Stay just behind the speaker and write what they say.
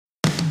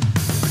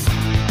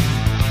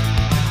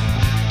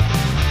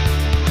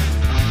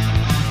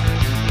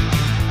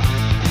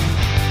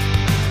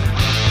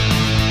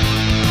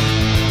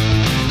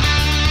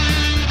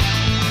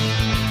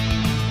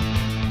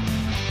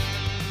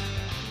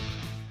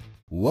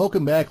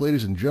Welcome back,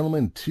 ladies and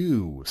gentlemen,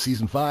 to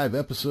Season 5,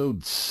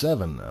 Episode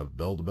 7 of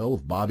Bell to Bell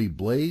with Bobby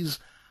Blaze.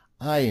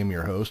 I am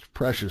your host,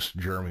 Precious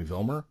Jeremy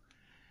Vilmer.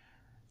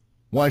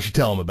 Why don't you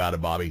tell them about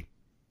it, Bobby?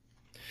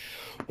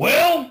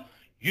 Well,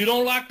 you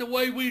don't like the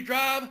way we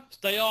drive?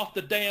 Stay off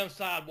the damn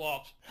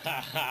sidewalks.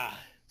 Ha ha.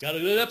 Got a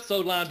good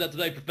episode lined up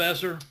today,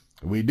 Professor.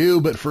 We do,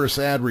 but for a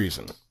sad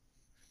reason.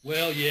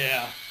 Well,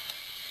 yeah.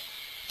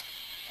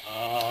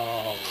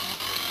 Oh,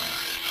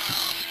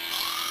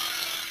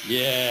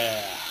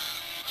 yeah.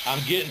 I'm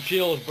getting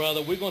chills,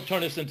 brother. We're going to turn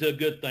this into a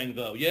good thing,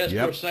 though. Yes,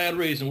 for a sad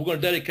reason. We're going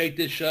to dedicate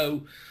this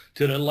show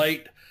to the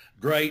late,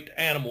 great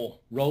Animal.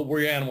 Road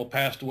Warrior Animal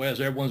passed away,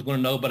 as everyone's going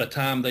to know by the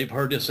time they've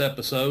heard this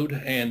episode.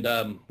 And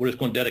we're just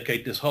going to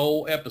dedicate this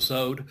whole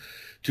episode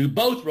to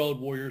both Road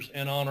Warriors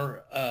in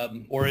honor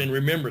or in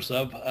remembrance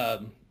of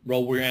Road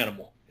Warrior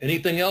Animal.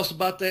 Anything else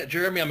about that,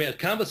 Jeremy? I mean, it's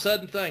kind of a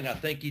sudden thing. I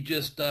think he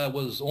just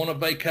was on a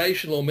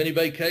vacation, a little mini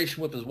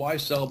vacation with his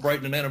wife,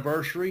 celebrating an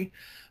anniversary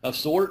of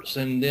sorts,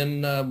 and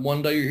then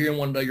one day you're here and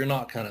one day you're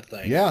not, kind of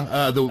thing.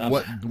 Yeah,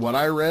 what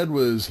I read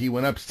was he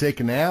went up to take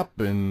a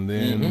nap, and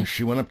then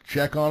she went up to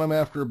check on him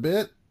after a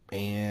bit,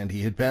 and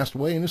he had passed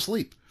away in his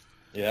sleep.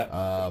 Yeah.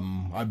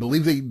 I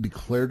believe they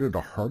declared it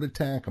a heart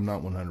attack. I'm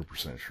not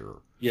 100% sure.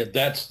 Yeah,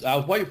 I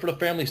was waiting for the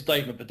family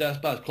statement, but that's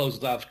about as close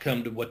as I've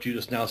come to what you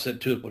just now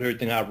said to it with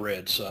everything I've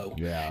read. So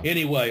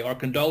anyway, our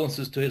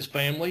condolences to his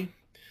family.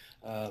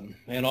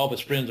 And all of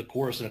his friends, of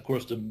course, and of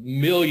course the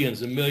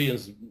millions and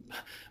millions,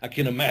 I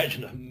can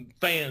imagine,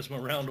 fans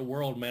from around the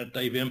world, man, that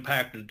they've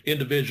impacted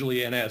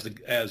individually and as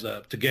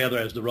together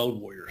as the Road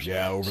Warriors.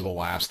 Yeah, over the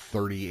last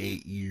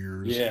 38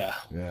 years. Yeah.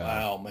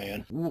 Wow,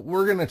 man.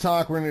 We're going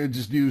to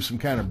just do some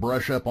kind of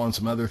brush up on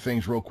some other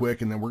things real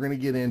quick, and then we're going to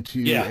get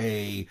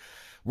into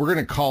we're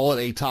going to call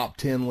it a top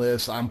 10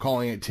 list. I'm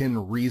calling it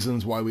 10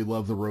 reasons why we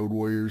love the Road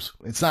Warriors.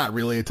 It's not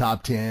really a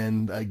top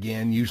 10.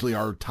 Again, usually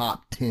our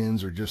top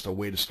 10s are just a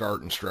way to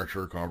start and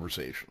structure a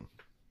conversation.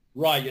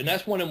 Right, and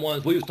that's one of the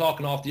ones, we was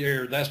talking off the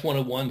air, that's one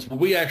of the ones where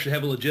we actually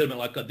have a legitimate,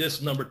 like this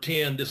is number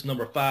 10, this is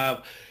number 5,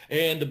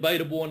 and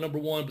debatable on number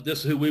 1, but this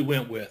is who we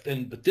went with.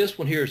 But this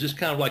one here is just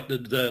kind of like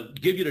the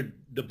give you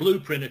the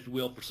blueprint, if you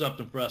will, for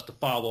something for us to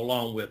follow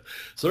along with.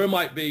 So there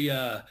might be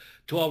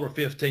 12 or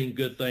 15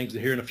 good things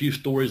in here and a few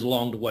stories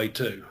along the way,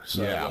 too.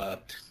 So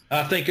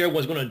I think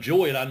everyone's going to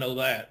enjoy it. I know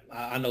that.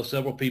 I know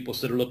several people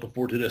that are looking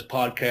forward to this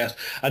podcast.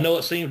 I know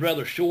it seems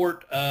rather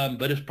short,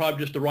 but it's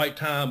probably just the right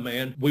time,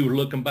 man. We were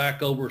looking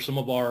back over some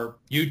of our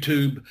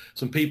YouTube.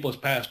 Some people has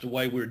passed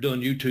away. We were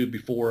doing YouTube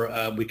before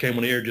we came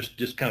on the air,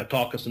 just kind of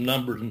talking some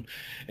numbers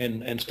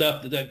and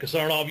stuff that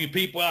concern all of you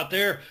people out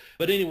there.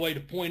 But anyway, the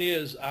point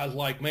is, I was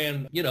like,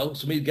 man, some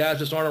of these guys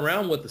just aren't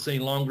around with us any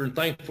longer. And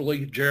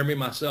thankfully, Jeremy,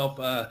 myself,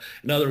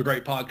 and other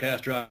great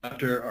podcasters out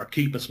there are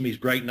keeping some of these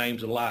great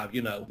names alive,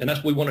 And that's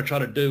what we want to try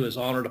to do is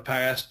honor the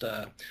past,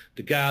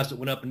 the guys that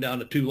went up and down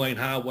the 2-lane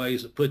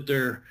highways that put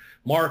their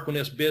mark on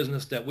this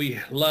business that we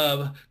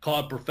love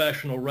called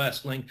professional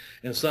wrestling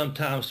and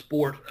sometimes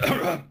sport.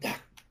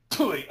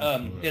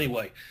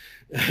 Anyway.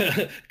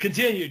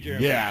 Continue,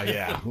 Jeremy.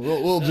 Yeah.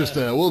 We'll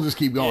just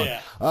keep going.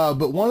 Yeah.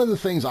 But one of the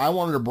things I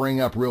wanted to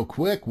bring up real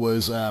quick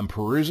was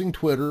perusing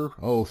Twitter.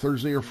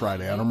 Thursday or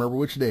Friday. I don't remember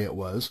which day it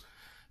was.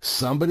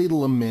 Somebody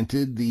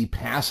lamented the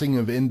passing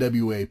of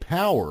NWA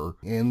Power,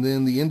 and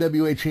then the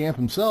NWA champ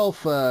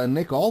himself,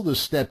 Nick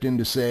Aldis, stepped in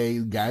to say,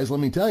 guys, let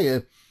me tell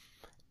you,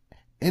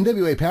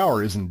 NWA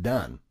Power isn't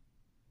done.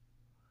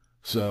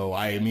 So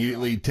I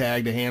immediately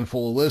tagged a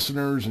handful of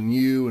listeners and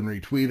you and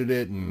retweeted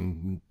it,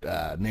 and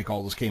Nick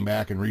Aldis came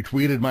back and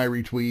retweeted my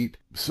retweet.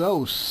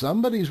 So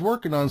somebody's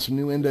working on some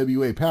new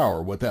NWA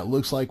Power. What that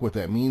looks like, what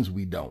that means,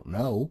 we don't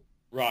know.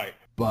 Right.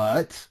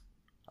 But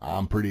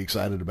I'm pretty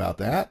excited about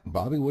that.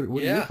 Bobby, what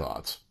are your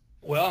thoughts?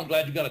 Well, I'm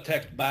glad you got a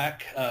text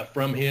back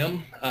from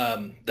him.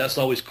 That's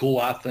always cool,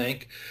 I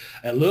think.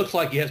 It looks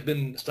like he has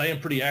been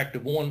staying pretty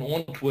active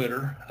on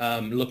Twitter.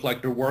 It looks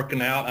like they're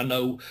working out. I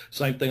know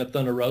same thing with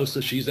Thunder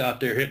Rosa. She's out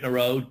there hitting the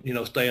road,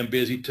 staying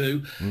busy too.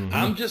 Mm-hmm.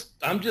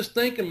 I'm just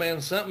thinking,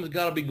 man, something's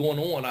got to be going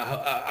on.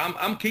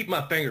 I'm keeping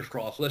my fingers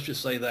crossed. Let's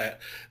just say that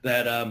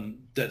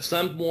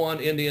someone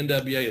in the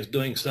NWA is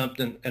doing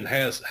something and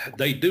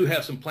they do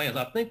have some plans.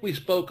 I think we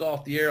spoke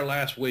off the air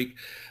last week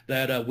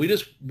that we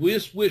just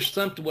wish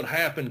something would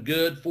happen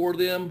good for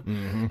them.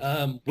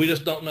 Mm-hmm. We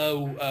just don't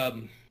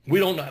know. We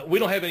don't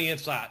have any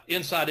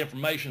inside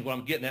information is what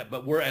I'm getting at,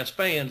 but we're, as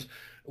fans,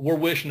 we're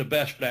wishing the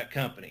best for that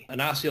company.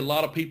 And I see a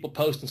lot of people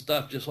posting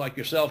stuff just like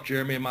yourself,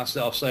 Jeremy, and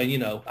myself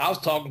saying, I was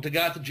talking to a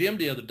guy at the gym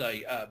the other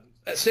day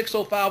at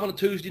 6:05 on a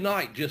Tuesday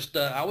night. Just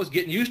I was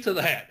getting used to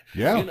that.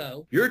 Yeah.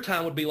 Your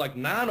time would be like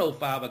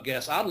 9:05, I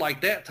guess. I'd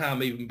like that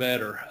time even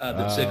better than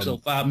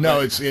 6:05.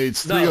 No, it's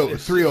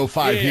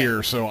 3:05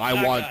 here, so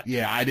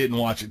I didn't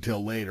watch it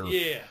till later.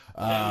 Yeah.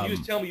 You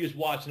was telling me you was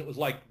watching. It was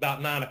like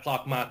about 9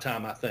 o'clock my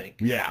time, I think.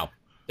 Yeah.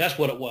 That's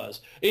what it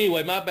was.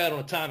 Anyway, my bad on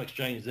the time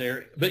exchange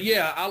there. But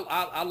yeah,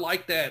 I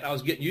like that. I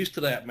was getting used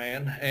to that,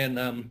 man.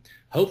 And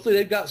hopefully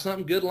they've got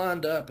something good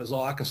lined up is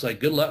all I can say.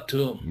 Good luck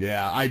to them.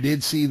 Yeah, I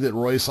did see that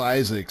Royce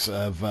Isaacs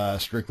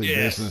of Strictly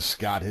Yes. Business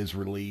got his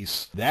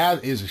release.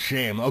 That is a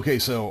shame. Okay,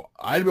 so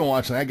I'd been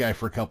watching that guy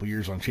for a couple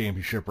years on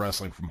Championship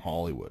Wrestling from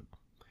Hollywood.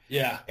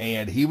 Yeah.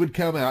 And he would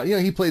come out,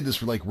 he played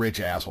this like rich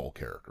asshole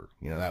character.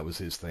 That was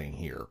his thing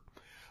here.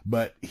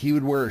 But he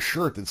would wear a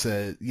shirt that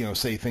said,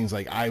 say things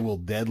like, I will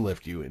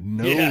deadlift you. And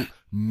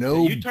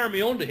no, You turned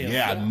me on to him.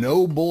 yeah,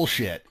 no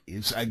bullshit.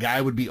 A guy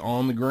would be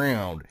on the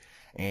ground,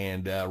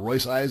 and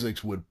Royce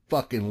Isaacs would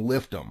fucking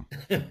lift him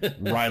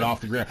right off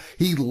the ground.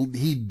 He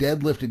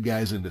deadlifted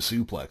guys into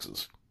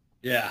suplexes.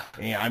 Yeah.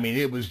 And I mean,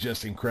 it was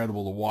just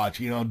incredible to watch.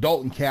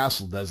 Dalton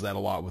Castle does that a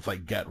lot with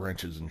like gut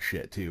wrenches and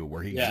shit too,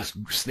 where he just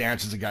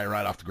snatches a guy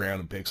right off the ground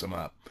and picks him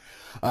up.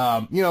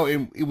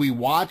 And we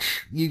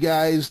watch you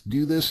guys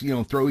do this,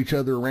 throw each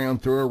other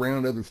around, throw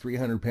around other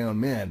 300-pound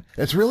men.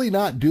 That's really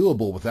not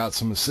doable without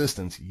some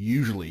assistance.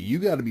 Usually, you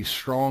got to be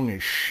strong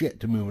as shit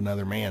to move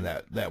another man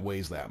that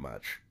weighs that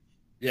much.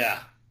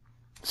 Yeah.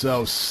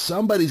 So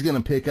somebody's going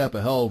to pick up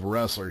a hell of a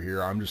wrestler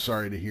here. I'm just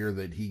sorry to hear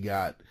that he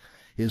got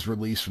his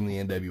release from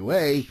the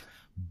NWA.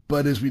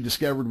 But as we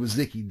discovered with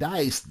Zicky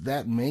Dice,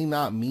 that may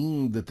not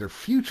mean that their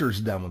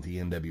future's done with the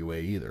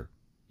NWA either.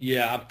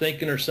 Yeah, I'm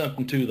thinking there's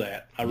something to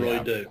that. I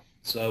really do.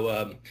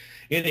 So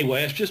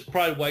anyway, it's just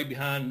probably way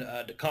behind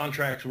the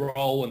contracts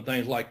roll and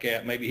things like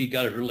that. Maybe he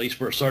got his release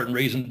for a certain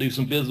reason, do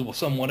some business with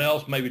someone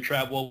else, maybe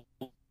travel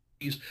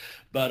overseas,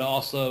 but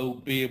also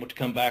be able to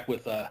come back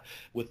with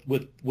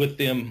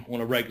them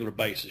on a regular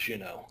basis,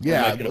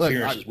 Yeah, making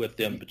appearances with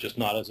them, but just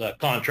not as a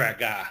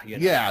contract guy.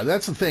 Yeah,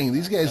 that's the thing.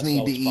 These guys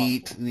need to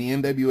eat. Possible. The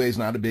NWA is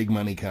not a big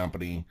money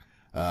company.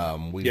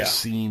 We've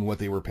seen what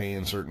they were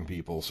paying certain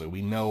people, so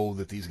we know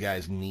that these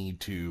guys need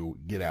to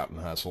get out and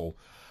hustle.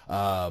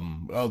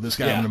 This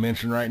guy I'm going to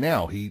mention right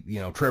now,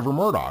 Trevor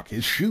Murdoch,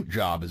 his shoot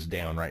job is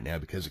down right now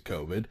because of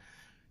COVID.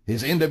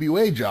 His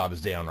NWA job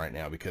is down right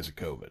now because of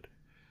COVID.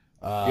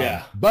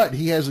 But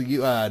he has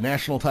a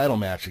national title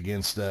match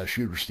against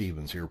Shooter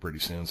Stevens here pretty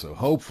soon, so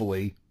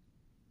hopefully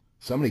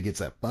somebody gets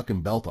that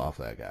fucking belt off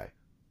that guy.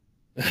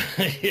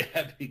 Yeah,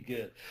 that'd be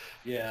good.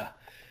 Yeah.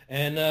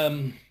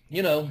 And,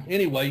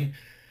 anyway,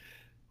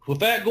 with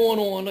that going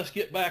on, let's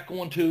get back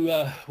on to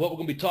what we're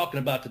going to be talking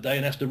about today,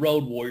 and that's the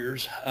Road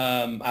Warriors.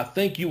 I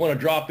think you want to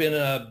drop in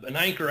an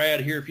anchor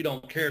ad here if you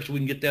don't care, so we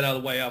can get that out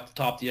of the way off the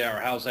top of the hour.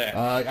 How's that?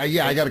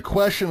 I got a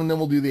question, and then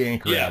we'll do the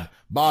anchor ad.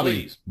 Bobby,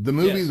 please. The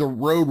movie The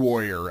Road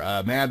Warrior,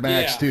 Mad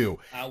Max 2.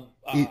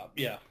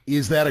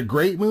 Is that a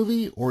great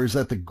movie, or is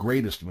that the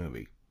greatest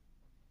movie?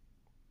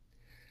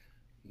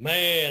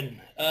 Man,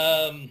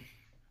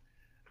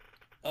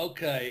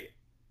 okay.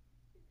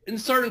 In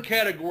certain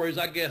categories,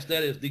 I guess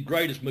that is the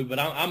greatest movie, but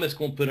I'm just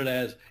going to put it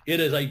as it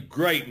is a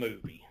great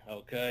movie,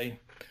 okay?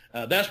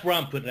 That's where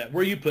I'm putting it at.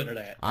 Where are you putting it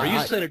at? Are you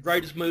saying the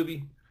greatest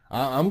movie?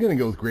 I'm going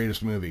to go with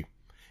greatest movie.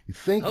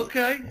 Think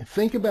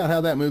about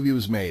how that movie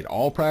was made.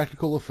 All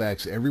practical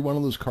effects. Every one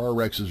of those car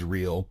wrecks is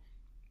real.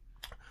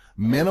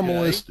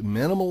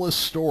 Minimalist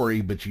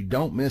story, but you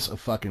don't miss a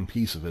fucking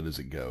piece of it as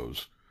it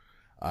goes.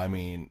 I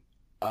mean,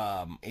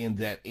 and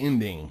that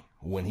ending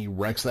when he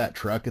wrecks that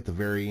truck at the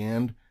very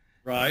end.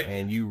 Right.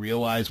 And you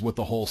realize what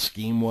the whole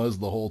scheme was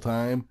the whole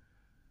time.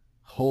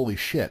 Holy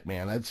shit,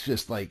 man. That's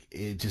just like,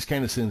 it just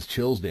kind of sends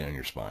chills down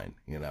your spine,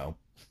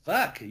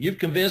 Fuck, you've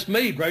convinced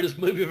me. Greatest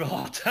movie of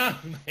all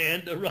time,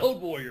 man. The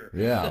Road Warrior.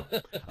 Yeah.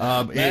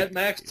 Mad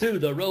Max 2,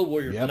 The Road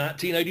Warrior from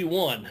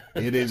 1981.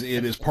 It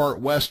is part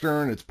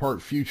Western. It's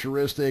part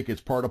futuristic.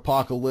 It's part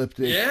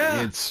apocalyptic.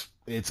 Yeah.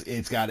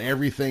 It's got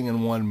everything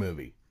in one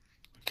movie.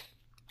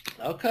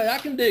 Okay, I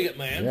can dig it,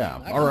 man. Yeah.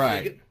 All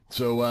right.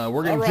 So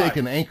we're going to take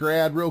an anchor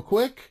ad real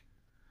quick,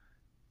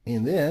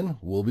 and then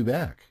we'll be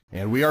back.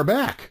 And we are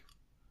back.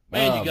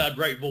 Man, you got a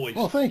great voice.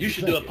 Well, thank you. You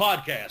should do a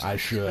podcast. I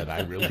should.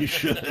 I really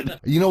should.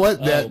 You know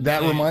what?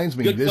 That reminds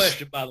me. Good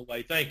question, by the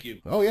way. Thank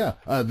you. Oh, yeah.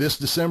 This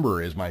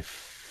December is my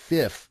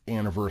 5th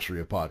anniversary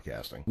of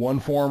podcasting. One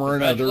form or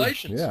another.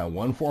 Congratulations. Yeah,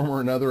 one form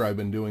or another. I've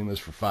been doing this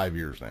for 5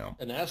 years now.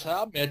 And that's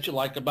how I met you,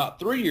 like about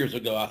 3 years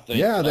ago, I think.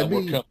 Yeah, that'd be...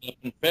 We're coming up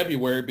in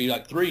February. It'd be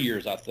like 3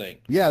 years, I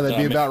think. Yeah, that'd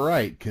be about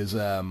right. Because,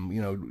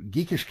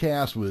 Geekish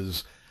Cast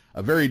was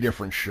a very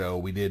different show.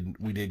 We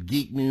did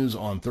Geek News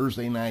on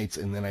Thursday nights,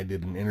 and then I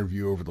did an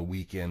interview over the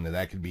weekend.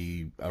 That could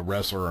be a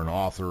wrestler, an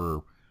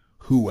author,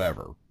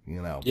 whoever,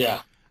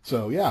 Yeah.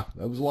 So, yeah,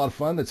 that was a lot of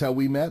fun. That's how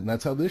we met, and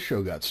that's how this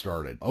show got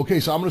started. Okay,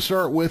 so I'm going to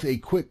start with a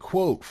quick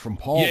quote from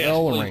Paul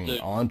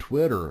Ellering on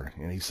Twitter,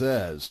 and he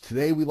says,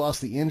 "Today we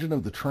lost the engine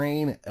of the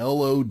train,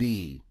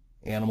 LOD.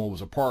 Animal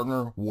was a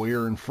partner,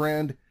 warrior, and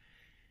friend.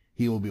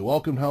 He will be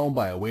welcomed home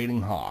by a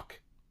waiting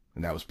hawk."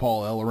 And that was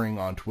Paul Ellering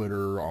on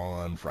Twitter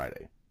on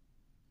Friday.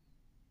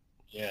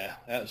 Yeah,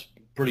 that's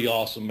pretty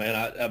awesome,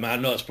 man. I mean, I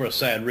know it's for a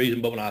sad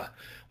reason, but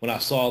when I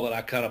saw that,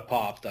 I kind of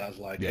popped. I was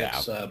like, Yeah.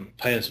 that's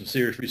paying some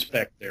serious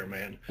respect there,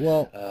 man.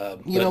 Well,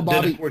 But then, of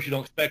Bobby, course, you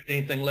don't expect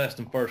anything less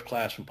than first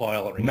class from Paul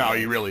Ellering, no,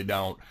 you man. really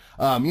don't.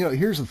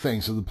 Here's the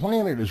thing. So the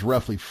planet is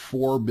roughly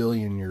 4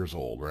 billion years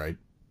old, right?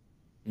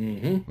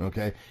 Mm-hmm.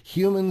 Okay.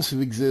 Humans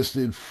have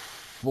existed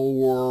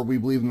for, we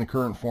believe in the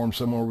current form,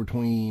 somewhere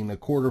between a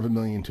quarter of a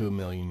million to a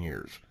million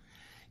years.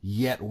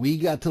 Yet we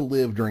got to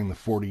live during the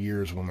 40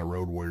 years when the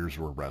Road Warriors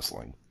were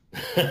wrestling.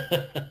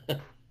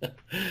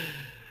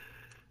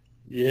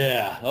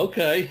 Yeah.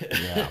 Okay.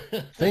 Yeah.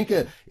 Think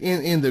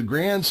in the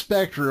grand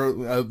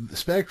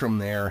spectrum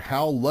there,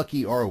 how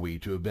lucky are we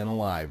to have been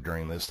alive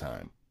during this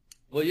time?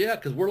 Well, yeah,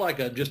 because we're like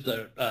just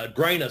a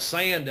grain of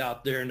sand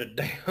out there in the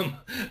damn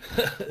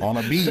On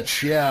a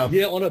beach, yeah.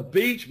 yeah, on a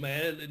beach,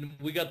 man, and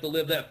we got to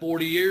live that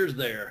 40 years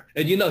there.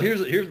 And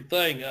here's the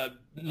thing,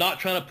 not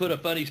trying to put a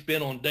funny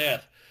spin on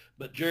death,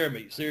 but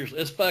Jeremy, seriously,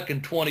 it's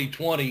fucking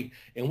 2020,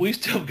 and we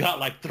still got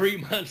like 3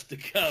 months to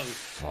go.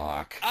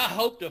 Fuck. I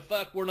hope the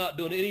fuck we're not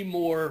doing any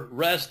more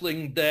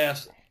wrestling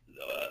deaths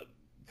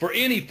for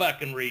any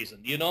fucking reason.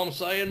 You know what I'm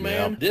saying,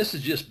 man? Yep. This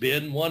has just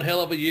been one hell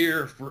of a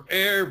year for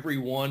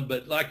everyone.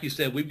 But like you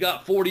said, we've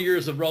got 40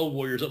 years of Road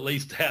Warriors, at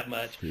least that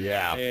much.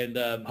 Yeah. And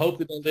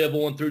hopefully they'll live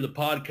on through the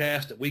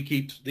podcast, that we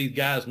keep these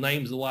guys'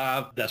 names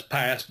alive. That's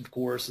past, of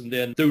course. And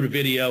then through the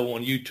video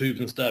on YouTube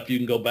and stuff, you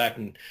can go back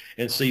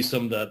and see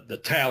some of the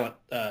talent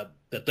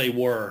that they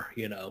were,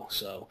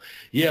 So,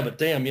 yeah, but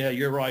damn, yeah,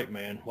 you're right,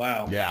 man.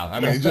 Wow. Yeah,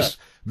 I mean, just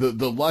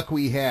the luck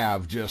we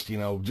have, just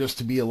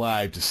to be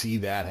alive to see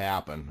that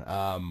happen.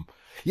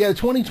 Yeah,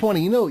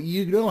 2020.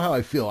 You know how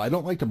I feel. I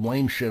don't like to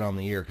blame shit on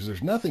the year because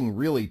there's nothing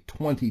really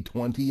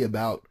 2020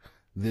 about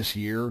this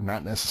year,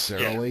 not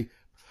necessarily.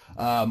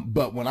 Yeah.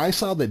 But when I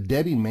saw that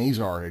Debbie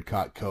Mazar had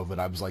caught COVID,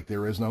 I was like,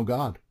 there is no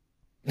God.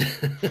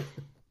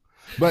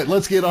 But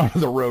let's get on to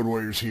the Road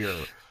Warriors here.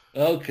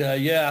 Okay,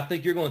 yeah, I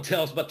think you're going to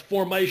tell us about the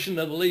formation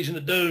of the Legion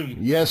of Doom.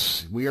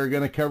 Yes, we are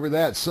going to cover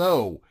that.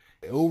 So,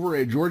 over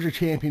at Georgia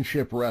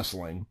Championship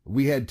Wrestling,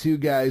 we had two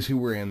guys who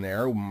were in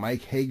there,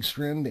 Mike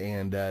Hagstrand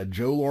and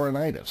Joe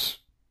Laurinaitis.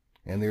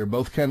 And they were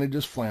both kind of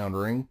just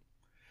floundering.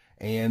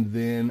 And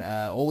then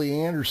Ole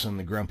Anderson,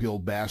 the grumpy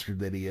old bastard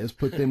that he is,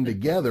 put them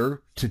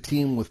together to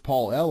team with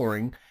Paul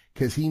Ellering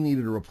because he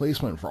needed a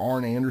replacement for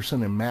Arn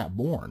Anderson and Matt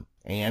Bourne.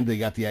 And they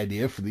got the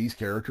idea for these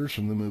characters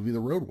from the movie The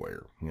Road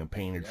Warrior.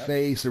 Painted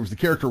face. There was the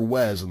character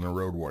Wes in The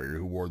Road Warrior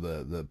who wore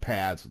the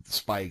pads with the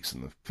spikes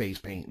and the face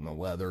paint and the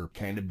leather.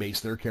 Kind of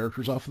based their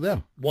characters off of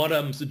them. One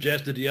of them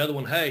suggested the other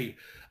one, hey,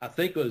 I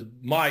think it was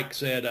Mike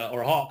said,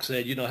 or Hawk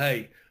said,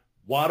 hey,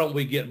 why don't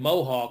we get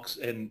mohawks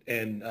and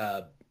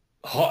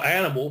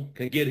Animal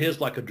can get his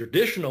like a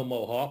traditional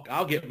mohawk.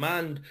 I'll get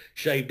mine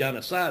shaved down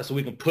the side so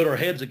we can put our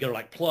heads together,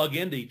 like plug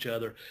into each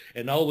other.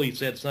 And Ole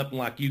said something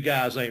like, you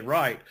guys ain't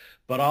right.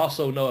 But I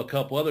also know a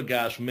couple other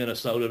guys from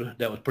Minnesota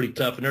that was pretty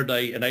tough in their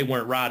day, and they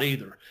weren't right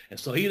either. And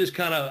so he just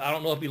kind of, I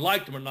don't know if he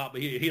liked them or not,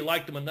 but he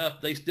liked them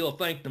enough. They still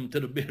thanked him to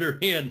the bitter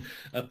end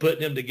of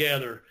putting them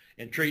together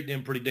and treating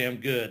them pretty damn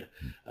good.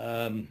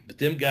 But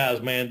them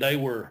guys, man, they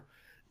were,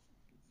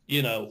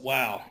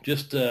 wow,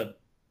 just to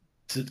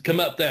come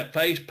up that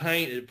face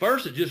paint. At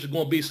first, it just was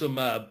going to be some,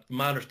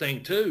 my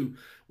understanding too,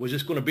 was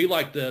just going to be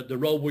like the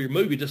Road Warrior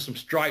movie, just some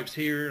stripes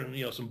here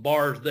and, some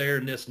bars there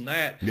and this and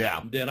that.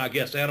 Yeah. And then I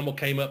guess Animal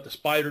came up the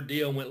spider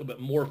deal and went a little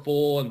bit more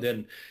full. And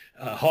then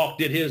Hawk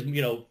did his,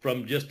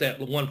 from just that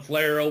one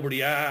flare over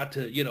the eye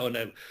to,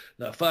 and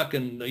the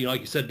fucking,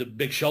 like you said, the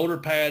big shoulder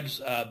pads,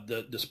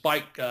 the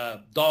spike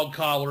dog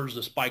collars,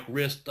 the spike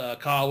wrist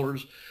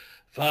collars.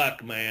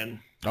 Fuck, man.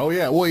 Oh,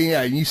 yeah. Well,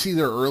 yeah, you see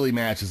their early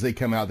matches. They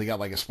come out, they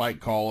got like a spike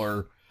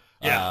collar,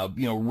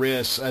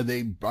 wrists. I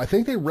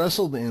think they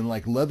wrestled in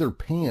like leather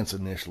pants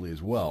initially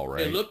as well,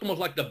 right? It looked almost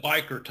like the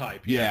biker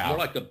type. Yeah. More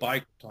like the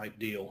biker type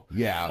deal.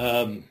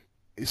 Yeah.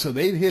 So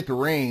they'd hit the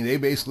ring. They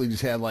basically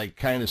just had like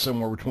kind of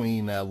somewhere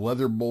between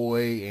Leather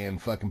Boy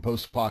and fucking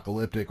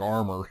post-apocalyptic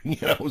armor,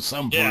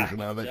 some version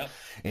of it. Yep.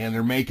 And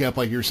their makeup,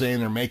 like you're saying,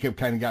 their makeup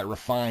kind of got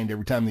refined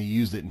every time they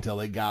used it until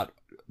they got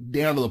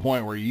down to the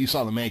point where you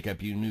saw the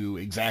makeup, you knew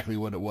exactly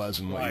what it was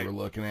and what you were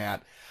looking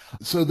at.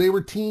 So they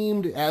were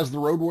teamed as the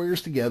Road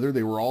Warriors together.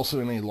 They were also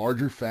in a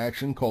larger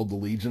faction called the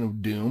Legion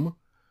of Doom,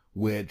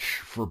 which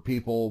for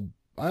people,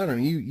 I don't know,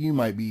 you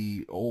might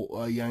be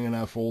young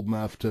enough, old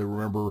enough to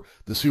remember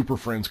the Super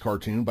Friends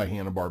cartoon by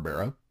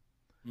Hanna-Barbera.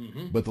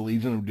 Mm-hmm. But the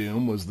Legion of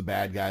Doom was the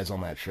bad guys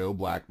on that show,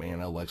 Black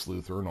Manta, Lex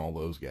Luthor, and all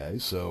those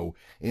guys. So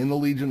in the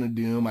Legion of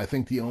Doom, I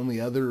think the only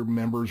other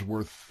members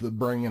worth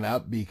bringing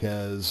up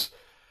because...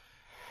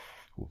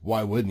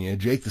 why wouldn't you?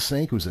 Jake the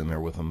Snake was in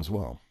there with them as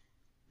well.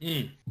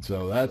 Mm.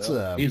 So that's...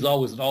 he's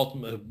always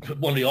one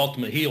of the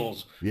ultimate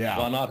heels. Yeah.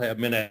 Why not have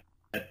him in that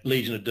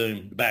Legion of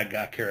Doom, the bad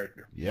guy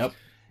character? Yep.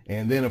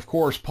 And then, of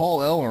course, Paul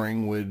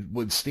Ellering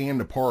would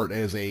stand apart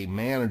as a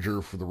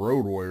manager for the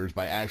Road Warriors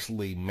by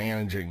actually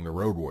managing the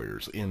Road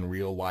Warriors in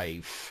real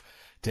life,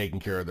 taking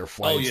care of their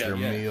flights, their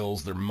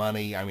meals, their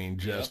money. I mean,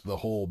 just the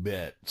whole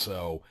bit.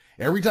 So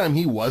every time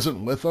he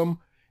wasn't with them,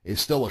 is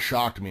still a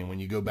shock to me when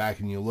you go back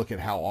and you look at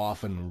how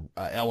often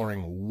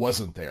Ellering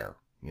wasn't there,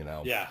 you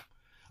know. Yeah.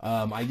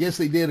 I guess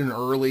they did an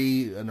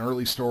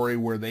early story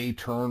where they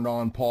turned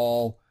on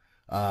Paul,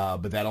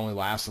 but that only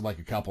lasted like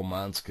a couple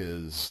months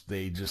because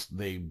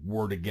they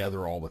were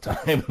together all the time.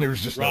 And there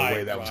was just no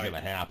way that was going to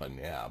happen.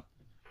 Yeah.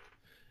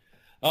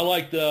 I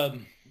like the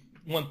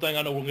one thing.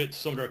 I know we'll get to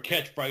some of their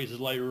catchphrases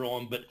later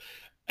on, but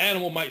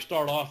Animal might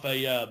start off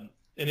an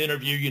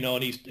interview, you know,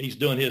 and he's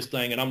doing his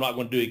thing, and I'm not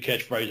going to do any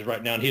catchphrases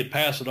right now. And he'd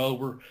pass it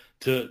over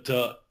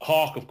to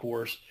Hawk, of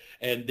course,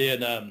 and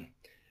then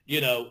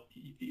you know,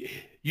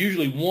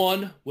 usually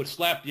one would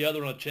slap the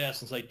other on the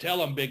chest and say,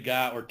 "Tell him, big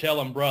guy," or "Tell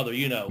him, brother,"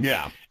 you know.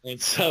 Yeah.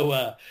 And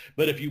so,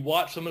 but if you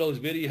watch some of those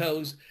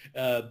videos,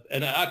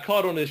 and I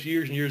caught on this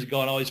years and years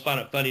ago, and I always find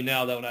it funny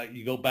now that when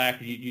you go back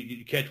and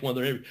you catch one of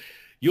their interviews,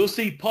 you'll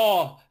see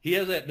Paul, he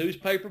has that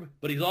newspaper,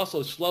 but he's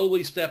also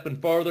slowly stepping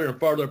farther and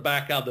farther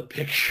back out of the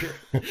picture.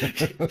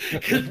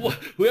 Because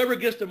whoever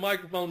gets the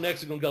microphone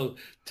next is going to go,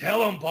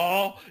 "Tell him,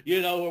 Paul,"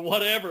 you know, or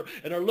whatever.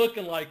 And they're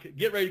looking like,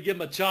 get ready to give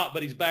him a chop,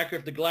 but he's back there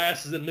with the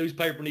glasses and the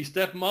newspaper, and he's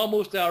stepping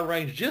almost out of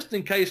range just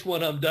in case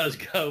one of them does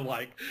go,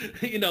 like,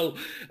 you know,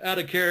 out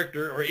of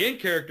character, or in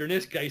character in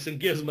this case, and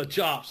gives him a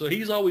chop. So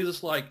he's always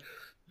just like,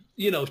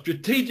 you know,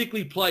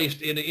 strategically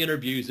placed in the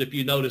interviews, if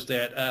you notice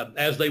that,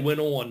 as they went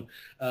on,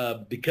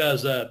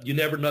 because you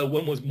never know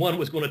when one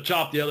was going to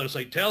chop the other and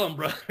say, "Tell him,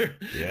 brother,"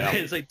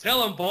 and say,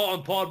 "Tell him, Paul,"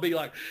 and Paul would be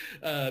like,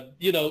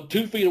 you know,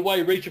 2 feet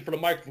away, reaching for the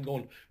microphone,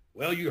 going,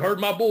 "Well, you heard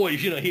my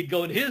boys," you know. He'd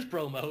go in his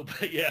promo,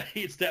 but yeah,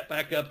 he'd step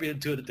back up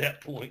into it at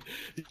that point.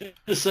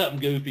 Just something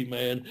goofy,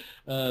 man.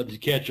 You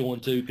catch on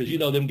too, because you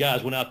know them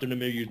guys went out there in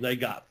the interviews and they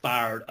got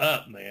fired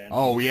up, man.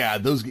 Oh yeah,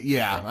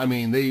 I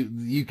mean,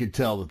 you could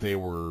tell that they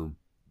were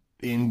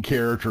in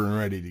character and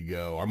ready to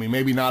go. I mean,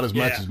 maybe not as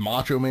much as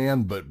Macho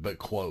Man, but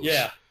close.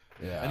 Yeah.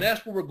 Yeah. And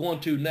that's where we're going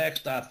to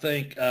next, I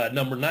think.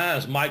 Number 9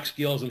 is Mike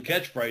skills and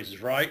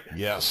catchphrases, right?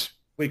 Yes.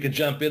 We can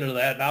jump into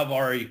that. And I've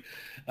already,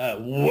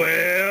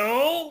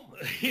 well,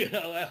 you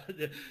know.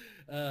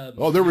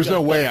 There was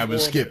no way I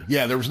was skip.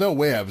 Yeah, there was no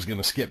way I was going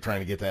to skip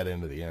trying to get that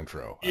into the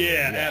intro. I mean,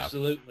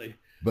 absolutely.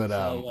 But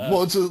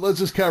well, let's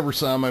just cover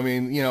some. I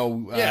mean, you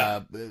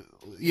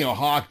know,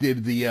 Hawk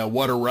did the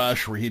What a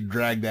Rush, where he'd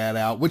drag that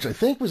out, which I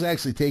think was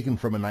actually taken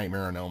from A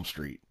Nightmare on Elm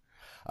Street.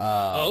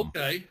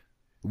 Okay.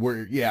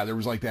 Where there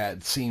was like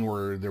that scene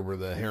where there were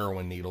the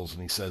heroin needles,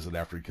 and he says it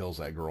after he kills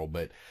that girl.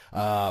 But you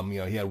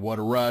know, he had What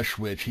a Rush,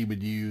 which he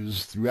would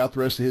use throughout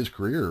the rest of his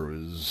career. It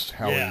was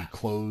how he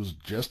closed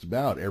just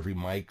about every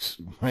mic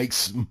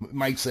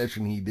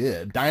session he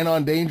did. Dine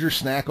on danger,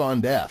 snack on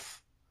death.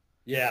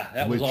 Yeah,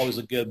 that was always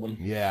a good one.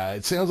 Yeah,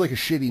 it sounds like a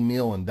shitty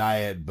meal and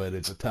diet, but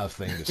it's a tough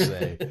thing to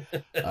say.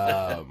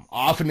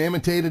 Often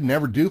imitated,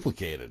 never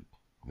duplicated.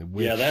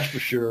 That's for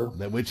sure.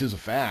 Which is a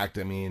fact.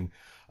 I mean,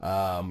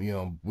 you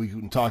know, we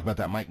can talk about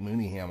that Mike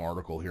Mooneyham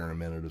article here in a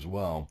minute as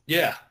well.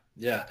 Yeah.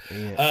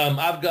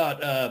 I've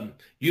got,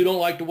 you don't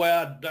like the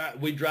way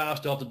we drive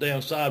still off the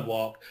damn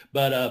sidewalk,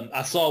 but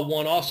I saw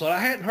one also. I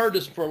hadn't heard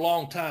this for a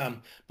long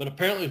time, but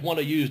apparently it's one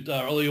they used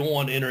early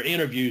on in their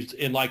interviews,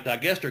 in like, I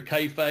guess they're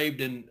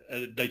kayfabed,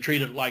 and they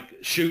treat it like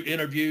shoot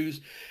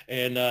interviews.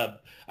 And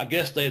I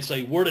guess they'd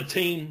say, "We're the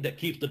team that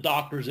keeps the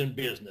doctors in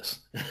business."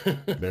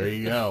 There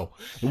you go.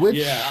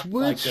 Which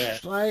like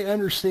that. I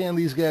understand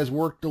these guys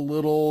worked a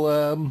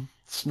little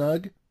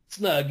snug,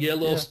 a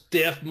little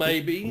stiff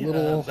maybe,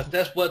 but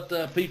that's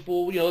what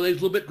people, you know,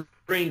 there's a little bit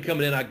green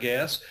coming in, I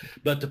guess,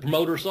 but the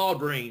promoter saw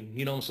green,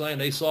 you know what I'm saying?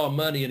 They saw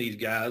money in these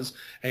guys,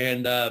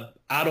 and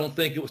I don't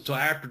think it was till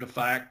after the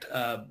fact,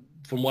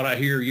 from what I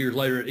hear years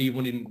later,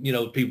 even when, you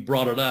know, people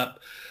brought it up,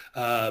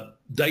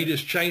 they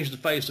just changed the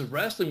face of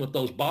wrestling with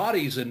those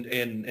bodies,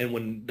 and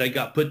when they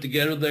got put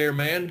together there,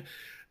 man,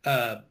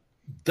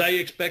 they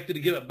expected to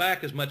give it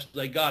back as much as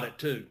they got it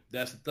too.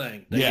 That's the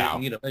thing. They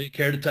didn't, you know, they didn't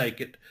care to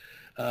take it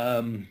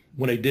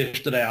when they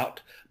dished it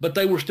out, but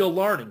they were still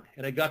learning,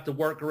 and they got to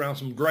work around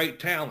some great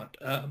talent.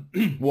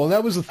 Well,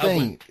 that was the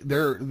thing.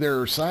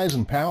 Their size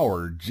and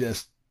power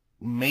just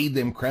made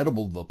them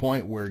credible to the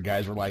point where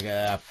guys were like,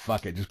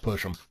 fuck it, just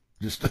push them,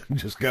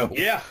 just go.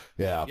 Yeah.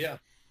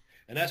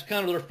 And that's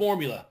kind of their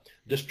formula: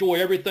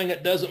 destroy everything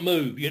that doesn't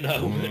move. You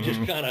know,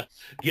 just kind of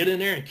get in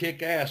there and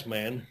kick ass,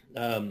 man.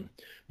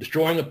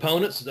 Destroying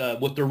opponents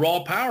with their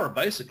raw power,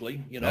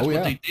 basically. You know, that's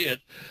what they did.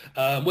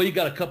 Well, you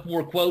got a couple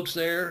more quotes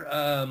there.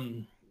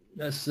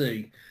 Let's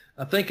see.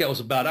 I think that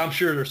was about it. I'm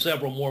sure there's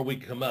several more we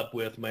can come up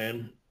with,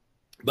 man.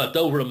 But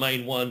those were the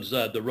main ones,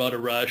 the Rudder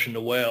Rush and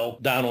the Well,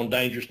 Down on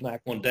Danger, Snack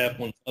on Death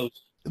One.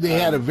 They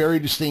had a very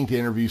distinct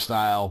interview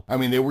style. I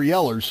mean, they were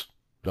yellers.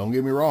 Don't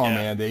get me wrong,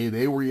 man.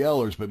 They were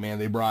yellers, but, man,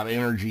 they brought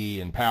energy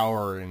and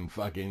power, and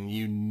fucking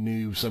you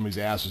knew somebody's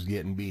ass was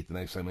getting beat the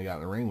next time they got in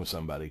the ring with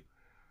somebody.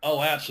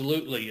 Oh,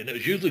 absolutely. And it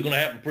was usually going to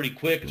happen pretty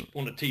quick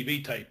on the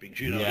TV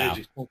tapings. You know, they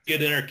just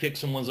get in there, kick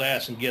someone's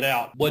ass, and get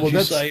out. What'd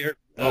you say?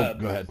 Go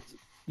ahead.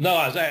 No,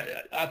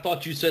 I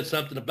thought you said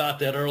something about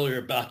that earlier,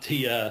 about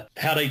the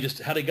how they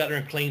got there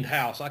and cleaned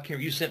house.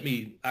 You sent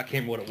me, I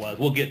can't remember what it was.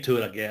 We'll get to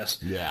it, I guess.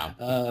 Yeah.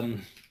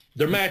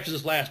 Their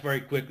matches last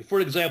very quickly. For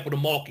example, the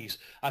Malkies.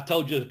 I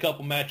told you a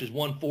couple matches,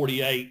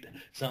 148,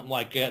 something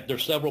like that.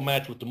 There's several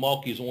matches with the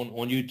Malkies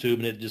on YouTube,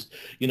 and it just,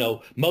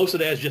 most of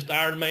that is just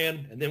Iron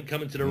Man and them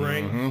coming to the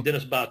ring. Then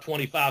it's about a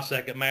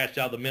 25-second match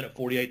out of the minute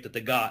 48 that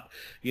they got,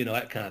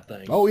 that kind of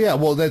thing. Oh, yeah.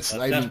 Well, that's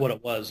what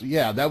it was.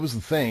 Yeah, that was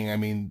the thing. I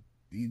mean,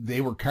 they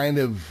were kind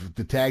of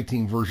the tag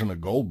team version of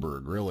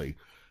Goldberg, really.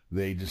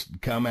 They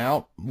just come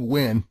out,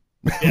 win.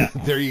 Yeah.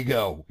 There you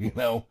go,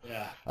 Yeah.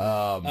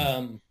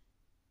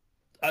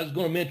 I was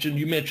going to mention,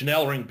 you mentioned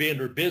Ellering being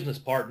their business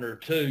partner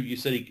too. You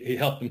said he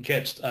helped them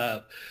catch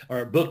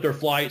or book their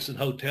flights and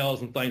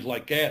hotels and things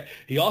like that.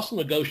 He also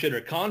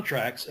negotiated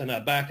contracts, and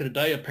back in the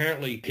day,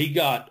 apparently he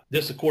got,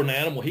 this according to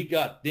Animal, he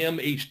got them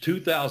each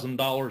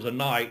 $2,000 a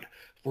night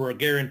for a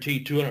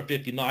guaranteed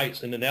 250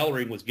 nights, and then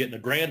Ellering was getting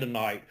 $1,000 a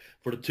night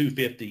for the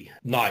 250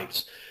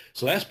 nights.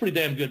 So that's pretty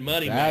damn good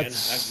money, man.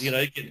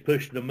 They getting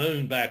pushed to the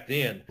moon back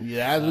then.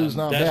 Yeah, it was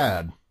not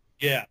bad.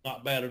 Yeah,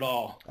 not bad at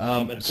all.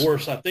 And of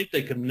course, I think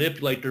they can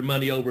manipulate their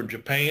money over in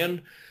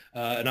Japan,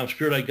 and I'm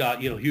sure they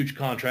got huge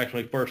contracts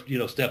when they first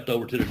stepped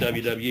over to the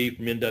WWE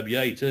from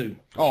NWA too.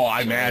 Oh,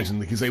 I imagine,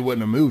 because they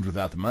wouldn't have moved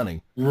without the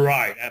money.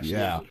 Right, absolutely.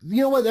 Yeah,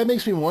 you know what? That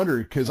makes me wonder,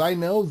 because I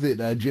know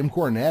that Jim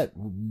Cornette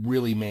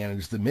really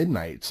managed the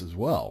Midnights as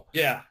well.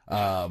 Yeah.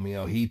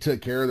 He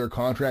took care of their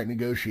contract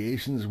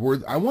negotiations.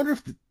 I wonder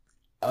if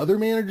other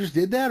managers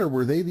did that, or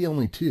were they the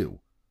only two?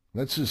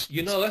 That's just...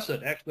 that's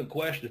an excellent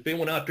question. If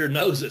anyone out there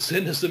knows it,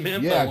 send us some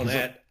info on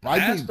that.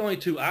 That's the only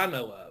two I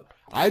know of.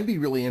 I'd be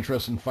really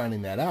interested in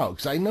finding that out,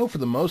 because I know for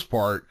the most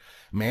part,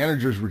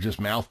 managers were just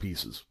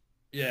mouthpieces.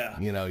 Yeah.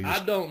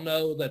 I don't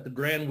know that the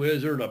Grand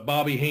Wizard or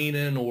Bobby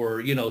Heenan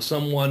or,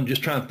 someone,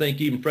 just trying to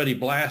think, even Freddie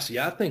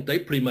Blassie, I think they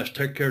pretty much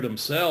took care of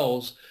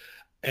themselves.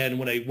 And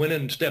when they went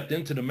in and stepped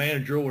into the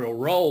managerial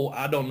role,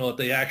 I don't know if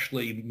they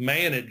actually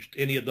managed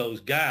any of those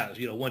guys,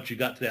 once you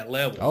got to that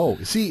level. Oh,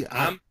 see,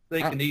 I'm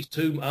thinking these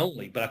two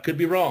only, but I could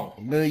be wrong.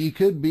 No, you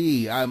could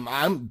be.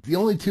 I'm the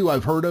only two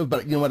I've heard of,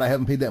 but you know what? I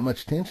haven't paid that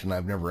much attention.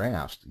 I've never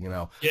asked,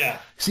 Yeah.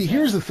 See,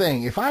 here's the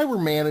thing. If I were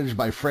managed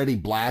by Freddie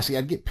Blassie,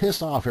 I'd get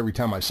pissed off every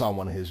time I saw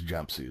one of his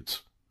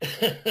jumpsuits.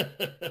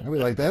 I'd be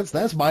like,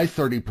 that's my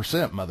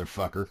 30%,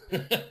 motherfucker.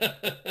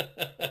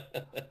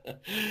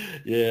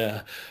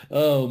 Yeah.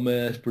 Oh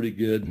man, that's pretty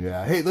good.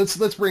 Yeah. Hey,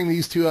 let's bring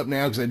these two up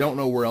now, because I don't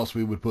know where else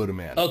we would put them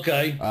in.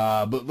 Okay.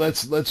 But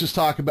let's just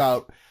talk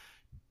about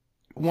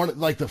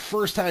the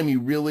first time you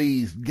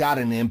really got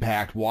an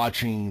impact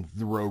watching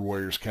the Road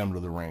Warriors come to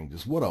the ring.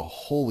 Just what a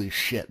holy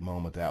shit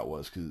moment that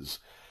was, because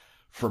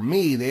for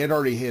me, they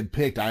had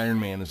picked Iron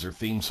Man as their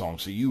theme song,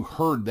 so you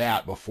heard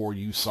that before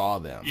you saw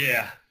them.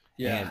 Yeah.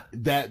 Yeah.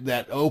 And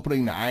that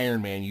opening to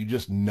Iron Man, you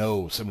just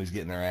know somebody's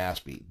getting their ass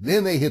beat.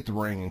 Then they hit the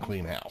ring and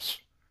clean house.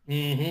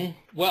 Mm-hmm.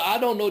 Well, I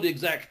don't know the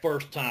exact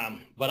first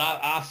time, but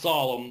I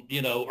saw them,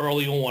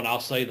 early on.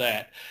 I'll say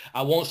that.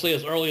 I won't say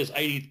as early as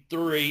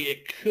 83.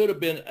 It could have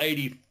been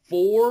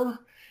 84,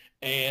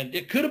 and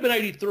it could have been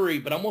 83,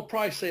 but I'm going to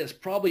probably say it's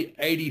probably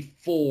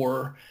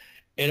 84,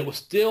 and it was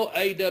still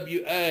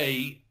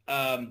AWA.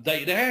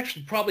 They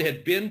actually probably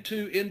had been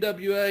to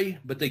NWA,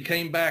 but they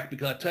came back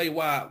because I tell you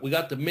why. We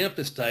got the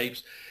Memphis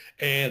tapes,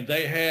 and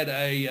they had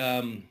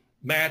a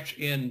match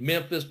in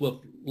Memphis with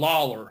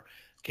Lawler.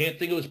 Can't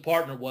think of his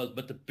partner was,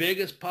 but the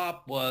biggest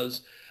pop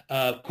was,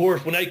 of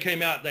course, when they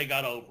came out, they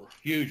got over.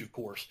 Huge, of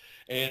course.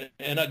 And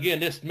again,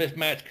 this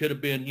match could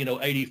have been,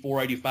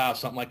 84, 85,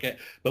 something like that.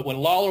 But when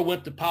Lawler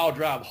went to pile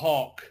drive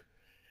Hawk,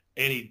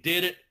 and he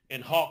did it,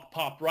 and Hawk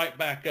popped right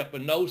back up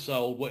and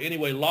no-sold. Well,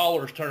 anyway,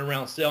 Lawler's turning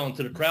around selling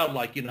to the crowd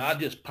like, I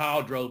just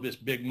pile drove this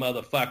big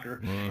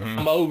motherfucker. Mm-hmm.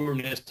 I'm over in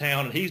this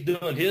town, and he's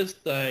doing his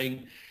thing.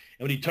 And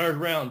when he turns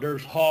around,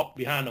 there's Hawk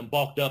behind him,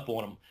 balked up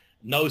on him.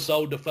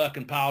 No-sold the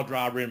fucking pile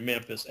driver in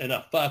Memphis, and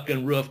a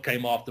fucking roof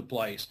came off the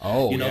place.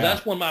 Oh, yeah.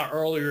 That's one of my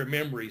earlier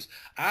memories.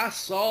 I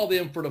saw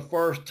them for the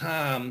first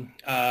time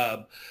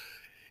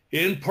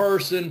in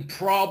person,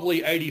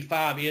 probably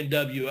 85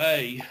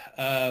 NWA.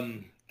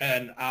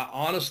 And I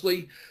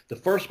honestly, the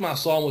first time I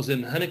saw them was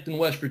in Huntington,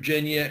 West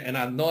Virginia, and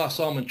I know I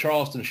saw them in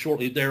Charleston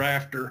shortly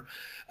thereafter,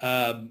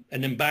 and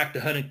then back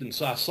to Huntington.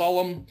 So I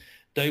saw them.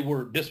 They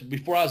were just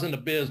before I was in the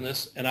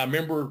business, and I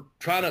remember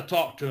trying to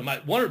talk to him.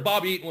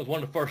 Bobby Eaton was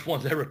one of the first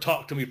ones that ever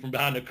talked to me from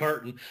behind the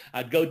curtain.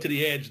 I'd go to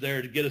the edge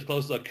there to get as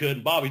close as I could,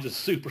 and Bobby's a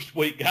super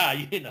sweet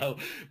guy,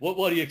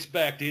 What do you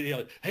expect?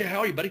 Hey,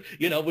 how are you, buddy?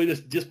 We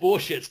just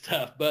bullshit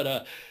stuff.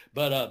 But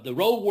the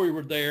Road Warrior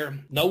were there.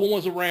 No one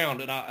was around,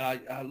 and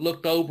I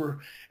looked over,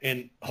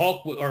 and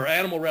Hawk, or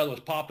Animal rather, was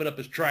popping up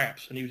his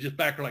traps, and he was just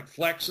back there like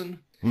flexing.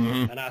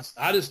 Mm-hmm. And I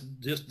just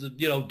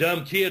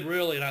dumb kid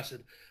really, and I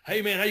said,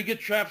 hey man, how you get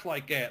traps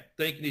like that?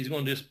 Thinking he's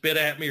going to just spit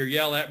at me or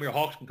yell at me, or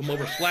Hawks can come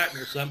over and slap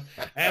me or something.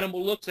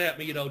 Animal looks at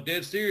me,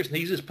 dead serious, and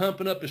he's just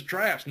pumping up his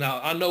traps.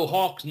 Now I know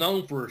Hawk's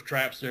they're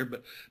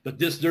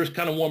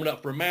kind of warming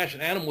up for a match,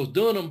 and Animal's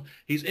doing them.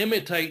 He's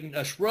imitating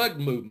a shrug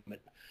movement.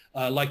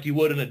 like you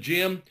would in a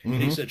gym.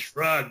 And he said,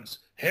 shrugs,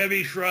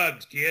 heavy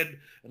shrugs, kid.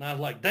 And I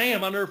was like,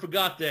 damn, I never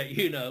forgot that,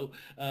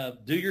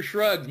 do your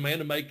shrugs, man,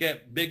 to make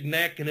that big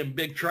neck and them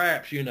big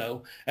traps,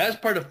 That's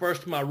probably the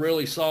first time I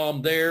really saw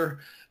him there.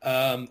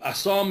 I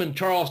saw him in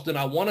Charleston.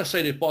 I want to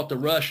say they fought the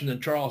Russians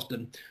in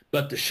Charleston,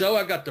 but the show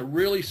I got to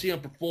really see him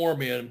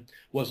perform in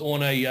was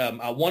on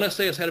I want to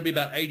say it's had to be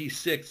about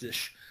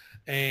 86-ish.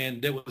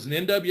 And there was an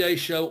NWA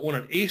show on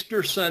an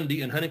Easter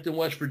Sunday in Huntington,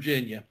 West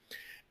Virginia.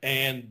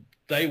 And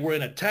they were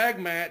in a tag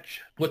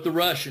match with the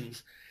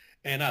Russians.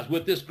 And I was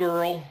with this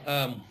girl,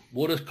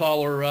 we'll just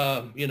call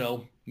her,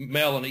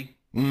 Melanie,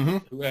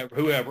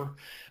 whoever.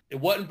 It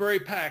wasn't very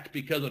packed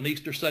because of an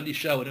Easter Sunday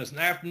show. And it was an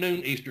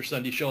afternoon Easter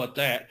Sunday show at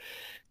that.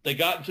 They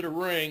got into the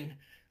ring.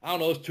 I don't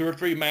know, it was 2 or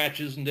 3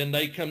 matches, and then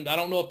they come. I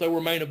don't know if they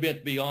were main event,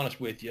 to be honest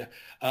with you.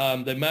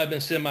 They might have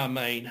been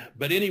semi-main.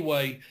 But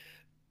anyway,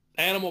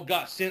 Animal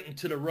got sent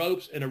into the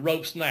ropes, and the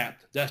rope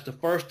snapped. That's the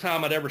first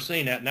time I'd ever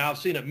seen that. Now, I've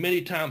seen it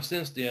many times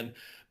since then.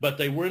 But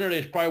they were in there.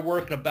 They was probably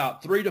working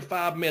about 3 to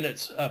 5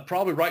 minutes,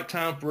 probably right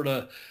time for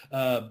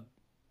the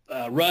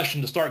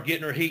Russian to start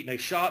getting her heat. And they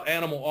shot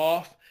Animal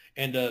off,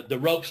 and the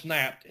rope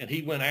snapped, and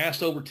he went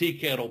ass over tea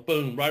kettle,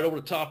 boom, right over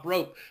the top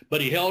rope.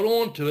 But he held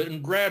on to it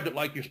and grabbed it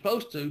like you're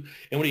supposed to.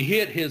 And when he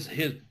hit, his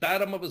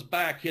bottom of his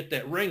back hit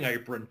that ring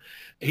apron.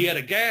 He had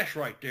a gash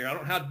right there. I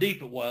don't know how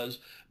deep it was,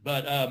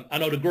 but I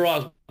know the girl I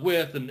was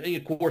with, and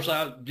of course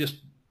I just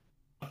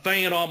a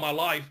fan all my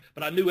life,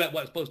 but I knew that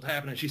wasn't supposed to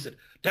happen. And she said,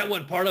 that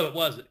wasn't part of it,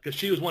 was it? Because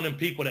she was one of them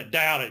people that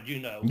doubted,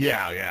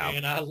 Yeah.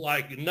 And I was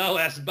like, no,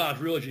 that's about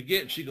as real as you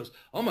get. And she goes,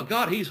 oh my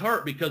God, he's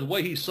hurt, because the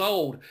way he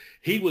sold,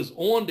 he was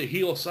on the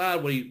heel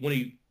side when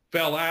he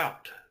fell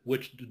out,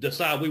 which the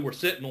side we were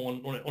sitting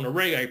on a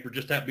ring apron,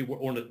 just happened to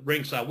be on the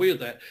ring side we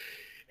was at.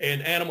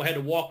 And Animal had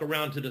to walk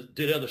around to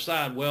the other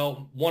side.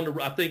 Well,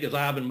 I think as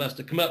Ivan must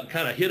have come up and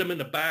kind of hit him in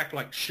the back,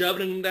 like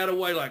shoving him that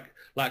away,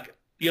 like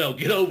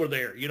get over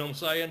there. You know what I'm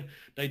saying?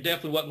 They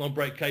definitely wasn't going to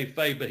break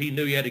kayfabe, but he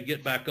knew he had to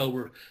get back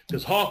over,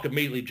 because Hawk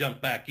immediately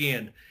jumped back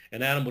in,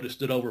 and Animal just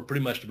stood over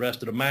pretty much the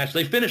rest of the match.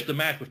 They finished the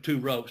match with 2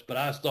 ropes, but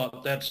I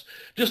thought that's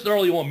just an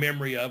early on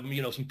memory of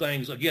them. Some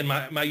things. Again,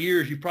 my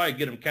years, you probably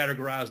get them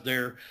categorized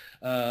there.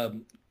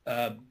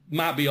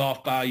 Might be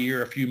off by a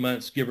year, a few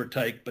months, give or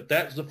take, but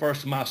that's the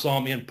first time I saw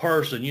him in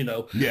person.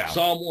 Yeah.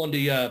 Saw him on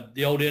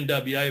the old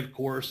NWA, of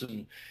course,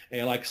 and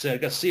like I said, I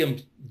got to see him.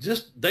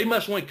 They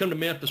must only come to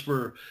Memphis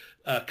for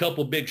a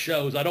couple big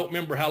shows. I don't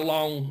remember how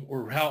long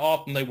or how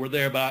often they were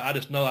there, but I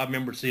just know I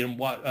remember seeing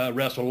him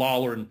wrestle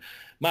Lawler, and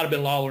might have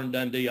been Lawler and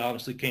Dundee. I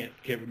honestly can't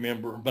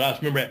remember, but I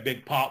just remember that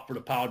big pop for the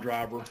pile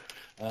driver.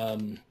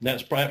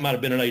 That's probably, it might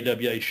have been an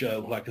AWA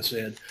show, like I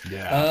said.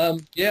 Yeah.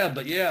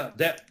 But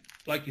that,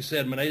 like you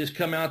said, man, they just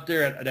come out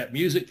there, that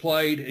music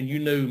played, and you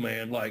knew,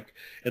 man, like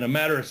in a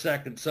matter of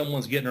seconds,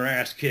 someone's getting their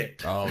ass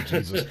kicked. Oh,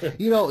 Jesus.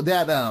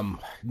 That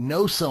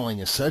no selling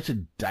is such a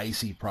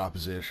dicey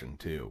proposition,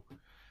 too.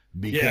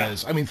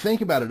 Because, I mean,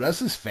 think about it.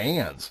 Us as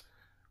fans,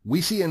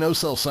 we see a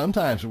no-sell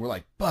sometimes, and we're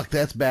like, Buck,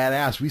 that's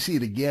badass. We see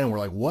it again, and we're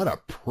like, what a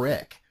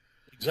prick.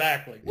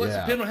 Exactly. Well, it's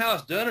depending on how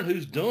it's done and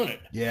who's doing it.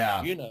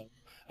 Yeah.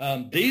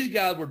 These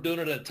guys were doing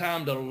it at a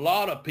time that a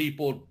lot of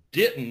people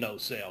didn't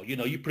no-sell.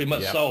 You pretty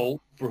much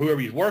sold for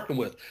whoever you're working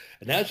with.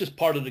 And that's just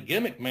part of the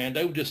gimmick, man.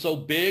 They were just so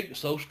big,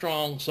 so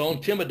strong, so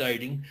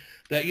intimidating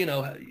that,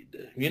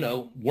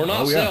 we're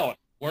not selling.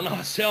 We're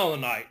not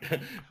selling tonight.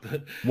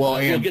 But well,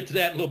 we'll get to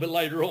that a little bit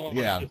later on.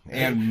 Yeah,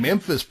 and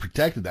Memphis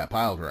protected that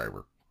pile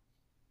driver.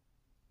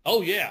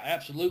 Oh, yeah,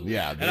 absolutely.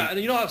 Yeah. And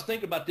I was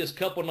thinking about this a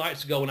couple of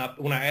nights ago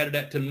when I added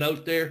that to the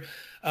note there.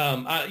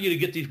 I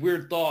get these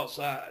weird thoughts.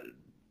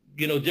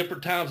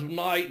 Different times of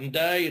night and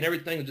day and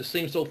everything just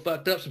seems so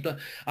fucked up sometimes.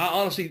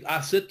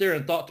 I sit there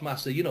and thought to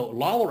myself,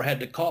 Lawler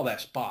had to call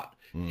that spot.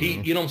 Mm-hmm. He,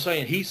 you know what I'm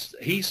saying?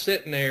 He's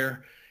sitting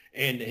there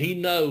and he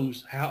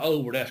knows how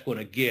over that's going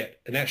to get.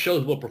 And that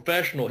shows what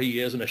professional he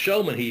is and a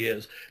showman he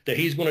is, that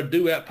he's going to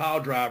do that pile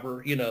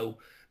driver,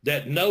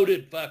 that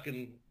noted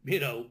fucking,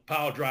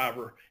 pile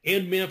driver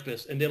in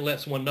Memphis, and then let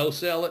someone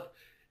no-sell it.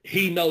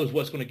 He knows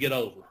what's going to get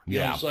over. You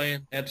know what I'm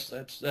saying?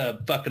 That's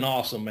fucking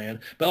awesome, man.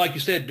 But like you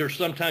said, there's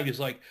sometimes it's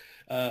like,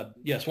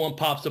 someone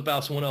pops up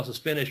out someone else's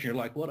finish, and you're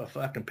like, what a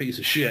fucking piece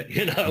of shit,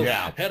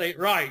 Yeah. That ain't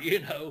right,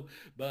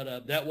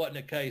 But that wasn't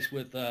the case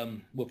with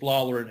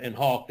Lawler and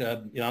Hawk.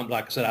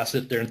 Like I said, I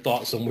sit there and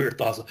thought some weird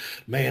thoughts.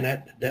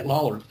 Man, that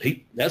Lawler,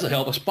 that's a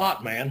hell of a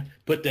spot, man.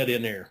 Put that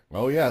in there.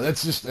 Oh, yeah.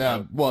 That's just,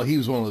 he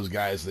was one of those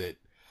guys that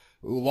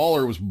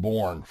Lawler was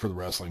born for the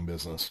wrestling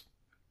business.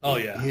 Oh,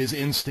 yeah. His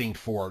instinct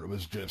for it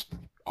was just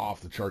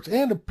off the charts,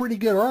 and a pretty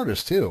good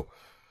artist, too.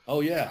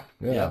 Oh, yeah.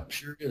 Yeah,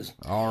 sure is.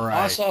 All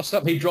right. I saw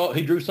something. He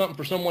drew something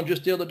for someone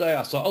just the other day.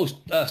 I saw,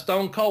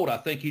 Stone Cold, I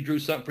think he drew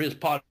something for his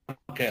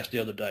podcast the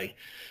other day.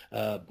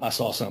 I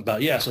saw something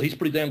about it. Yeah, so he's a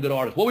pretty damn good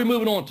artist. What are we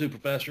moving on to,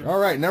 Professor? All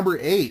right, number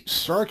 8,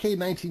 Starrcade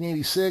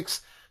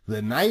 1986,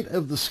 The Night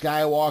of the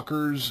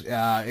Skywalkers,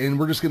 and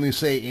we're just going to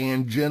say,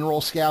 and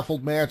general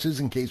scaffold matches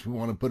in case we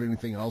want to put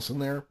anything else in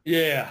there.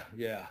 Yeah.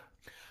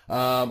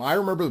 I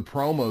remember the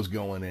promos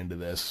going into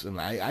this, and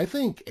I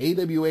think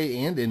AWA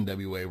and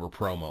NWA were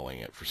promoting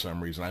it for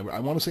some reason. I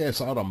want to say I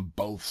saw it on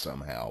both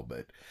somehow,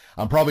 but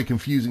I'm probably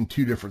confusing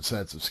two different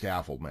sets of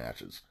scaffold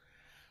matches.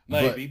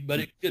 Maybe, but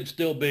it could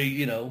still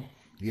be,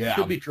 yeah,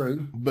 could be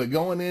true. But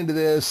going into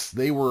this,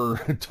 they were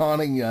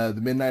taunting the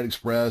Midnight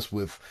Express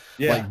with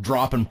like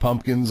dropping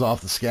pumpkins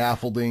off the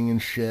scaffolding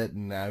and shit.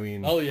 And I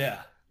mean, oh yeah,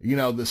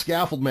 the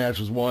scaffold match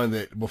was one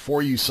that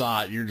before you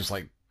saw it, you're just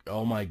like,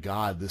 oh my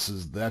God,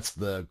 that's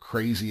the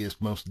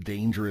craziest, most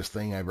dangerous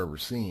thing I've ever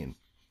seen.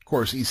 Of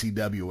course,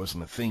 ECW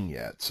wasn't a thing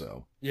yet,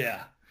 so.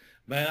 Yeah,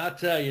 man, I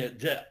tell you,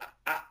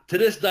 to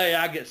this day,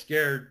 I get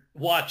scared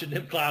watching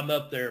them climb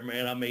up there,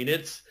 man. I mean,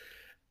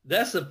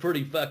 that's a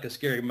pretty fucking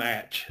scary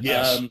match.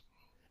 Yes.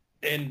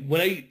 And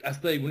when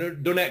they're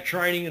doing that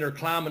training and they're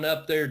climbing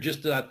up there,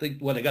 I think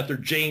when they got their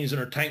jeans and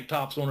their tank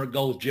tops on, their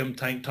Gold's Gym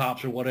tank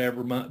tops or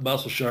whatever,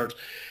 muscle shirts,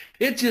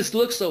 it just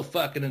looks so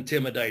fucking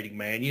intimidating,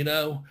 man,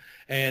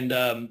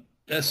 And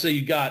let's see,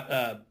 you got,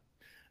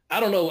 I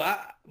don't know,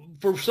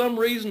 for some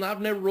reason, I've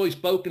never really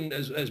spoken,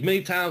 as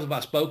many times have I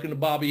spoken to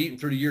Bobby Eaton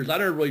through the years, I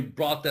never really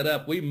brought that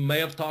up. We may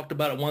have talked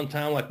about it one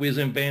time, like we was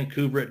in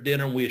Vancouver at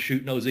dinner and we were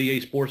shooting those EA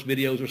Sports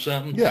videos or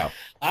something. Yeah.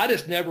 I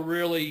just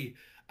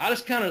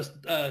kind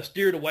of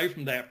steered away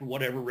from that for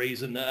whatever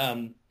reason,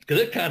 because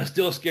it kind of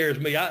still scares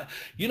me.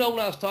 When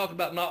I was talking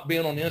about not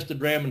being on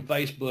Instagram and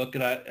Facebook,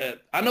 and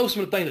I know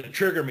some of the things that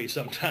trigger me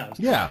sometimes.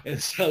 Yeah.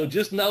 And so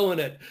just knowing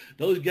that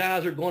those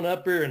guys are going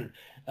up there and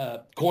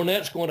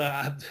Cornette's going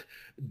to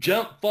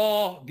jump,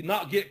 fall,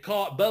 not get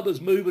caught,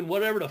 Bubba's moving,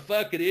 whatever the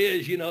fuck it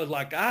is, it's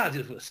like I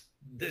just was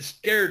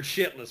scared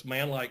shitless,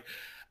 man. Like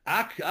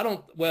I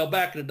don't, well,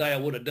 back in the day I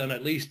would have done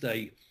at least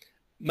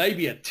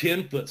maybe a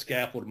 10-foot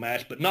scaffold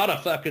match, but not a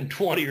fucking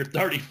 20 or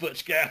 30-foot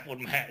scaffold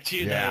match,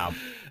 know?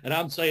 And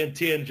I'm saying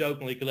 10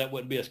 jokingly because that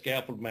wouldn't be a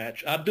scaffold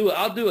match. I'll do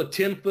a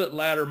 10-foot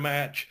ladder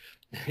match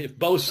if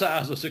both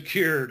sides are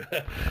secured.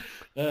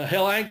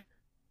 Hell, I ain't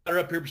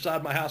up here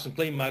beside my house and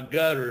clean my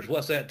gutters.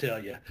 What's that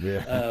tell you?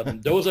 Yeah.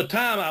 There was a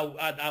time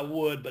I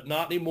would, but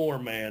not anymore,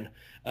 man.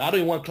 I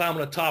don't even want to climb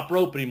on the top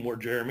rope anymore,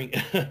 Jeremy,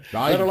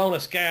 let alone a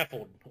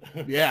scaffold.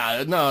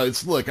 Yeah, no,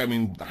 look, I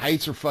mean,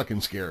 heights are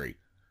fucking scary.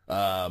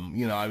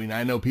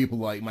 I know people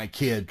like my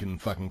kid can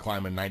fucking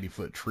climb a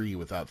 90-foot tree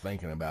without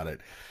thinking about it,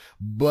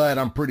 but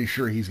I'm pretty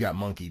sure he's got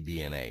monkey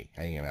DNA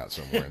hanging out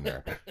somewhere in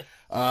there.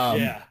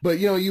 Yeah. But,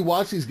 you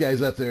watch these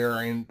guys up there,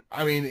 and,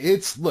 I mean,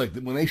 look,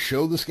 when they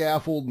show the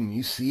scaffold and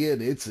you see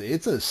it, it's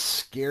a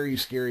scary,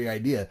 scary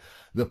idea.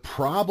 The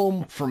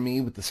problem for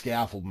me with the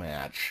scaffold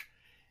match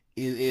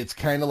is it's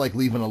kind of like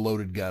leaving a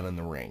loaded gun in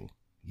the ring.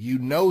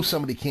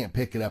 Somebody can't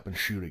pick it up and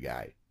shoot a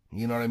guy.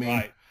 You know what I mean?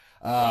 Right.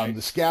 Right.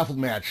 The scaffold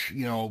match,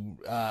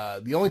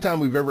 the only time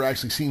we've ever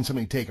actually seen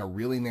somebody take a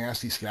really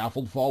nasty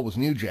scaffold fall was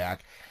New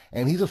Jack,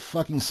 and he's a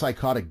fucking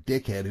psychotic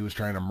dickhead who was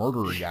trying to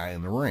murder a guy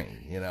in the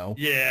ring,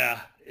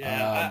 Yeah.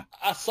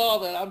 I saw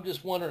that. I'm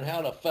just wondering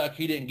how the fuck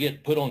he didn't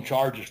get put on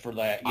charges for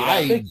that.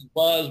 I think he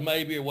was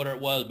maybe or whatever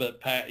it was, but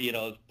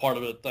it's part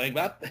of the thing.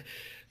 But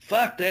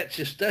fuck, that's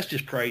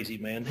just crazy,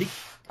 man. He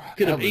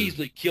could have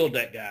easily killed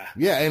that guy.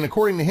 Yeah, and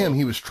according to him,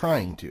 he was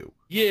trying to.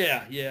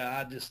 Yeah.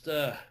 I just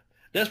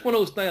that's one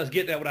of those things I was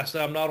getting at when I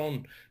said I'm not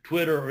on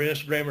Twitter or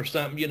Instagram or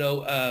something,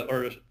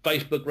 or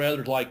Facebook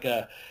rather. Like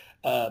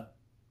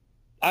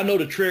I know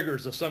the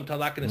triggers of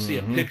sometimes I can see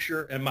a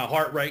picture and my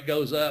heart rate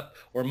goes up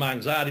or my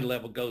anxiety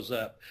level goes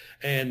up.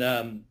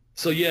 And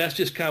so, yeah, it's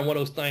just kind of one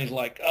of those things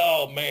like,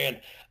 oh, man,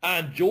 I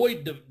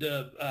enjoyed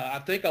I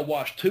think I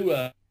watched two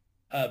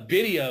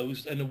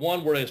videos, and the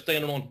one where they're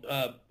standing on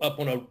up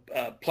on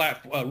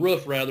a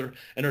roof rather,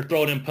 and they're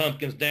throwing them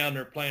pumpkins down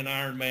there playing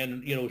Iron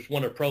Man, it's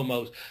one of their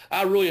promos.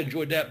 I really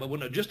enjoyed that, but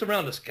when just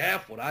around the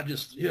scaffold, I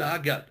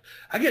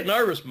get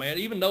nervous, man,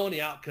 even knowing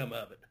the outcome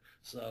of it.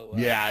 So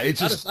yeah, I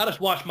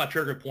just watch my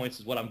trigger points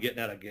is what I'm getting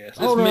at, I guess. It's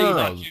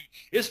not you.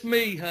 It's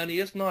me, honey.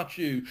 It's not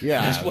you. Yeah,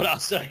 that's what I'll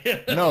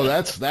say. No,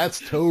 that's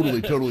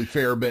totally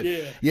fair. But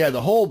yeah, the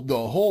whole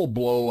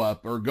blow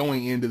up or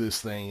going into this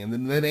thing, and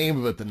then the name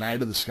of it, the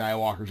Night of the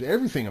Skywalkers,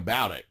 everything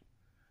about it,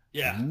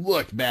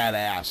 looked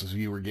badass as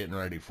you were getting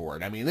ready for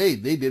it. I mean, they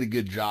did a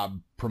good job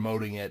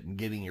promoting it and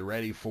getting you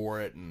ready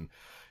for it, and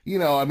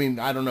I mean,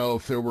 I don't know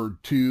if there were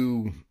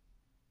two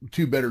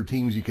better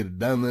teams you could have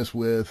done this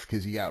with,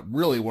 because you got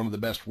really one of the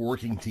best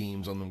working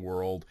teams in the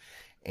world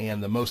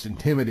and the most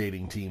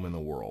intimidating team in the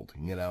world,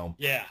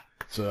 Yeah.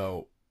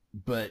 So,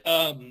 but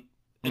and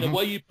the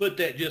way you put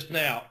that just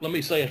now, let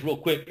me say this real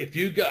quick. If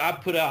you go, I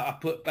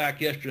put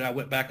back yesterday, I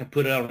went back and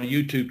put it out on a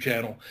YouTube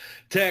channel.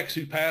 Tex,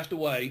 who passed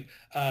away,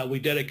 we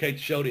dedicate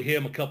the show to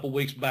him a couple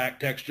weeks back,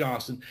 Tex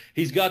Johnson.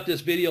 He's got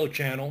this video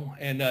channel,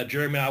 and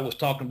Jeremy and I was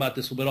talking about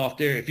this a little bit off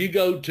there. If you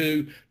go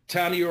to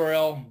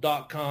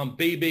tinyurl.com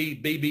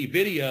BB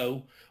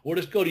video, or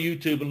just go to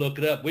YouTube and look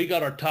it up. We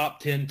got our top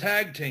 10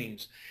 tag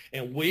teams,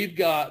 and we've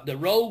got the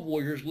Road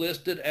Warriors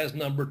listed as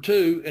number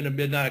 2 and the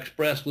Midnight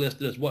Express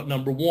listed as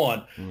number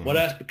 1. Well,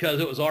 that's because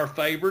it was our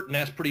favorite, and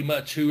that's pretty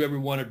much who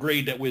everyone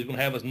agreed that we was going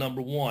to have as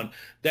number 1.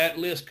 That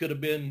list could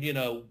have been,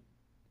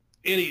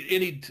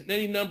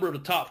 any number of the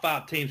top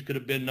 5 teams could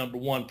have been number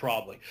 1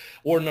 probably,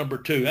 or number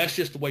 2. That's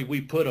just the way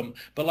we put them.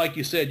 But like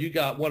you said, you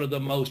got one of the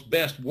most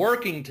best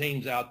working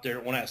teams out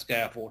there on that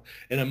scaffold,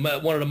 and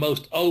one of the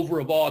most over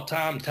of all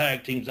time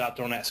tag teams out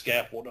there on that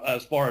scaffold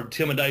as far as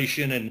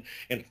intimidation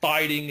and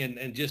fighting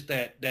and just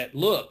that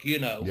look, you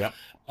know. Yep.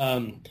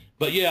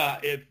 But yeah,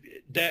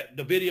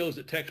 the videos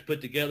that Tex put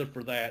together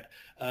for that,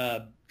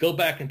 go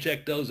back and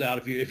check those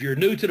out. If you're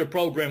new to the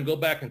program, go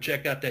back and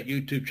check out that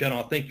YouTube channel.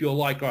 I think you'll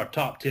like our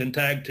top 10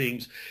 tag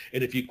teams.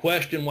 And if you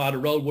question why the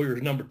Road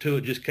Warriors number 2,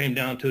 it just came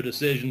down to a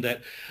decision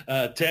that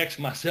Tex,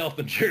 myself,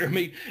 and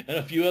Jeremy and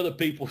a few other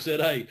people said,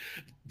 hey,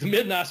 the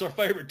Midnight's our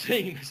favorite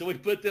team, so we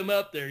put them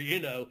up there,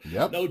 you know.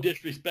 Yep. No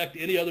disrespect to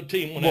any other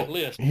team on that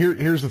list.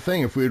 Here's the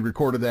thing. If we had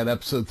recorded that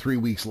episode 3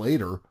 weeks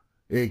later,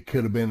 it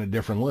could have been a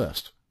different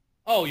list.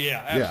 Oh,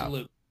 yeah,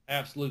 absolutely. Yeah.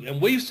 Absolutely. And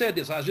we've said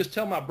this. I was just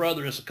telling my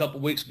brother this a couple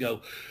of weeks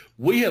ago.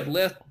 We have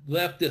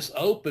left this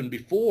open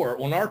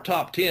before on our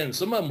top 10.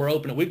 Some of them are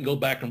open, and we can go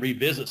back and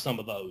revisit some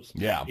of those.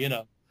 Yeah. You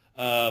know,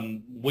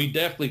 we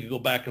definitely could go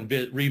back and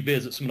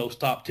revisit some of those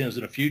top 10s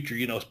in the future,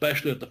 you know,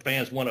 especially if the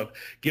fans want to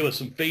give us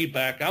some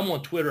feedback. I'm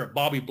on Twitter at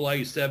Bobby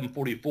Blaze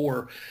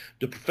 744.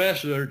 The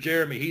professor,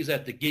 Jeremy, he's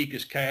at the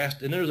Geekish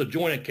Cast, and there's a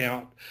joint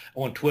account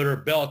on Twitter,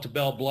 Bell to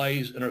Bell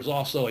Blaze, and there's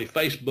also a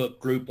Facebook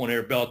group on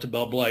there, Bell to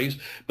Bell Blaze.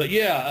 But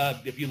yeah,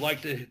 if you'd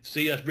like to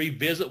see us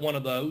revisit one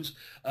of those,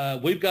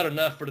 we've got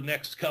enough for the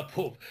next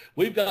couple.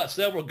 We've got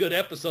several good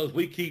episodes.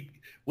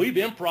 We've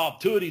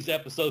improv 2 of these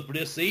episodes for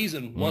this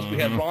season. Once we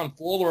had Ron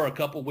Fuller a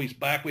couple of weeks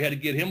back, we had to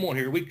get him on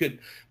here. We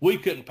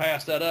couldn't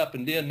pass that up.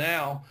 And then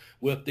now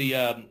with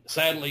the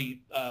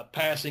sadly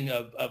passing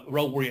of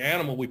Road Warrior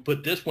Animal, we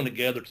put this one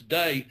together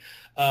today.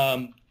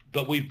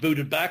 But we've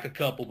booted back a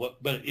couple.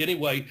 But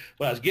anyway,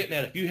 what I was getting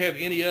at, if you have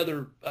any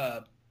other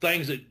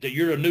things that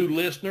you're a new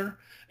listener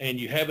and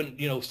you haven't,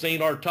 you know,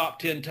 seen our top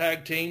 10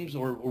 tag teams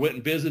or went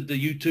and visited the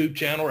YouTube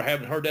channel or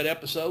haven't heard that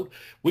episode,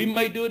 we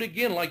may do it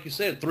again. Like you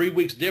said, 3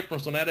 weeks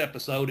difference on that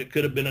episode. It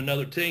could have been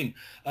another team.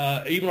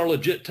 Even our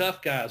legit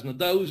tough guys. And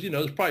those, you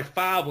know, there's probably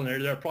 5 on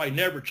there. They'll probably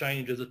never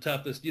change as the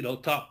toughest, you know,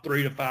 top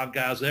 3 to 5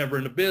 guys ever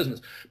in the business.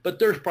 But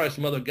there's probably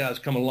some other guys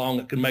coming along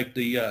that can make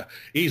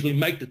easily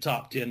make the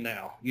top 10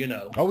 now, you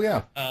know. Oh,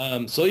 yeah.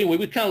 So anyway,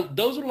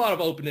 those are a lot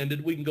of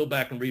open-ended. We can go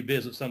back and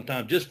revisit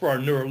sometime just for our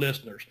newer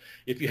listeners.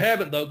 If you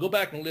haven't, though, go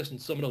back and listen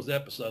to some of those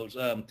episodes.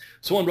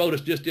 Someone wrote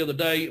us just the other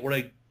day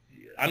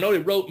I know they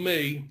wrote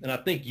me, and I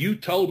think you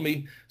told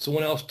me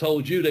someone else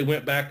told you they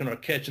went back and are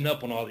catching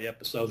up on all the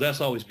episodes. That's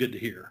always good to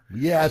hear.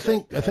 Yeah, I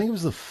think it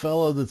was the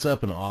fellow that's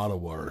up in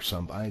Ottawa or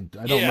something. I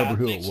don't remember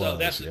who it was. So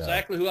that's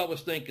exactly who I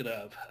was thinking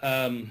of.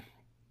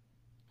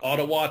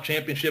 Ottawa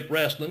Championship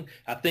Wrestling.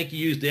 I think he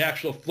used the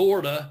actual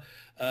Florida,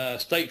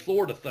 state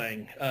Florida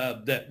thing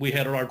that we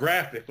had on our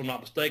graphic, if I'm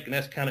not mistaken.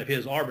 That's kind of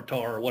his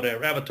avatar or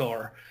whatever,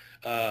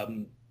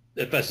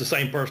 if that's the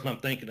same person I'm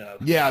thinking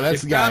of. Yeah,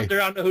 that's the guy. If you're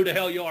out there, I know who the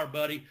hell you are,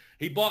 buddy.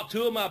 He bought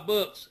 2 of my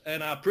books,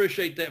 and I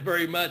appreciate that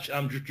very much.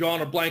 I'm just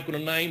drawing a blank on a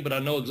name, but I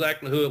know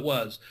exactly who it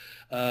was.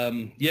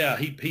 Yeah,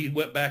 he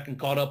went back and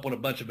caught up on a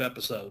bunch of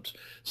episodes.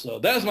 So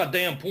that's my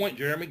damn point,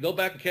 Jeremy. Go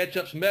back and catch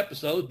up some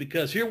episodes,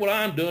 because here what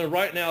I'm doing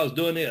right now is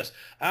doing this.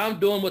 I'm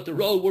doing what the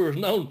Road Warriors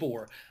known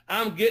for.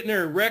 I'm getting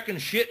there, wrecking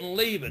shit and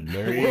leaving.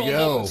 There you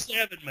go. Number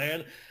 7,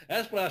 man.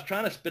 That's what I was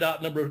trying to spit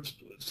out, number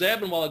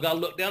 7, while I got to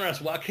look down there. I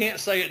said, well, I can't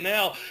say it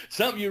now.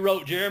 Something you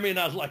wrote, Jeremy, and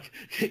I was like,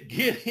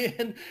 get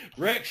in,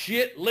 wreck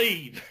shit,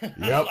 leave.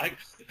 Yep.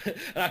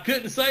 And I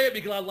couldn't say it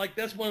because I was like,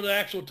 that's one of the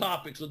actual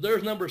topics. So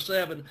there's number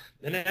 7,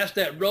 and that's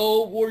that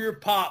Road Warrior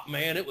pop,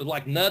 man. It was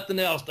like nothing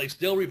else. They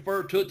still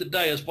refer to it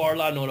today as far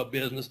as I know in the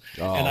business.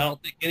 Oh. And I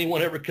don't think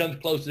anyone ever comes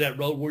close to that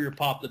Road Warrior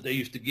pop that they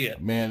used to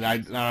get. Man, I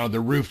don't know,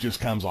 the roof just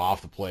comes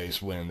off the place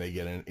when they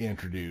get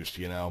introduced,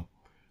 you know?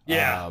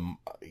 Yeah.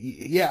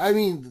 Yeah, I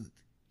mean,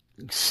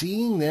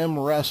 seeing them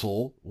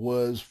wrestle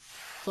was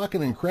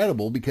fucking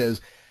incredible,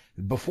 because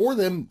before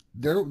them,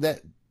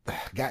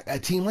 a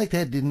team like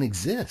that didn't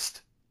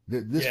exist.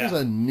 This was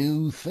a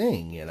new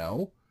thing, you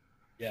know?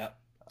 Yeah.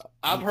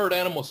 I've heard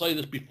Animal say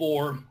this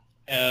before.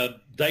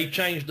 They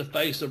changed the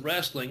face of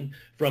wrestling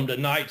from the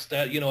nights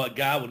that, you know, a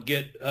guy would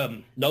get,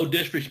 no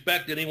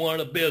disrespect to anyone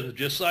in the business,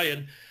 just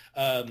saying,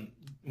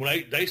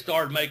 when they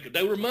started making,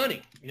 they were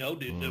money, you know,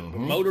 the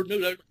promoter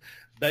knew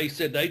they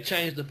said they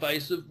changed the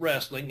face of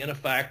wrestling in the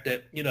fact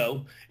that, you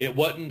know, it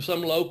wasn't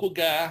some local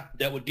guy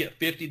that would get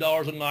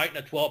 $50 a night and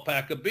a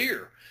 12-pack of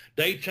beer.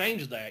 They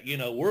changed that. You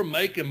know, we're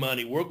making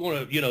money. We're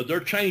going to, you know, they're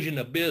changing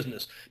the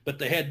business. But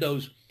they had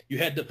you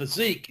had the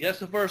physique. That's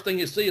the first thing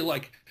you see.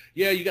 Like,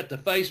 yeah, you got the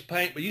face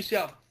paint, but you see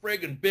how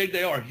friggin' big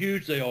they are,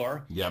 huge they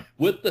are. Yep.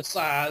 With the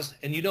size,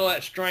 and you know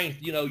that strength,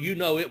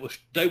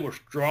 they were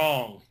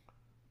strong.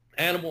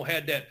 Animal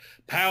had that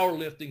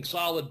powerlifting,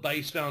 solid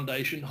base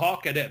foundation.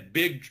 Hawk had that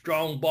big,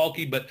 strong,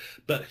 bulky, but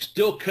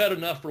still cut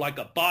enough for like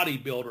a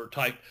bodybuilder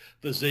type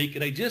physique,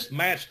 and they just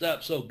matched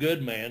up so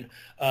good, man.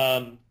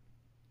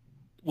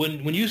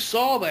 When you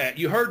saw that,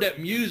 you heard that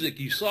music,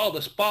 you saw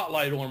the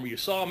spotlight on them, you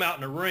saw them out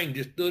in the ring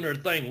just doing their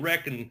thing,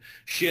 wrecking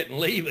shit and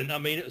leaving. I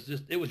mean,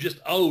 it was just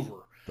over.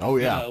 Oh,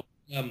 yeah.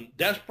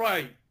 That's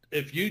probably,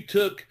 if you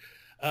took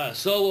a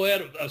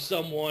silhouette of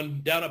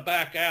someone down a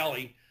back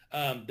alley,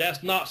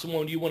 that's not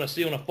someone you want to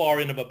see on the far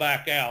end of a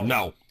back alley.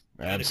 No,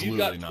 And if you've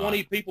absolutely got not.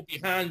 20 people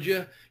behind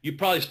you, you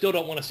probably still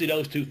don't want to see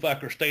those two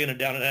fuckers standing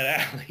down in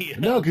that alley. You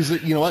know? No, because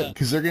you know what?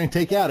 Because they're going to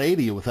take out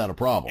 80 without a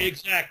problem.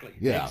 Exactly.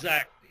 Yeah.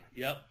 Exactly.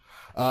 Yep.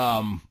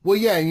 Well,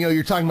 yeah, and,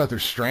 you're talking about their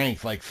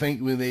strength. Like,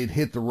 think when they'd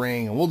hit the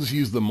ring, and we'll just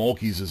use the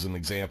Mulkeys as an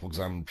example,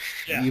 because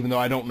even though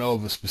I don't know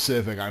of a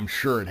specific, I'm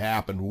sure it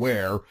happened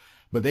where,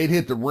 but they'd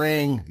hit the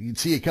ring, you'd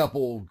see a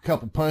couple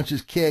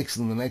punches, kicks,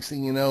 and the next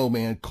thing you know,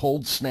 man,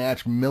 cold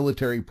snatch,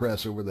 military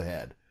press over the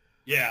head.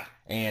 Yeah.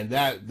 And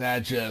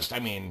that just, I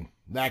mean,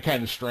 that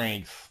kind of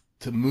strength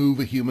to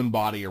move a human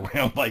body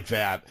around like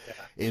that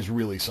is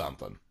really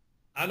something.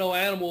 I know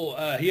Animal,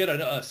 he had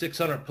a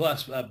 600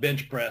 plus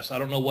bench press. I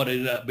don't know what it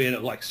ended up being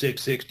at, like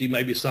 660,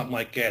 maybe something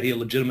like that. He had a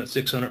legitimate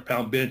 600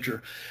 pound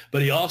bencher,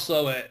 but he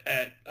also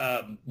at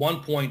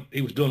one point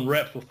he was doing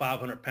reps with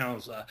 500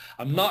 pounds.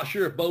 I'm not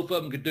sure if both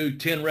of them could do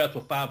 10 reps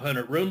with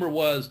 500. Rumor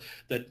was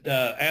that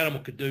Animal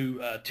could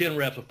do 10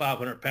 reps with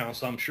 500 pounds.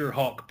 So I'm sure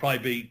Hawk could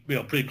probably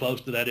be, pretty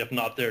close to that, if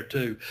not there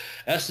too.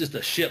 That's just a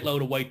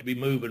shitload of weight to be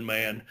moving,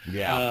 man.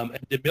 Yeah. And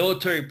the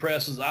military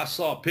presses, I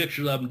saw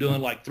pictures of them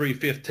doing like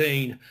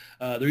 315.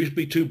 There used to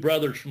be two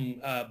brothers from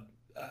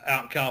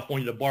out in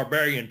California, the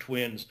Barbarian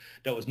twins,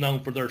 that was known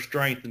for their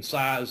strength and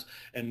size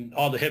and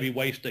all the heavy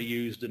weights they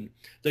used. And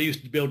they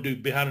used to be able to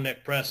do behind the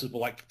neck presses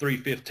with like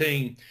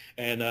 315.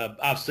 And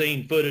I've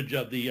seen footage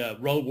of the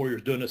Road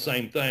Warriors doing the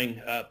same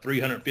thing,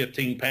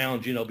 315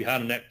 pounds,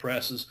 behind the neck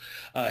presses.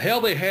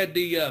 Hell, they had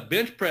the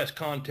bench press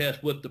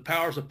contest with the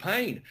Powers of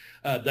Pain.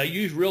 They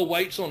used real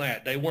weights on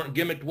that. They weren't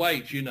gimmicked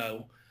weights,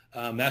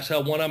 That's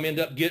how one of them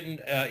ended up getting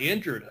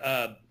injured.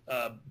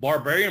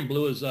 Barbarian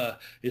blew his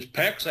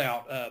pecs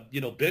out,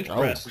 bench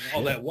press and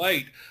all that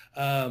weight.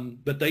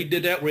 But they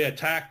did that. We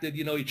attacked it,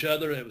 each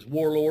other. It was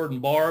Warlord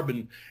and Barb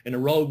and the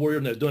Road Warrior,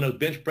 and they was doing those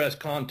bench press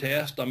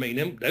contests. I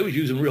mean, they was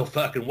using real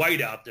fucking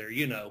weight out there,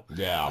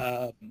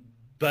 Yeah.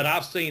 But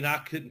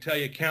I couldn't tell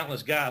you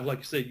countless guys, like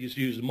you said, just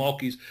use the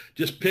Mulkeys,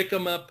 just pick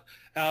them up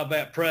out of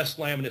that press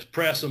slam and just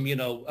press them,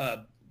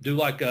 do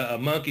like a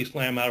monkey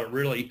slam out of it,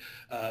 really,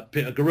 a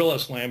gorilla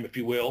slam, if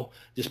you will.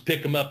 Just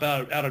pick them up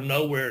out of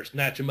nowhere,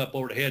 snatch them up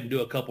over the head and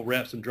do a couple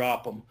reps and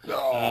drop them.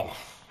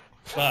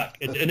 Fuck.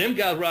 And them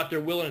guys were out there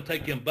willing to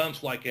take them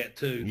bumps like that,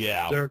 too.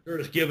 Yeah. They're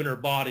just giving their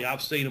body.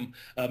 I've seen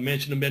them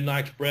mention the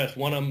Midnight Express.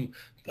 One of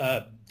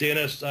them,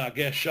 Dennis, I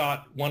guess,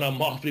 shot one of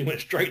them off. He went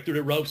straight through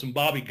the ropes, and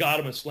Bobby got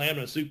him and slammed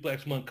him and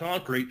suplexed him on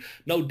concrete.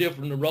 No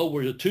different than the Road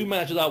Warriors. The two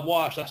matches I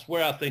watched, I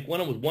swear, I think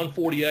one of them was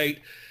 148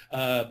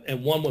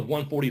 and one was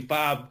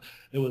 145.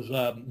 It was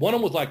one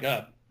of them was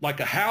like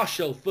a house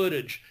show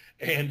footage,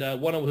 and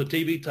one of them was a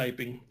TV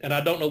taping. And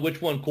I don't know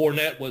which one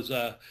Cornette was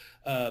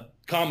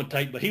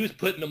commentating, but he was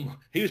putting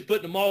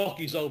the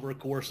Mulkeys over, of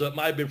course. So it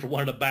might have been for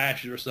one of the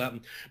bashes or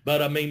something.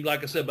 But I mean,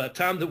 like I said, by the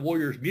time the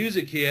Warriors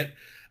music hit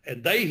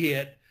and they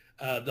hit,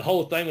 the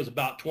whole thing was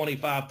about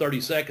 25,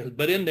 30 seconds.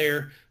 But in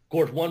there, of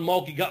course, one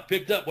Mulkey got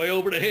picked up way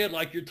over the head,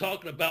 like you're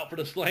talking about, for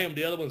the slam.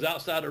 The other one's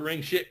outside the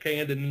ring, shit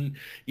canned, and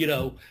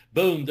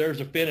boom,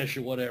 there's a finish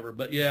or whatever.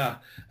 But yeah,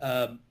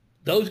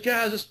 those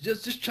guys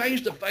just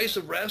changed the face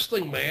of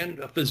wrestling, man.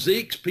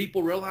 Physiques,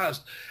 people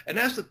realized, and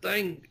that's the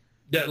thing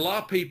that a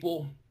lot of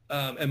people,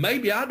 and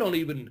maybe I don't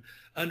even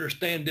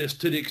understand this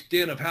to the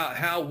extent of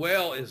how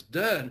well it's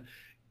done.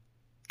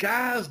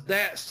 Guys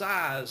that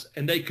size,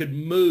 and they could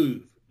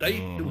move. We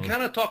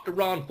kind of talked to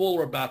Ron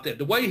Fuller about that.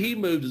 The way he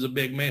moved as a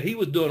big man, he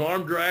was doing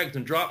arm drags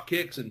and drop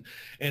kicks and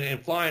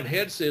flying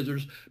head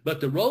scissors. But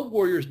the Road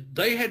Warriors,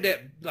 they had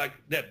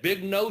that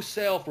big no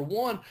sell for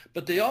one,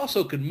 but they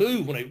also could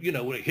move when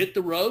they hit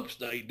the ropes.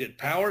 They did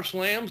power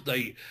slams.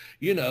 When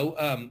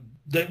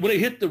they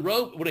hit the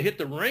rope, when they hit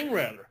the ring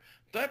rather.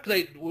 In fact,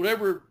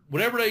 whenever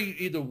they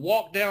either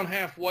walked down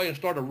halfway and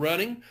started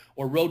running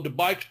or rode the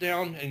bikes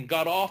down and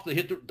got off,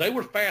 they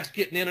were fast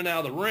getting in and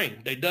out of the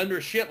ring. They done their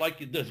shit like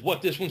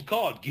what this one's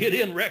called. Get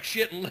in, wreck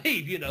shit, and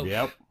leave,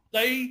 Yep.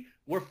 They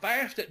were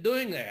fast at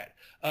doing that.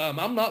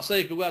 I'm not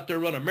saying go out there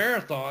and run a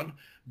marathon,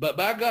 but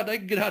by God, they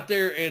can get out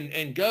there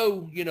and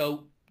go,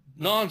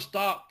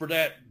 nonstop for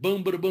that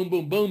boom, bada, boom,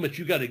 boom, boom that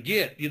you got to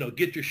get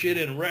your shit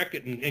in and wreck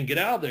it and get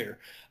out of there.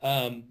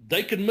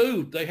 They could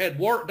move. They had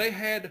work. They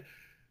had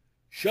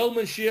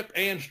showmanship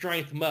and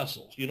strength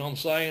muscles. You know what I'm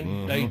saying?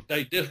 Mm-hmm.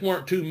 They just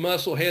weren't two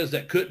muscle heads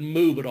that couldn't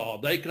move at all.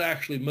 They could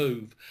actually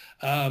move.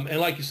 And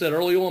like you said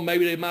early on,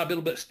 maybe they might be a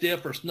little bit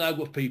stiff or snug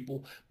with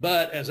people.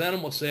 But as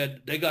Animal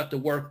said, they got to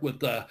work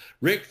with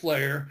Ric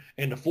Flair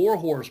and the Four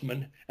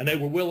Horsemen, and they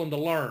were willing to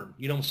learn.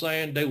 You know what I'm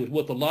saying? They was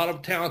with a lot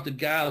of talented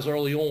guys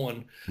early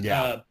on.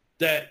 Yeah.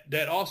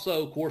 That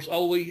also, of course,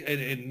 Ole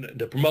and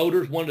the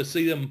promoters wanted to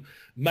see them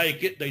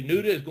make it. They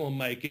knew they was going to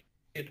make it.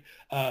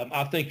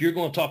 I think you're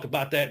going to talk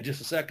about that in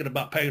just a second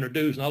about paying their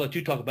dues, and I'll let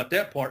you talk about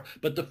that part.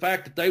 But the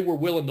fact that they were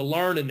willing to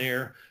learn in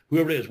there,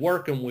 whoever it is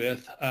working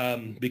with,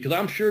 because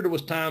I'm sure there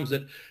was times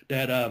that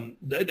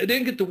they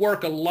didn't get to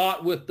work a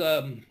lot with.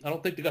 I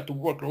don't think they got to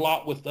work a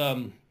lot with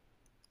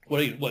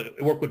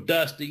worked with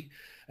Dusty.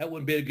 That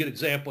wouldn't be a good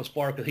example as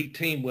far as he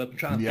teamed with. I'm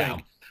trying to Yeah.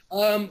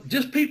 think.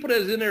 Just people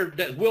that's in there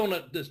that's willing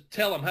to just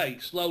tell them, hey,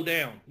 slow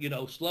down,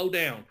 slow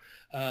down,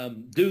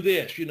 do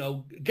this,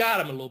 guide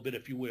them a little bit,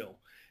 if you will.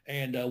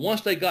 And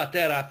once they got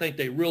that, I think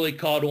they really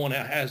caught on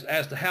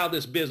as to how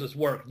this business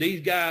works.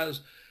 These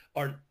guys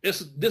are,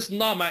 this is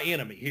not my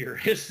enemy here.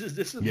 This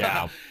is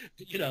Yeah.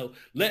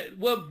 not,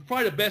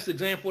 probably the best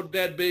example of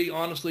that be,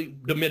 honestly,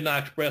 the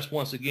Midnight Express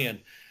once again.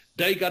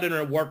 They got in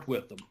there and worked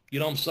with them. You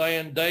know what I'm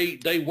saying?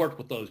 They worked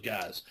with those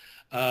guys.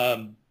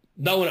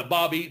 Knowing that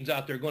Bob Eaton's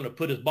out there going to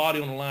put his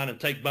body on the line and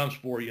take bumps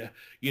for you,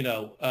 you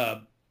don't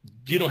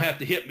have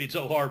to hit me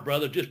so hard,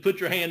 brother. Just put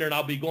your hand there and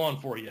I'll be gone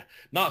for you.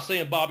 Not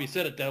saying Bobby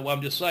said it that way.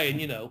 I'm just saying,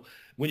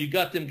 when you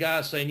got them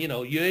guys saying,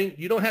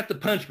 you don't have to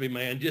punch me,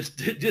 man. Just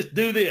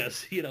do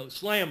this,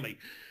 slam me.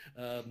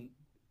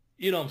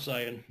 You know what I'm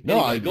saying?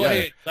 No, anyway, go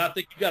ahead. I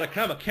think you got a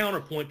kind of a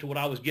counterpoint to what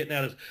I was getting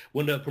at is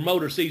when the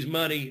promoter sees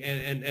money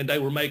and they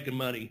were making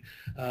money.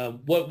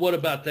 What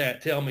about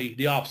that? Tell me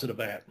the opposite of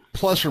that.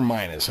 Plus or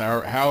minus,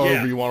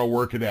 however you want to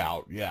work it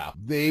out. Yeah.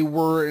 They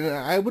were, and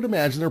I would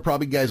imagine there are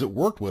probably guys that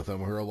worked with them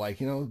who are like,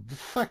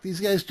 fuck, these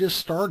guys just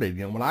started.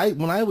 When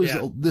I was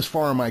this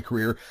far in my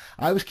career,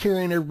 I was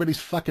carrying everybody's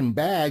fucking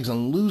bags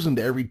and losing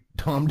to every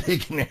Tom,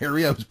 Dick, and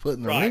Harry I was put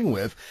in the ring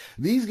with.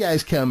 These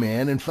guys come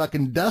in and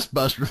fucking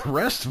dustbuster the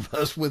rest of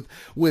us with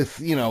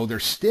they're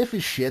stiff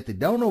as shit. They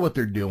don't know what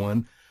they're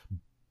doing.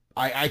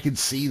 I could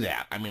see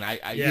that. I mean,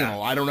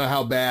 I don't know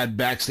how bad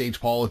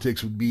backstage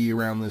politics would be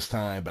around this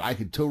time, but I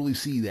could totally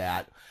see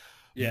that.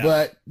 Yeah.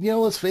 But,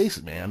 let's face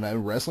it, man,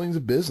 wrestling's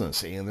a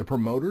business, and the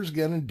promoter's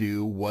going to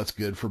do what's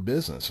good for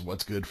business,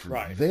 what's good for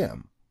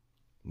them,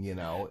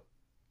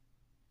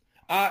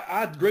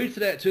 I agree to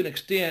that to an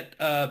extent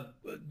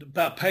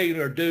about paying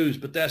their dues,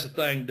 but that's the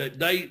thing.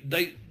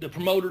 The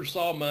promoters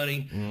saw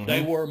money. Mm-hmm.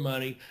 They were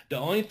money. The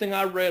only thing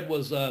I read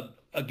was,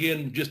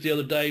 again, just the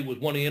other day was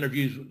one of the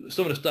interviews,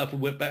 some of the stuff we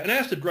went back. And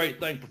that's the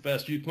great thing,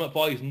 Professor. You come up with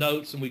all these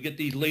notes, and we get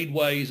these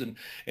leadways and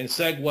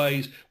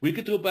segues. We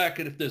get to go back,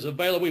 and if there's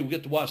available, we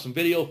get to watch some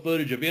video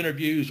footage of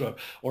interviews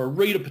or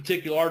read a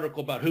particular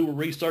article about who we're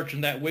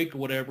researching that week or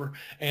whatever.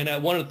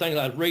 And one of the things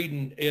I was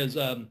reading is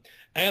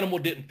Animal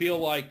didn't feel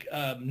like,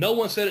 no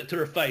one said it to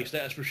their face,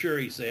 that's for sure,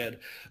 he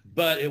said.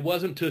 But it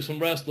wasn't until some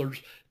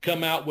wrestlers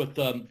come out with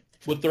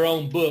their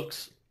own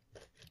books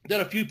that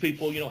a few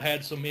people,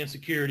 had some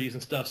insecurities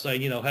and stuff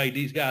saying, hey,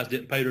 these guys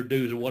didn't pay their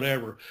dues or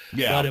whatever.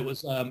 Yeah. But it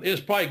was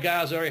probably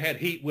guys they already had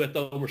heat with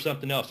over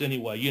something else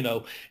anyway,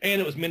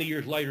 and it was many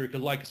years later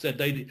because, like I said,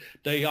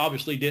 they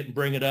obviously didn't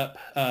bring it up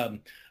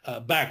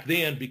back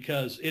then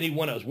because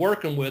anyone that was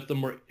working with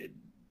them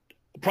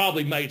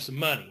probably made some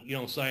money, you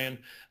know what I'm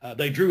saying?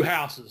 They drew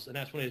houses, and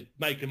that's when they was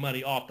making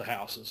money off the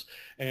houses.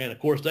 And, of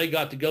course, they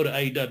got to go to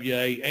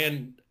AWA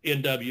and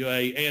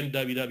NWA and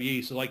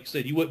WWE. So, like you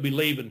said, you wouldn't be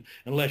leaving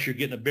unless you're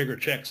getting a bigger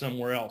check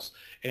somewhere else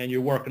and you're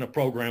working a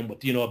program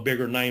with, a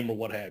bigger name or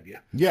what have you.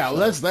 Yeah, so,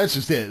 well, that's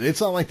just it. It's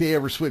not like they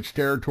ever switched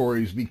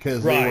territories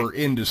because they were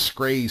in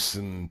disgrace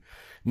and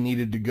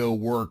needed to go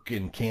work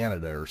in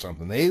Canada or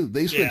something.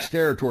 They switched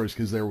territories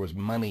because there was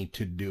money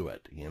to do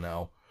it,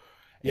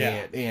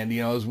 Yeah, and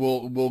as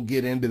we'll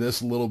get into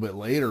this a little bit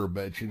later,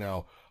 but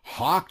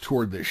Hawk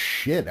toured the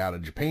shit out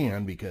of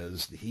Japan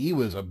because he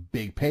was a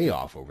big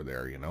payoff over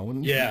there,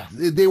 and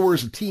they were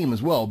as a team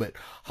as well. But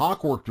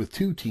Hawk worked with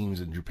two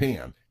teams in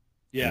Japan.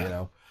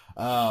 Yeah,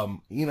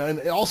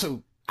 and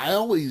also I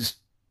always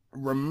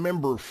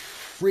remember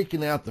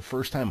freaking out the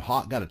first time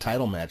Hawk got a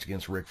title match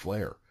against Ric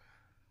Flair.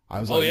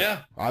 I was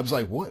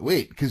like, what?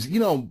 Wait, because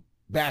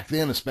back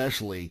then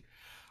especially.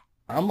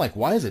 I'm like,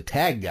 why is a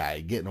tag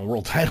guy getting a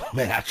world title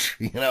match?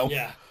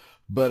 Yeah.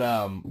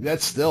 But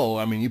that's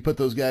still, you put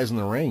those guys in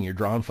the ring, you're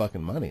drawing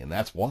fucking money, and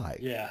that's why.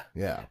 Yeah.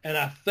 Yeah. And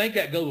I think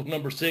that goes with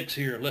number 6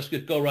 here. Let's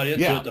just go right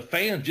into it. The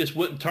fans just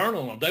wouldn't turn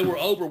on them. They were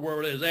over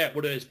where it is at,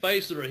 whether it's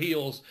face or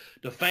heels.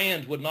 The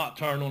fans would not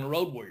turn on the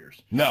Road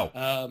Warriors. No.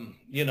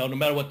 No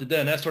matter what they did.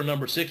 And that's our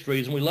number 6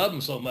 reason. We love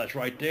them so much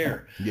right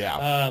there.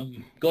 Yeah.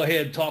 Go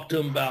ahead and talk to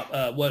them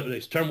about what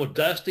they term with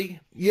Dusty.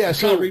 Yeah. I'm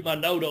trying to read my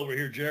note over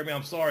here, Jeremy.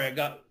 I'm sorry. I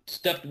got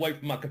stepped away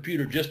from my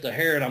computer just a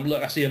hair, and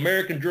I see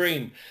American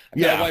Dream. I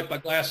gotta wipe my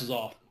glasses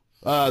off.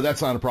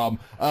 That's not a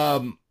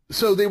problem.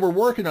 So they were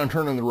working on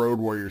turning the Road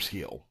Warriors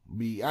heel.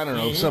 I don't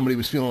know if somebody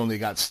was feeling they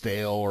got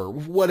stale or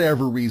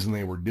whatever reason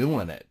they were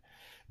doing it.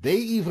 They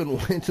even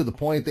went to the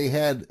point they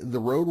had the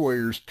Road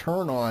Warriors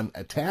turn on,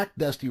 attack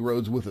Dusty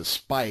Rhodes with a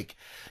spike,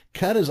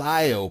 cut his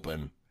eye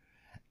open,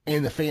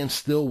 and the fans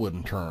still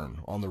wouldn't turn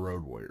on the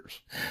Road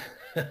Warriors.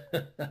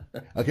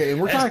 Okay,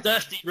 and That's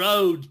Dusty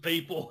Rhodes,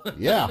 people.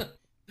 Yeah.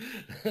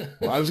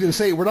 Well, I was going to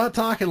say, we're not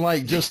talking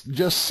like just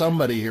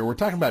somebody here. We're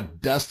talking about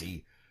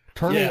Dusty,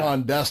 turning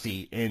on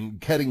Dusty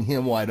and cutting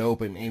him wide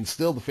open, and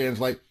still the fans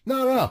like,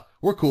 no,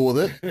 we're cool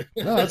with it.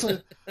 No,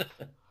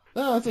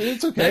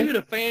 it's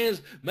okay.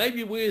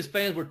 Maybe we as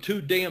fans were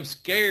too damn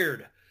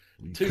scared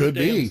too Could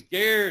damn be.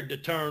 scared to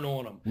turn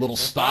on them. Little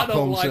If I don't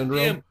Stockholm like syndrome.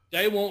 them,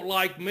 they won't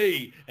like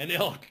me, and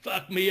they'll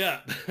fuck me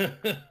up.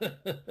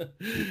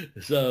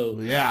 So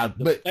Yeah,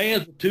 the but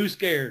fans were too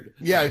scared.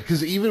 yeah,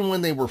 because even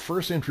when they were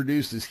first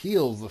introduced as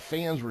heels, the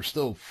fans were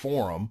still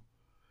for them.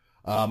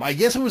 I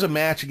guess it was a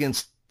match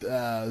against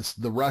the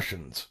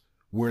Russians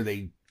where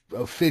they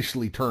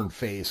officially turned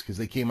face because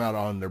they came out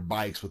on their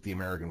bikes with the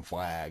American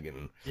flag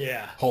and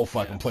Yeah, whole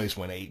fucking place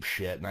went ape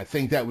shit. And I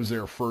think that was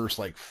their first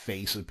like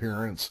face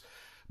appearance.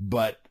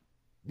 But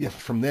yeah,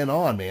 from then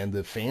on, man,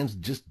 the fans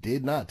just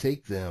did not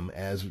take them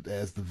as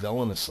the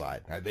villainous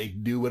side. They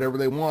do whatever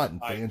they want,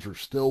 and Right. fans are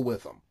still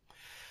with them.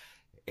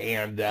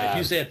 And as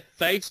you said,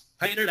 face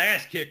painted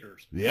ass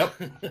kickers. yep,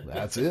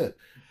 that's it.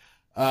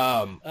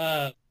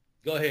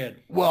 Go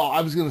ahead. Well,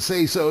 I was going to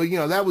say, so,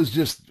 that was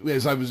just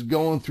as I was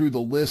going through the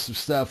list of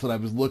stuff that I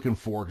was looking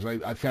for,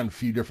 because I found a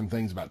few different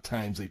things about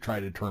times they tried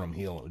to turn him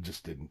heel and it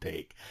just didn't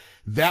take.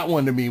 That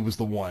one to me was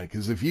the one,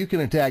 because if you can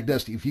attack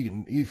Dusty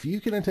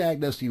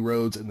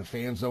Rhodes and the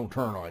fans don't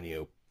turn on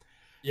you,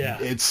 Yeah,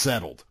 it's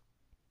settled.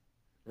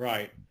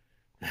 right.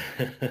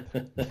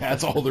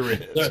 That's all there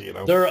is,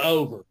 They're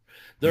over.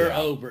 They're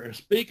Yeah. over. And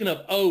speaking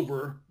of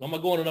over, I'm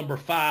going to go to number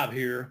 5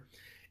 here.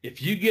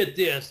 If you get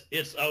this,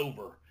 it's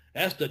over.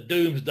 That's the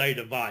Doomsday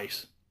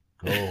Device.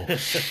 Oh,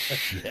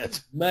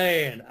 shit.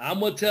 Man, I'm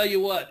going to tell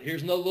you what.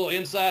 Here's another little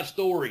inside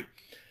story.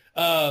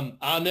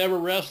 I never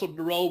wrestled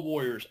the Road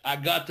Warriors. I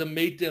got to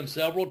meet them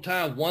several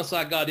times. Once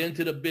I got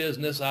into the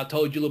business, I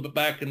told you a little bit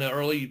back in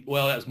the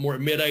that's more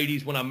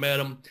mid-'80s when I met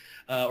them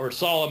or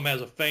saw them as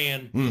a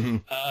fan.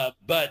 Mm-hmm.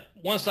 But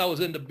once I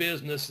was in the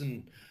business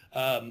and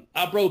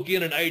I broke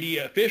in 80,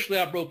 officially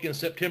I broke in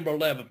September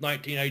 11th,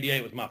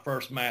 1988 was my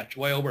first match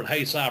way over in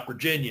Hayside,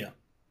 Virginia.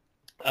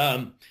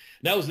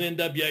 That was an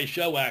NWA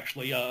show,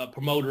 actually. A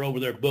promoter over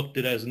there booked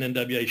it as an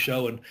NWA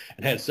show and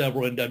had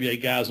several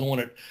NWA guys on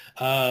it.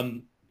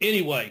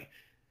 Anyway,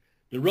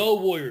 the Road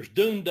Warriors,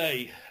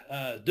 Doomsday's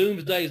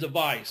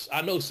Device.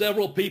 I know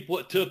several people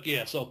that took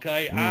this,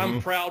 okay? Mm-hmm.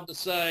 I'm proud to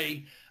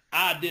say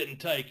I didn't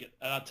take it.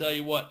 And I'll tell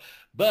you what.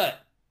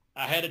 But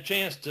I had a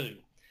chance to.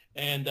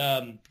 And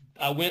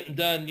I went and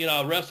done,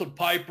 I wrestled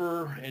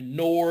Piper and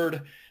Nord,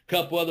 a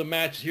couple other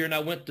matches here. And I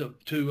went to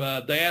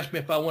they asked me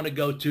if I want to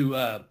go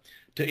to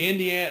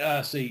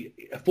Indiana,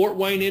 Fort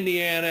Wayne,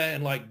 Indiana,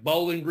 and like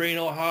Bowling Green,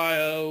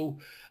 Ohio,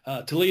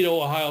 Toledo,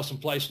 Ohio, some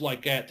places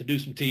like that to do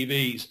some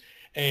TVs.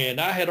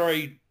 And I had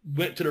already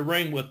went to the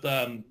ring with,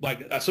 I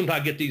sometimes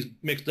I get these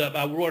mixed up.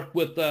 I worked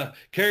with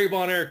Kerry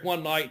Von Erich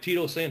one night.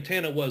 Tito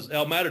Santana was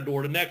El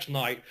Matador the next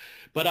night.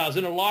 But I was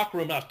in the locker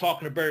room and I was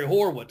talking to Barry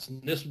Horowitz.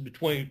 And this was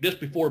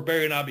before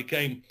Barry and I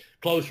became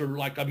closer,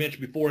 like I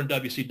mentioned before, in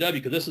WCW,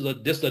 because this is a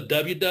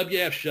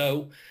WWF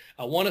show.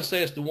 I want to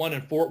say it's the one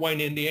in Fort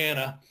Wayne,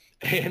 Indiana.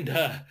 And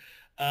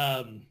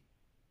I'm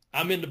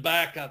in the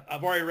back.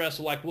 I've already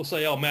wrestled, like we'll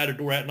say El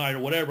Matador that night or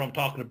whatever. I'm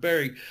talking to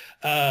Barry.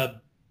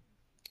 Tony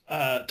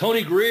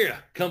Gurria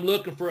come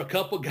looking for a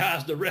couple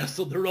guys to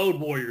wrestle the Road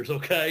Warriors,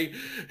 okay?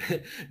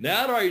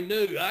 Now I already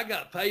knew I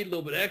got paid a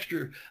little bit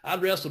extra. I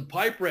wrestled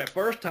Piper at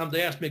first time.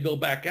 They asked me to go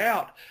back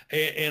out,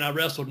 and I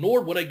wrestled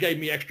Nord. Well, they gave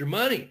me extra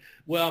money.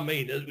 Well, I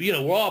mean,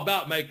 we're all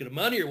about making the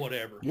money or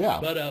whatever. Yeah.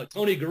 But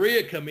Tony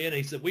Gurria come in, and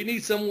he said, we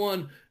need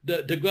someone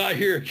to go out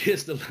here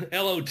against the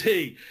LOT.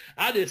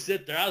 I just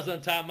sit there. I was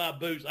untying my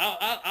boots.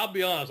 I'll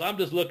be honest. I'm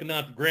just looking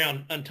down at the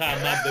ground,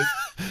 untying my boots.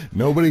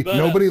 Nobody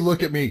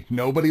look at me.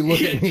 Nobody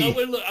look at me.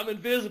 Nobody look. I'm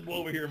invisible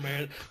over here,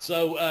 man.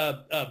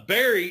 So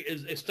Barry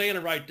is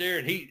standing right there,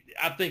 and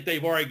I think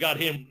they've already got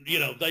him,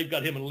 they've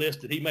got him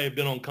enlisted. He may have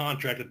been on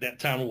contract at that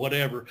time or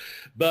whatever.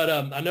 But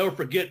I never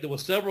forget there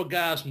was several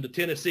guys from the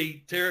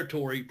Tennessee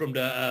territory, from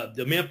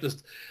the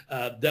Memphis,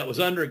 that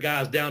was under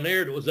guys down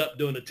there that was up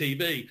doing the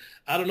TV.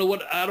 I don't know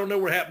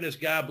what happened to this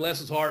guy, bless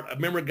his heart. I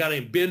remember a guy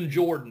named Ben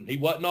Jordan. He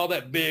wasn't all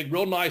that big,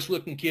 real nice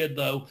looking kid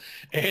though.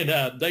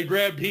 And they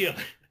grabbed him.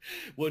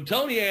 When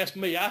Tony asked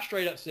me, I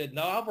straight up said,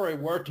 no, I've already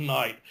worked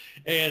tonight.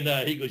 And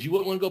he goes, you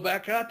wouldn't want to go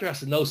back out there? I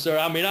said, no, sir.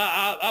 I mean,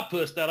 I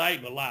pushed that. I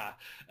ain't gonna lie.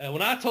 And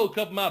when I told a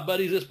couple of my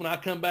buddies this when I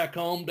come back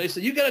home, they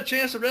said, you got a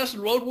chance to wrestle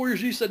the Road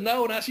Warriors? You said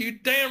no. And I said, you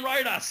damn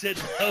right I said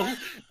no.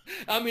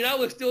 I mean, I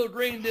was still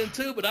green then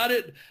too, but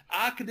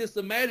I could just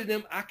imagine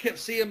him. I kept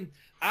seeing,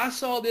 I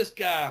saw this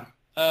guy,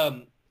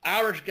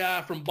 Irish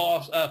guy from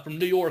from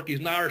New York. He's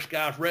an Irish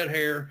guy with red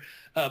hair.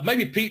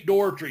 Maybe Pete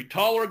Doherty,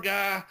 taller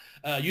guy,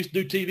 used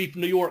to do TV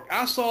from New York.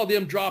 I saw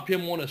them drop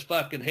him on his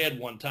fucking head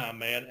one time,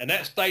 man, and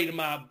that stayed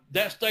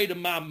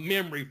in my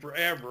memory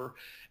forever.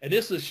 And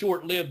this is a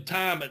short-lived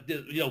time,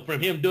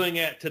 from him doing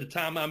that to the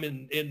time I'm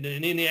in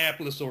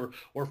Indianapolis or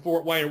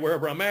Fort Wayne or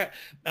wherever I'm at.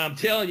 I'm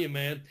telling you,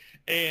 man.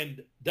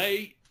 And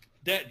that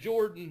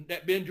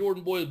Ben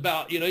Jordan boy is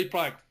about, he's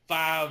probably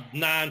 5'9",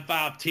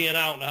 5'10", I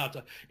don't know how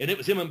to. And it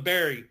was him and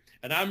Barry.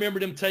 And I remember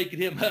them taking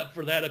him up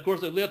for that. Of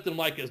course, they lifted him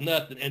like it's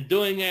nothing. And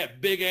doing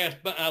that big-ass,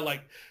 I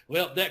like,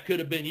 well, that could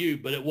have been you,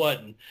 but it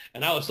wasn't.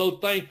 And I was so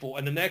thankful.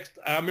 And the next,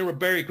 I remember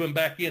Barry coming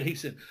back in. He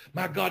said,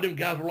 my God, them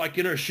guys were like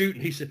in there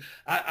shooting. He said,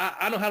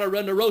 I know how to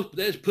run the ropes, but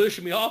they're just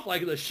pushing me off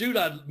like the shoot.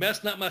 I was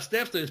messing up my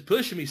steps. They're just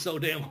pushing me so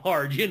damn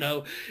hard, you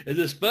know. It's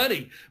just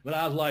funny. But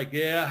I was like,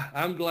 yeah,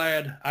 I'm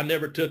glad I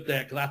never took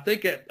that. Because I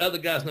think that other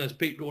guy's name is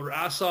Pete Gorder.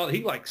 I saw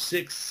he like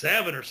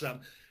 6'7" or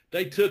something.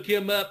 They took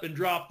him up and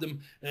dropped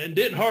him and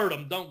didn't hurt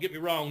him. Don't get me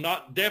wrong.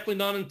 Definitely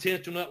not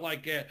intentional, not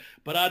like that.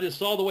 But I just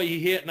saw the way he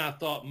hit, and I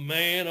thought,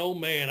 man, oh,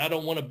 man, I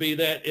don't want to be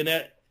that in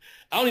that.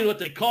 I don't even know what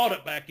they called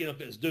it back in,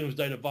 if it's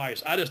Doomsday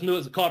Device. I just knew it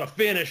was called a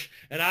finish,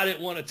 and I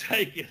didn't want to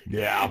take it.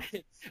 Yeah.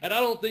 And I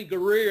don't think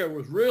Guerrero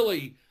was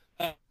really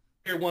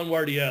one way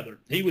or the other.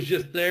 He was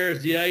just there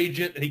as the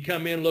agent, and he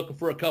come in looking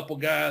for a couple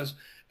guys.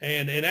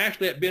 And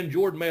actually, that Ben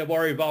Jordan may have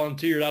already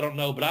volunteered. I don't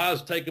know. But I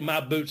was taking my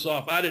boots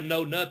off. I didn't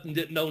know nothing,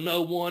 didn't know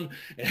no one.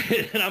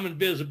 And I'm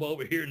invisible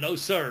over here. No,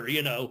 sir,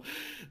 you know.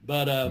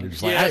 But,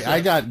 yeah.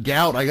 I got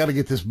gout. I got to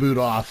get this boot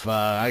off.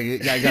 I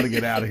got to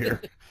get out of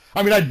here.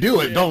 I mean, I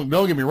do it. Yeah.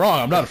 Don't get me wrong.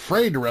 I'm not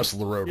afraid to wrestle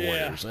the Road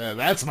Warriors.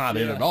 That's not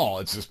it at all.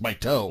 It's just my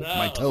toe. No.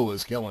 My toe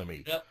is killing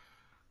me. Yep.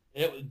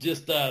 It was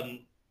just,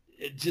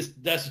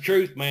 that's the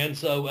truth, man.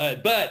 So,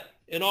 but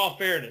in all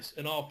fairness,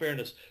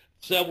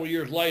 several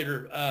years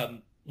later,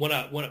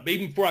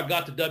 even before I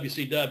got to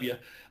WCW,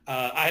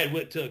 I had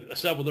went to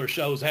several of their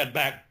shows, had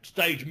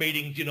backstage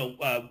meetings, you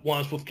know,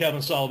 once with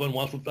Kevin Sullivan,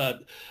 once with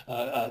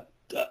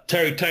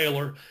Terry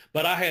Taylor.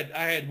 But I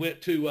had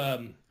went to,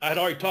 I had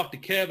already talked to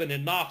Kevin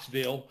in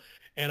Knoxville,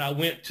 and I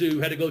had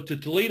to go to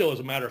Toledo, as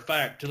a matter of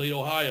fact,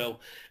 Toledo, Ohio.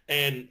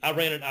 And I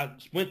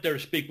went there to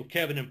speak with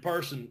Kevin in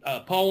person.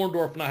 Paul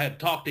Orndorff and I had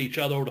talked to each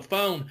other over the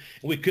phone,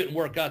 and we couldn't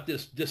work out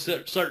this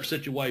search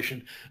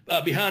situation,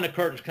 behind the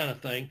curtains kind of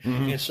thing.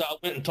 Mm-hmm. And so I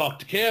went and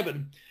talked to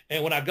Kevin.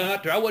 And when I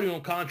got there, I wasn't even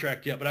on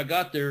contract yet, but I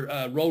got there.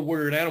 Road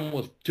Warrior and Animal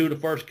was two of the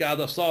first guys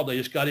I saw. They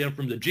just got in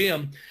from the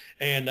gym,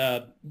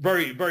 and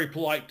very, very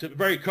polite,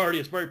 very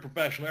courteous, very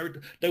professional.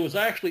 They was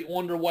actually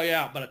on their way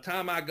out. By the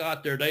time I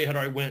got there, they had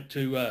already went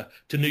to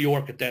New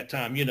York at that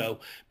time, you know.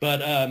 But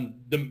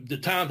the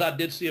times I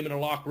did see them in the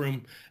locker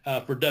room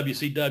for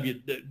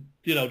WCW,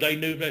 you know, they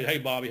knew, hey,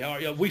 Bobby, how are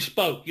you? We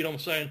spoke, you know what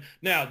I'm saying?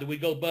 Now, did we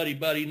go buddy?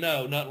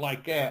 No, nothing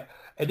like that.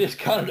 And just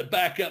kind of to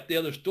back up the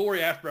other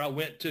story, after I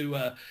went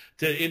to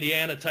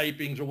Indiana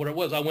tapings or whatever it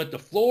was, I went to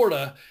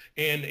Florida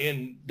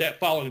in that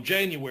following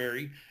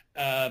January.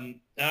 And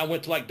I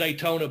went to like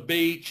Daytona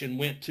Beach and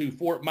went to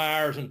Fort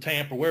Myers and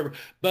Tampa, wherever.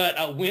 But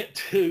I went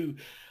to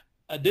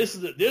this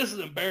is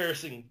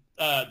embarrassing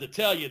to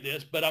tell you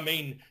this, but I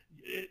mean,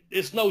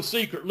 it's no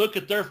secret. Look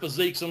at their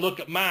physiques and look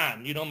at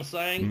mine. You know what I'm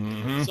saying?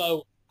 Mm-hmm.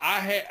 So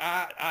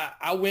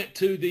I went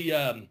to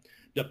the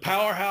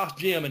Powerhouse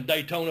Gym in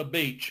Daytona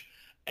Beach.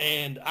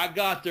 And I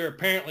got there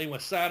apparently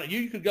with signing.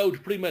 You could go to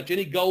pretty much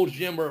any Gold's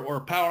Gym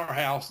or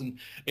Powerhouse, and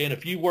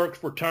if you worked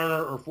for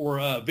Turner or for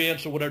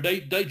Vince or whatever,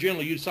 they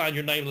generally, you sign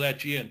your name to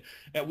let you in.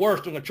 At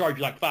worst, I'm going to charge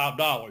you like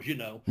 $5, you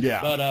know.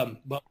 Yeah.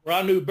 But where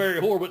I knew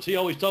Barry Horowitz, he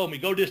always told me,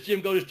 go to this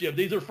gym, go to this gym.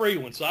 These are free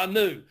ones, so I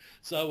knew.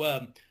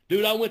 So,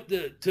 dude, I went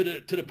to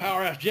the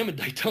Powerhouse Gym in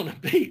Daytona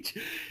Beach,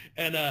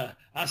 and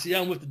I see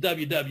I'm with the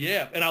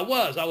WWF, and I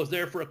was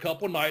there for a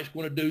couple of nights,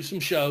 going to do some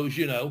shows,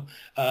 you know.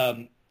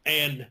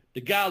 And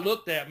the guy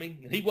looked at me,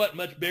 and he wasn't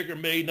much bigger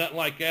than me, nothing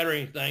like that or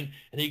anything.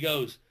 And he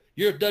goes,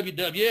 "You're a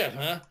WWF,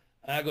 huh?"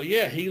 And I go,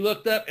 "Yeah." He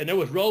looked up, and there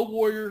was Road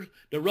Warriors.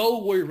 The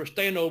Road Warriors were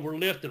standing over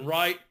left and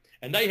right,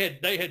 and they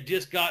had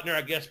just gotten there,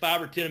 I guess,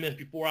 5 or 10 minutes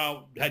before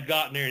I had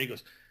gotten there. And he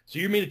goes, "So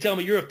you mean to tell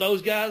me you're with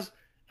those guys?"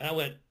 And I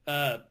went,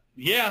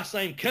 "Yeah,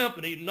 same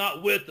company,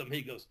 not with them."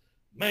 He goes,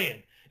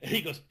 "Man." And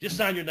he goes, "Just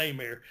sign your name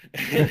here."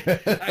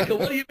 I go,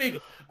 "What do you mean?"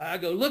 I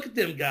go, "Look at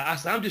them guys. I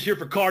said, I'm just here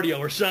for cardio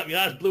or something."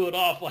 I just blew it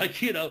off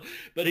like, you know.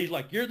 But he's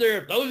like, "You're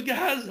there with those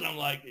guys?" And I'm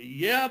like,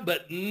 "Yeah,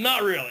 but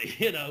not really."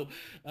 You know,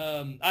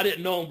 I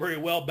didn't know him very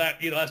well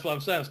back. You know, that's what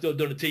I'm saying. I'm still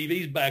doing the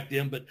TVs back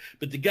then. But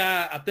the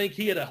guy, I think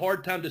he had a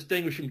hard time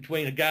distinguishing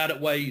between a guy that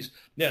weighs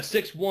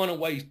 6'1" and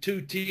weighs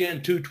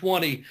 210,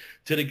 220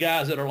 to the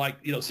guys that are like,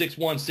 you know,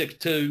 6'1",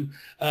 6'2",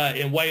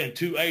 and weighing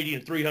 280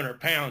 and 300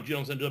 pounds. You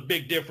know what I'm saying? There's a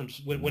big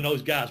difference when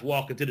those guys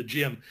walk into the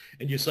gym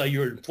and you say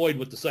you're employed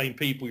with the same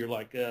people. You're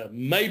like,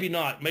 maybe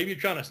not. Maybe you're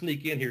trying to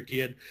sneak in here,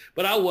 kid.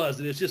 But I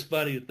wasn't. It's just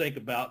funny to think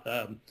about.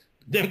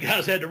 Them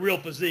guys had the real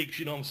physiques,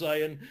 you know what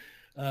I'm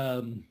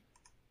saying?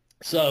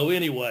 So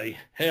anyway,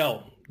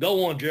 hell,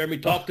 go on, Jeremy.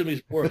 Talk to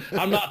me more.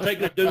 I'm not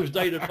taking a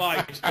doomsday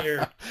advice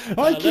there.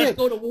 Let's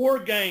go to War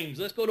Games.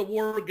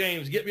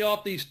 Get me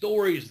off these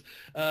stories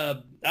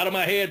out of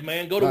my head,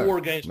 man. Go to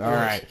War Games. All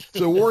right.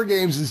 So War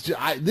Games is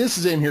this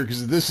is in here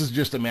because this is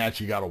just a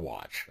match you got to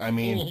watch. I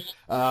mean,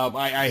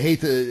 I hate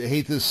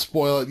to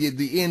spoil it.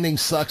 The ending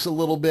sucks a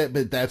little bit,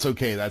 but that's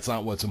okay. That's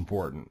not what's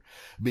important,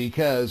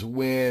 because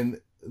when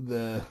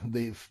the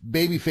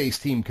babyface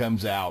team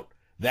comes out,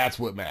 that's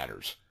what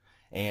matters.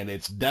 And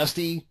it's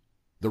Dusty,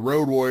 the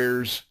Road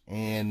Warriors,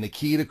 and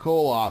Nikita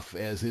Koloff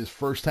as his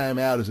first time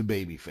out as a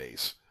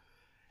babyface,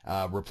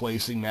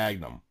 replacing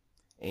Magnum.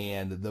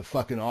 and the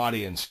fucking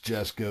audience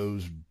just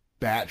goes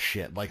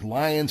batshit, like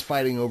lions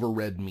fighting over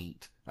red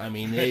meat. I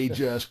mean, they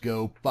just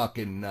go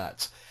fucking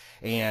nuts.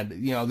 And,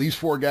 you know, these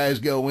four guys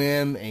go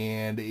in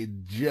and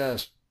it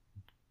just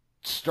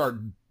start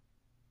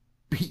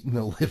beating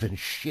the living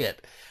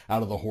shit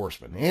out of the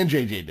Horsemen and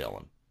J.J.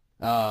 Dillon.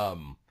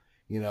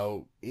 You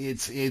know,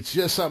 it's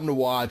just something to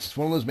watch. It's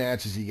one of those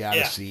matches you got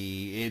to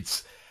see.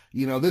 It's,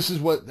 you know, this is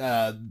what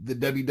the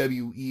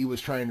WWE was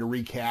trying to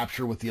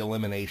recapture with the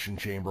Elimination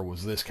Chamber,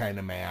 was this kind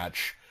of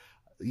match.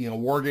 You know,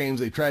 War Games,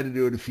 they tried to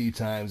do it a few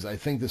times. I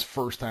think this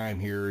first time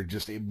here,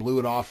 it blew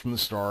it off from the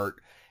start,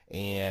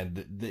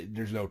 and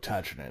there's no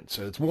touching it.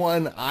 So it's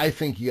one I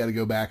think you got to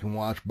go back and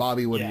watch.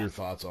 Bobby, what are your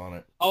thoughts on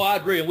it? Oh, I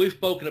agree. And we've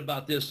spoken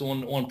about this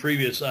on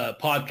previous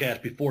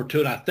podcasts before, too.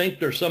 And I think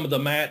there's some of the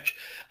match.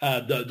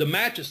 The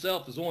match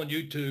itself is on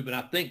YouTube, and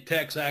I think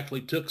Tex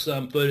actually took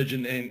some footage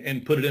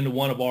and put it into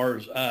one of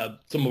ours,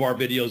 some of our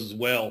videos as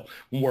well,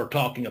 when we're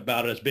talking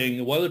about it as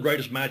being one of the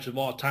greatest matches of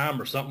all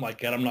time or something like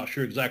that. I'm not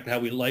sure exactly how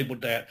we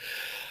labeled that.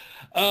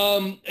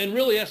 And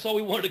really, that's all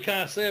we wanted to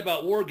kind of say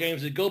about War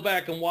Games, is go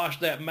back and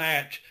watch that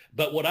match.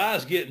 But what I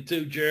was getting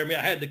to, Jeremy,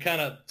 I had to kind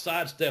of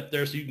sidestep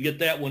there so you can get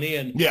that one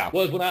in,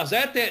 was when I was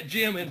at that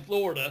gym in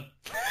Florida,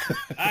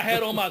 I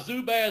had on my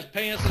Zubaz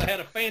pants, and I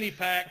had a fanny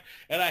pack,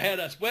 and I had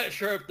a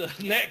sweatshirt with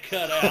the neck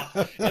cut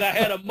out, and I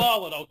had a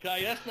mullet,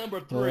 okay? That's number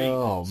 3.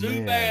 Oh,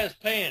 Zubaz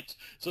pants.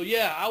 So,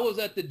 yeah, I was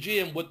at the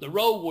gym with the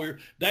Road Warrior.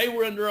 They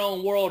were in their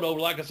own world over.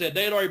 Like I said,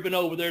 they'd already been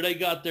over there. They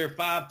got there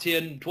 5,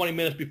 10, 20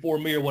 minutes before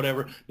me or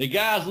whatever. The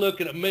guy's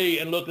looking at me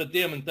and looking at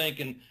them and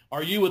thinking,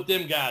 are you with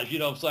them guys? You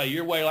know, say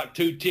you're weighing like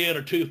 210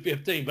 or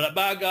 215. But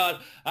by God,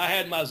 I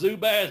had my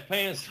Zubaz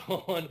pants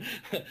on.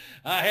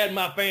 I had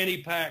my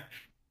fanny pack,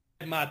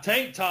 my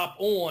tank top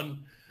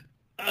on,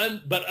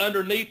 but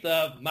underneath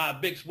my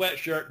big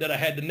sweatshirt that I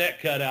had the neck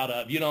cut out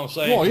of. You know what I'm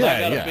saying? Oh, yeah, I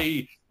got to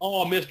be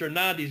all Mr.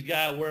 90s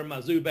guy wearing my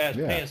Zubaz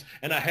pants,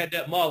 and I had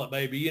that mullet,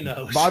 baby, you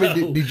know. Bobby,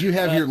 so, did you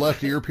have your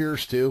left ear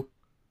pierced too?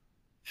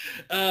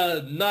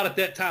 Not at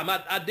that time.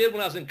 I did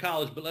when I was in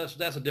college, but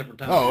that's a different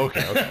time. Oh,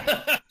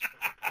 okay.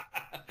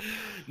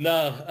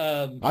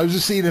 No. I was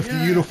just seeing if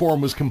the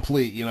uniform was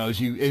complete, you know, as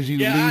you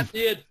leave. I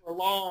did for a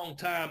long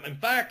time. In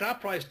fact, I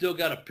probably still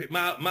got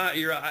my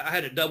ear. I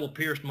had it double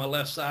pierced on my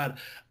left side.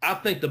 I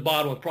think the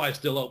bottom was probably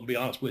still open, to be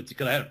honest with you,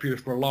 because I had it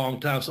pierced for a long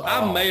time. So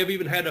I may have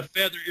even had a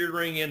feather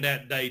earring in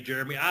that day,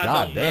 Jeremy.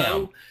 I don't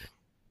know.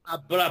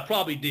 But I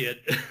probably did.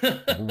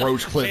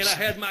 Rose clips. And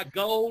I had my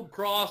gold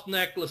cross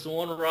necklace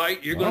on,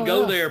 right? You're going to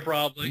go there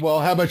probably. Well,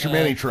 how about your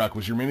mini truck?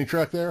 Was your mini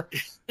truck there?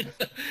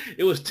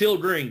 It was teal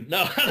green.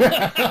 No.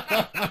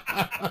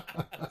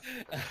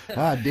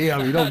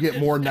 Damn, you don't get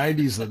more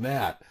 90s than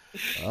that.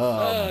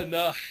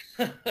 No.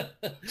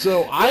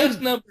 So that's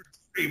number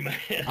 3,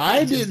 man.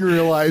 I didn't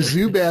realize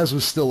Zubaz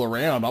was still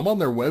around. I'm on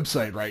their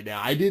website right now.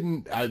 I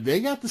didn't.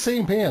 They got the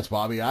same pants,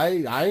 Bobby.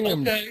 I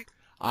am. Okay.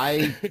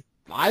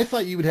 I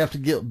thought you would have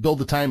to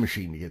build a time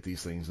machine to get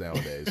these things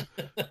nowadays.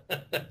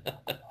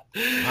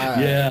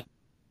 Yeah.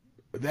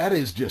 That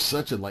is just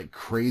such a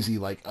crazy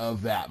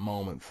of that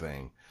moment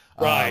thing.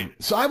 Right.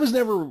 So I was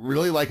never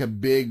really a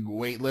big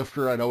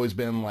weightlifter. I'd always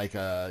been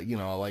a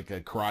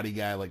karate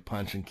guy,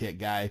 punch and kick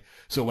guy.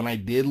 So when I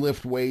did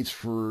lift weights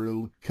for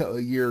a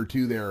year or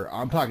two there,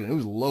 I'm talking, it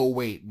was low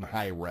weight and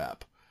high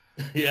rep.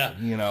 Yeah.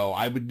 You know,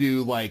 I would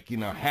do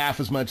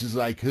half as much as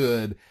I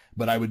could,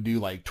 but I would do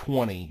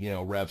 20,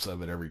 reps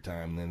of it every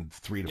time, then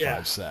 3 to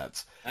 5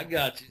 sets. I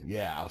got you.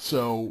 Yeah.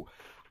 So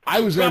I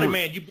was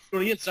man, you put on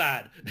the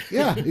inside.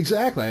 Yeah,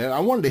 exactly. I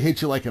wanted to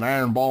hit you like an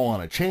iron ball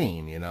on a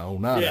chain,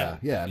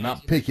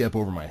 not pick you up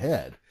over my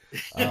head.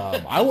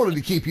 I wanted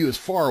to keep you as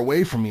far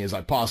away from me as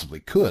I possibly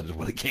could, is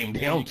what it came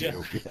down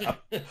to.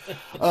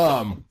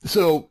 Yeah.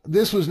 So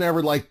this was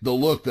never the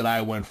look that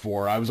I went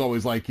for. I was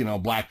always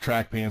black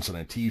track pants and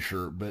a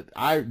t-shirt, but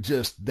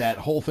that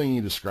whole thing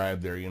you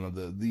described there,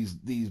 these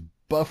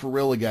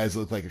bufferilla guys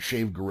look like a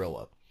shaved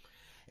gorilla.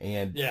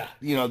 And,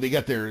 they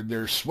got their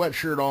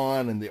sweatshirt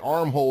on, and the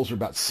armholes are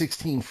about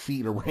 16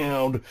 feet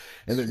around,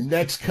 and their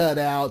necks cut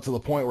out to the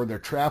point where their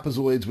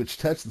trapezoids, which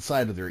touch the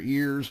side of their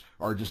ears,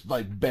 are just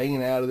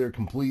banging out of there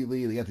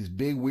completely. They got these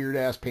big weird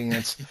ass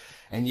pants,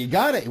 and you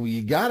gotta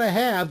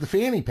have the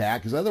fanny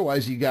pack, because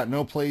otherwise you got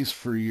no place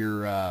for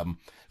your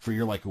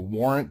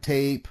warrant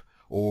tape,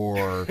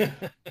 or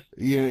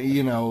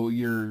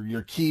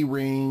your key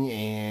ring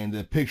and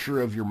a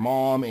picture of your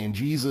mom and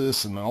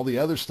Jesus and all the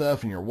other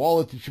stuff, and your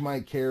wallet that you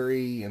might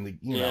carry, and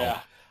you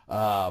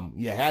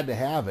had to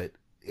have it.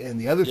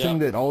 And the other thing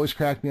that always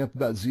cracked me up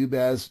about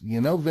Zubaz,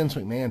 Vince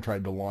McMahon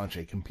tried to launch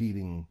a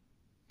competing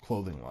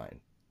clothing line.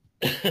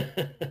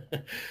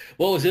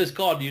 What was this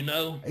called? Do you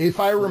know? If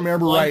I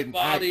remember right,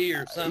 Body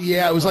or something.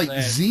 Yeah, it was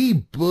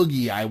Z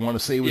Boogie, I want to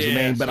say was the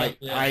name, but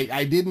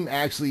I didn't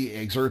actually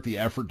exert the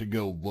effort to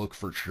go look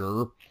for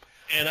sure.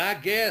 And I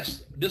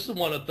guess this is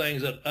one of the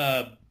things that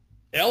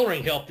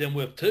Ellering helped him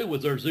with too,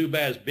 was their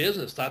Zubaz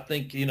business. I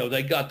think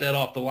they got that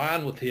off the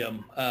line with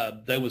him.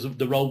 There was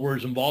the Road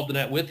Warriors involved in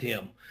that with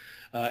him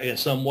in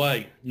some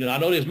way. I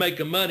know he was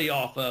making money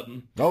off of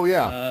them. Oh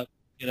yeah.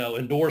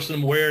 endorsing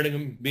them, wearing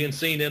them, being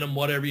seen in them,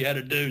 whatever you had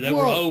to do. They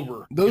were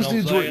over. Those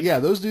dudes were,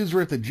 those dudes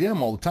were at the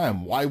gym all the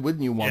time. Why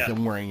wouldn't you want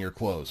them wearing your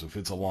clothes if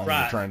it's a long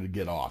you're trying to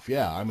get off?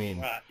 Yeah, I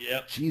mean,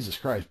 Jesus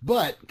Christ.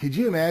 But could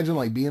you imagine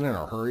like being in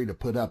a hurry to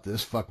put up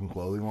this fucking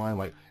clothing line?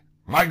 Like,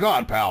 my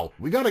God, pal,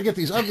 we got to get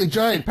these ugly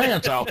giant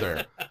pants out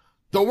there.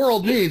 The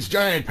world needs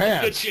giant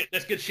pants.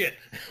 That's good shit.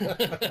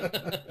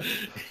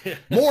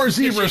 More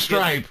zebra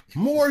stripe.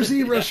 More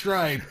zebra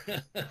stripe.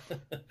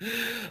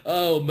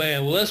 Oh,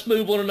 man. Well, let's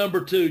move on to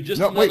number 2.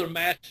 Just another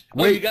match.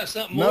 You got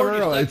something more?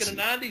 No. You're stuck in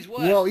the 90s?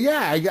 What? Well,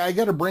 yeah, I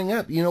got to bring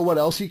up, you know what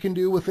else you can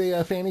do with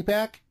a fanny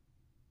pack?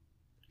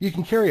 You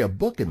can carry a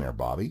book in there,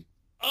 Bobby.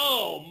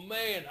 Oh,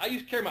 man. I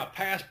used to carry my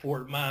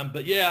passport in mine.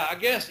 But, yeah, I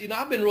guess,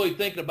 I've been really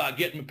thinking about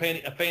getting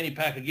a fanny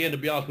pack again, to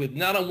be honest with you.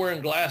 Now that I'm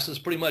wearing glasses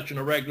pretty much in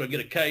a regular, get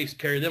a case,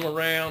 carry them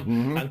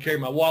around. I can carry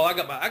my wallet.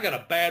 I got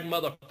a bad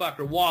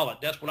motherfucker wallet.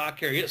 That's what I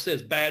carry. It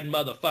says bad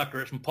motherfucker.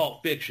 It's from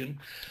Pulp Fiction.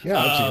 Yeah,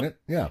 I've seen it.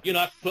 Yeah. I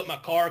can put my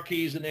car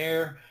keys in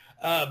there.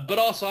 But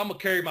also, I'm going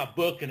to carry my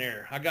book in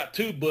there. I got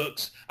 2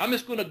 books. I'm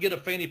just going to get a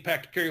fanny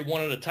pack to carry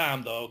one at a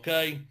time, though,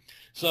 okay?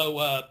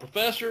 So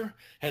Professor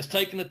has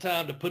taken the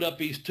time to put up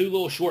these 2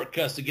 little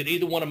shortcuts to get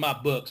either one of my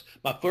books.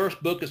 My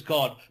first book is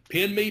called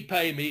Pin Me,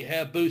 Pay Me,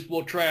 Have Boost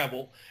Will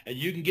Travel, and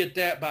you can get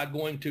that by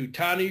going to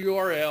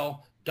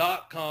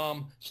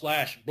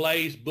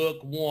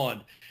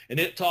tinyurl.com/blazebook1. And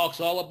it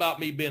talks all about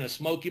me being a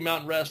Smoky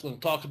Mountain wrestler.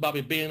 It talks about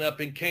me being up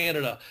in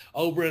Canada,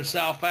 over in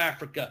South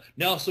Africa.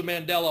 Nelson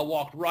Mandela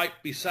walked right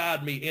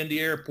beside me in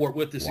the airport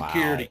with the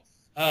security.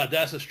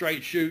 That's a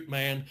straight shoot,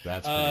 man.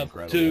 That's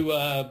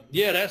incredible.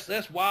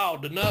 That's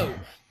wild to know.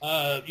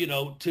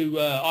 To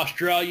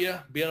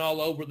Australia, being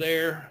all over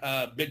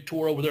there, big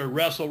tour over there,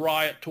 Wrestle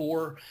Riot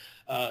tour.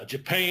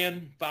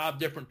 Japan, 5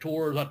 different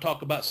tours. I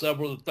talk about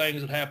several of the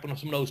things that happened on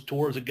some of those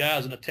tours, the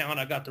guys in the town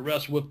I got to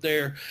wrestle with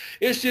there.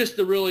 It's just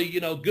a really,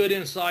 good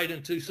insight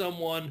into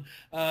someone,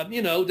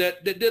 that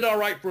did all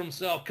right for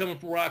himself, coming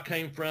from where I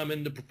came from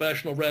in the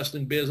professional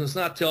wrestling business.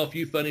 And I tell a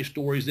few funny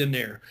stories in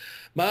there.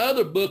 My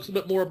other book's a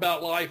bit more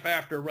about life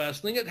after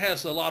wrestling. It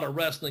has a lot of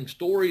wrestling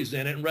stories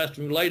in it and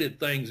wrestling-related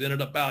things in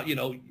it about,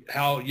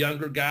 how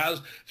younger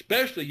guys,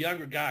 especially a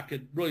younger guy,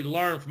 could really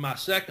learn from my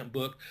second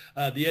book,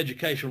 The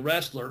Education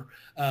Wrestler.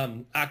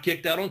 I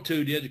kicked out on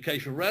 2, The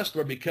Education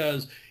Wrestler,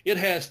 because it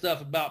has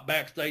stuff about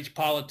backstage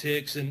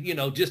politics and,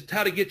 just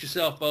how to get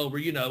yourself over,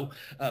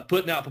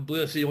 putting out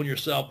publicity on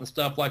yourself and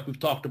stuff like we've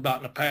talked about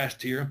in the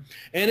past here.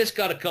 And it's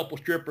got a couple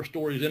stripper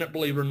stories in it,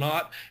 believe it or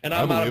not. And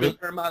I might have been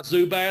wearing my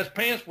Zubaz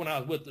pants when I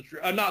was with the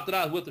stripper. Not that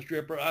I was with the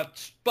stripper. I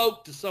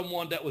spoke to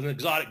someone that was an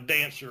exotic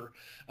dancer.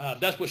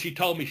 That's what she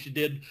told me she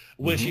did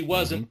when she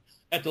wasn't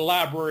at the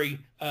library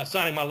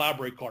signing my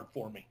library card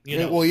for me.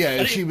 Well,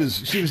 yeah, she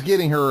was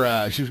getting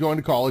her. She was going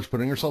to college,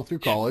 putting herself through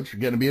college,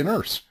 going to be a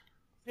nurse.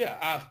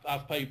 Yeah,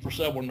 I've paid for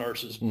several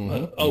nurses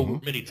over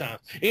many times.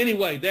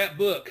 Anyway, that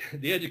book,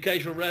 The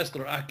Educational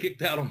Wrestler, I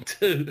kicked out on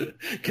 2.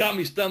 Got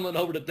me stumbling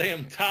over the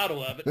damn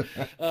title of it.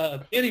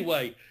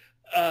 Anyway,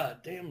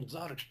 damn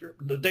exotic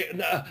stripper.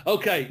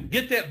 Okay,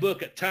 get that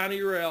book at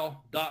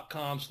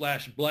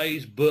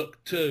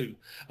tinyurl.com/blazebook2.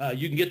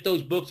 You can get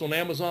those books on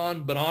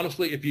Amazon, but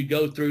honestly, if you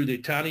go through the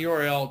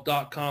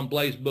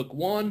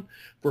tinyurl.com/blazebook1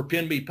 for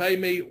Pin Me, Pay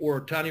Me, or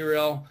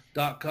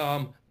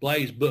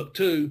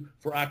tinyurl.com/blazebook2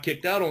 for I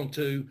Kicked Out on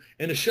 2.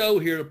 And the show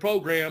here, the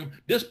program,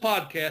 this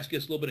podcast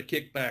gets a little bit of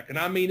kickback. And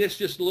I mean, it's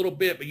just a little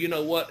bit, but you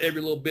know what? Every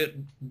little bit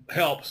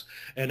helps.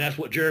 And that's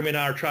what Jeremy and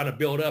I are trying to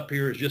build up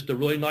here, is just a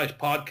really nice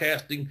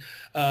podcasting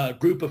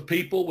group of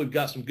people. We've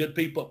got some good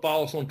people that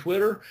follow us on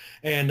Twitter.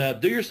 And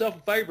do yourself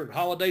a favor. The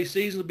holiday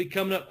season will be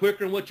coming up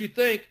quicker than what you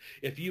think.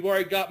 If you've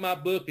already got my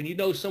book and you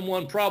know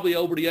someone probably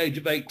over the age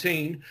of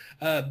 18,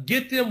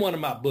 get them one of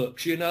my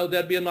books.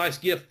 That'd be a nice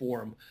gift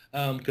for them,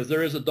 because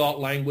there is adult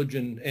language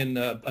and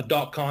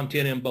adult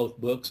content in both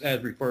books,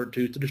 as referred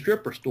to the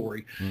stripper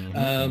story.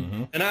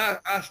 And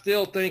I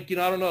still think,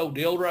 I don't know,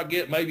 the older I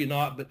get, maybe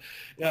not, but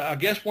I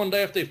guess one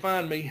day if they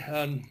find me,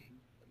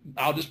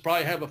 I'll just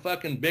probably have a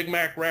fucking Big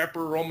Mac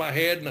wrapper on my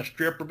head and a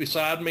stripper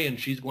beside me, and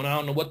she's going, I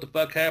don't know what the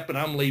fuck happened.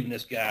 I'm leaving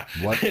this guy.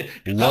 I want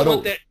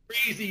that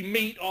greasy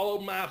meat all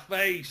over my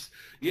face,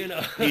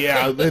 Yeah,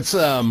 it's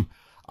the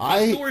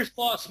story's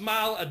called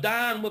a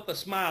dying with a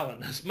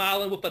smiling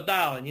with a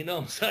dialing, you know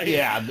what I'm saying?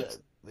 Yeah,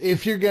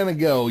 if you're going to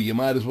go, you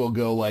might as well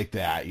go like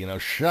that,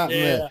 shot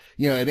in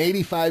the, an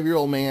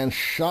 85-year-old man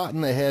shot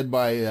in the head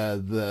by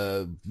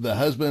the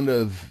husband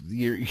of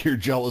your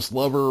jealous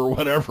lover or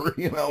whatever,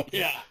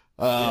 Yeah.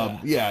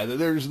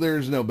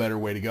 There's no better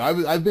way to go.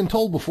 I've been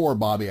told before,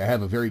 Bobby, I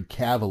have a very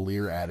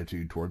cavalier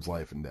attitude towards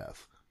life and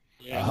death.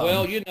 Yeah,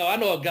 well, I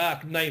know a guy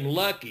named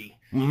Lucky.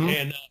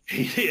 And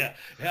yeah,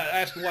 I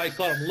asked him why he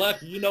called him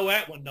Lucky. You know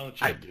that one, don't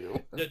you? I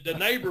do. The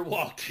neighbor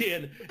walked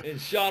in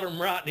and shot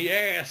him right in the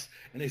ass.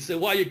 And he said,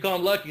 why you call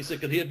him Lucky? He said,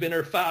 because he had been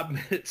there 5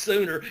 minutes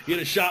sooner, he'd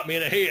have shot me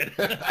in the head.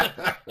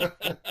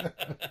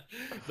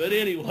 But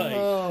anyway,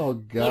 oh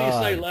God, what do you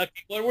say,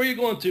 Lucky? Where are you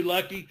going to,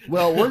 Lucky?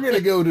 Well, we're going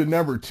to go to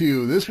number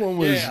 2. This one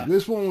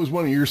was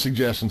one of your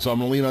suggestions, so I'm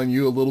going to lean on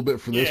you a little bit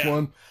for this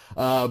one.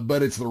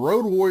 But it's the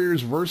Road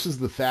Warriors versus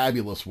the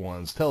Fabulous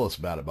Ones. Tell us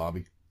about it,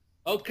 Bobby.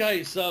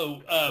 Okay,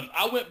 so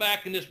I went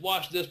back and just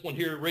watched this one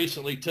here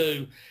recently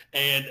too,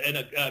 and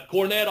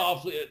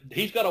Cornette,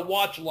 he's got a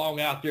watch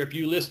along out there. If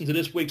you listen to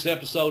this week's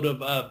episode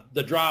of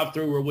the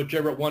Drive-Thru or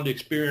whichever one, the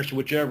Experience or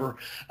whichever,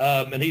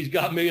 and he's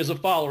got me as a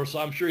follower, so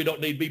I'm sure he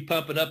don't need me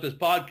pumping up his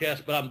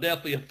podcast, but I'm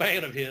definitely a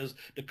fan of his,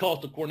 to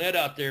cost of Cornette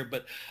out there.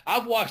 But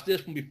I've watched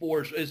this one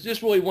before. It's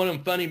just really one of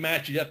them funny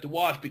matches you have to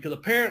watch, because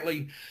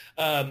apparently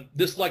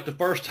this is like the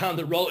first time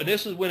and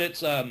this is when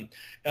it's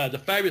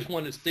the Fabulous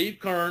One is Steve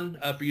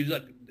Keirn, for you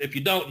if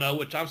you don't know,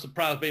 which I'm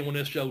surprised anyone on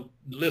this show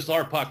listens to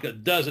our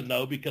podcast doesn't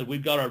know, because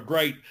we've got our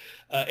great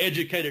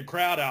educated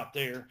crowd out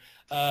there,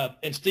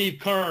 and Steve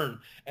Keirn.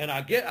 And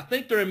I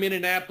think they're in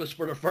Minneapolis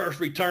for their first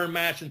return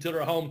match into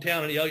their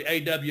hometown in the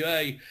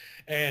AWA.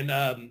 And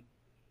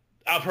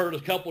I've heard a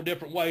couple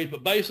different ways,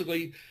 but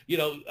basically,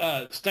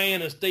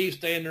 Stan and Steve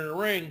stand in the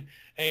ring,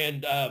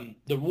 and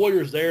the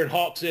Warriors there, and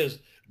Hawk says,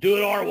 do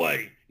it our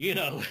way,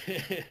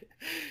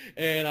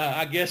 And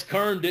I guess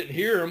Keirn didn't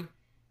hear him.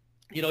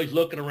 He's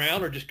looking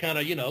around, or just kind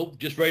of,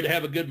 just ready to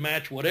have a good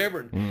match,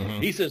 whatever.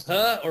 And he says,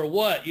 huh, or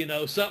what,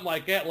 something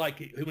like that.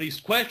 Like when he's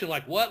questioned,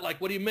 like what?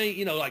 Like, what do you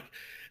mean?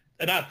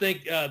 And I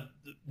think the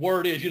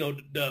word is,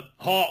 the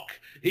Hawk,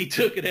 he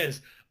took it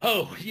as,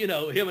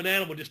 him and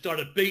Animal just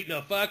started beating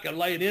the fuck and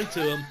laying into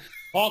him.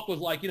 Hawk was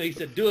like, he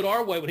said, do it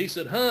our way. When he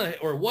said, huh,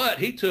 or what,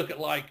 he took it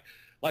like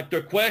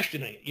they're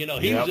questioning. He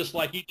was just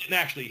like, he didn't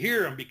actually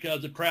hear him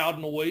because of crowd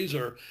noise,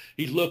 or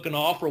he's looking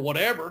off or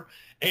whatever.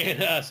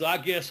 And so I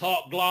guess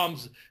Hawk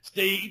gloms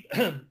Steve,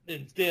 and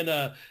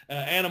then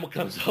Animal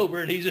comes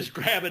over, and he's just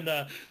grabbing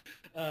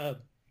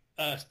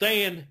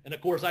Stan. And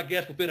of course, I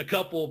guess within a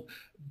couple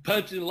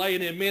punching and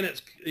laying in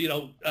minutes,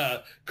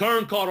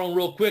 Keirn caught on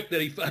real quick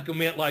that he fucking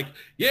meant like,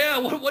 yeah,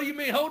 what do you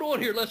mean? Hold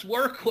on here, let's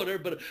work with her.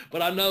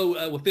 But I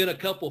know within a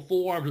couple of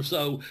forearms or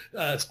so,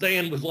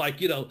 Stan was like,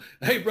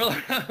 hey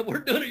brother, we're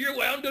doing it your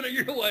way, I'm doing it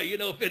your way.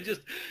 If it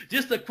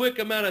just a quick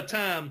amount of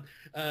time,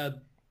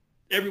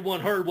 everyone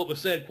heard what was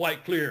said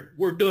quite clear.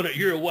 We're doing it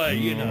your way,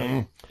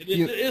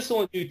 It's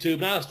on YouTube,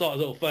 and I just thought it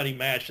was a little funny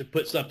match to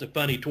put something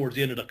funny towards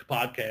the end of the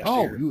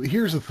podcast.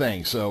 Here's the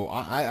thing. So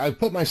I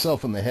put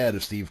myself in the head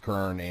of Steve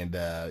Keirn and,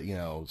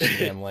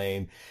 Stan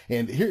Lane,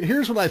 and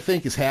here's what I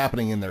think is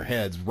happening in their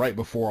heads right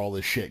before all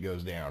this shit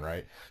goes down,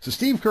 right? So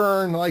Steve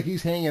Keirn,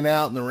 he's hanging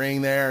out in the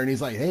ring there, and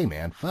he's like, hey,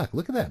 man, fuck,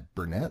 look at that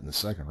brunette in the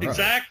second row.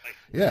 Exactly.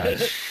 Yeah,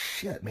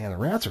 shit, man, the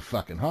rats are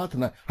fucking hot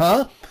tonight.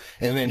 Huh?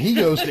 And then he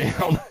goes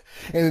down,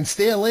 and then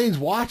Stan Lane's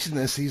watching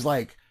this. He's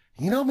like,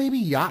 maybe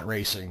yacht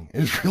racing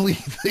is really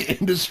the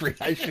industry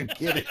I should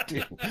get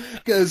into,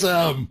 because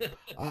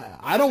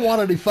I don't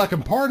want any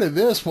fucking part of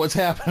this, what's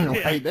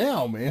happening right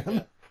now,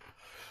 man.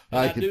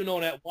 I do know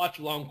that watch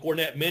along.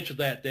 Cornette mentioned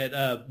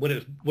that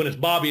when it's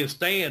Bobby and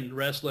Stan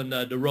wrestling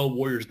the Road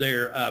Warriors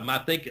there, I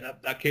think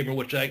I can't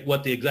remember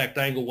what the exact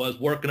angle was,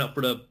 working up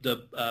for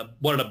the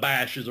one of the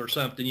bashes or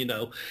something,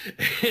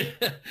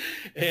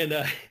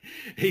 and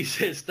he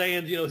said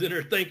Stan, is in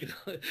there thinking,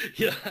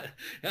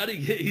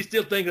 he's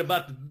still thinking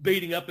about the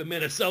beating up in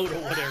Minnesota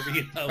or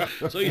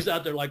whatever, So he's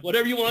out there like,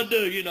 whatever you want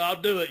to do,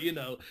 I'll do it,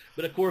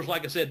 But of course,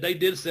 like I said, they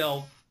did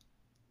sell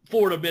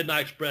Florida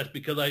Midnight Express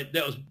because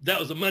that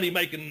was a money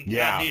making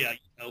idea.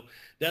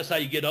 That's how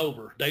you get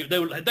over.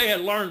 They had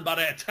learned by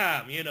that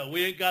time.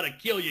 We ain't got to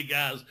kill you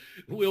guys.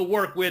 We'll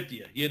work with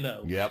you.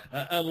 Yep.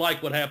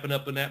 Unlike what happened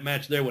up in that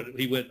match there when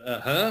he went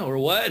huh or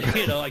what.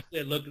 Like I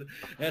said, look,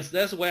 that's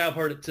the way I've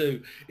heard it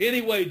too.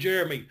 Anyway,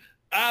 Jeremy,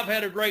 I've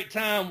had a great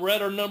time. We're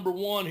at our number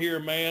 1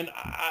 here, man.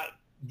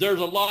 There's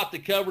a lot to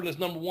cover in this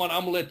number 1.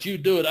 I'm gonna let you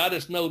do it. I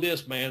just know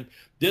this, man.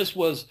 This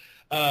was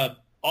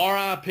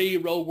R.I.P.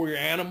 Road Warrior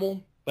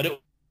Animal. But it was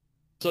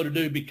so to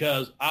do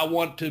because I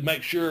want to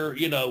make sure,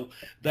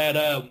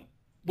 that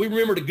we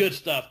remember the good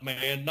stuff,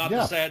 man, not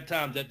the sad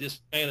times that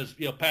this man has,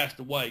 passed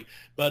away.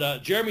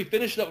 But Jeremy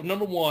finished up with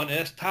number 1, and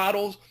that's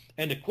titles.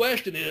 And the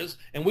question is,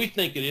 and we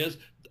think it is,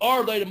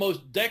 are they the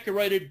most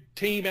decorated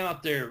team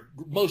out there,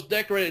 most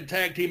decorated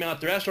tag team out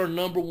there? That's our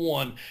number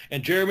 1.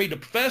 And Jeremy, the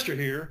professor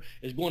here,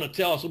 is going to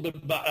tell us a little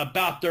bit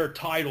about their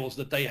titles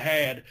that they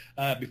had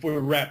before we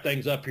wrap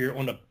things up here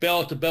on the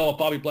Bell to Bell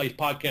Bobby Blaze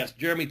podcast.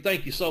 Jeremy,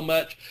 thank you so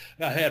much.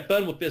 I had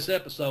fun with this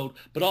episode,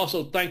 but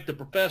also thank the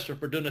professor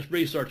for doing this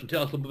research and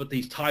tell us a little bit about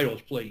these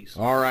titles, please.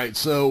 All right.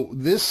 So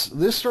this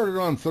started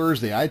on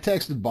Thursday. I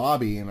texted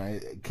Bobby,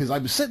 and because I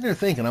was sitting there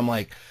thinking, I'm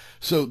like,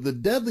 so the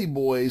Dudley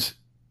Boys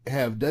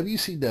have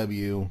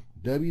WCW,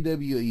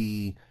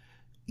 WWE,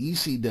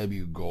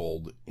 ECW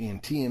gold,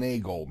 and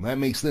TNA gold. And that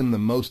makes them the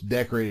most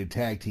decorated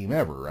tag team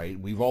ever, right?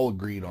 We've all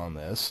agreed on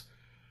this.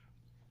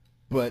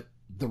 But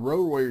the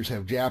Road Warriors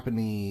have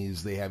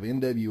Japanese, they have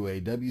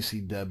NWA,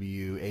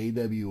 WCW,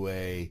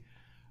 AWA,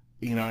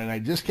 you know, and I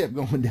just kept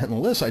going down the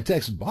list. I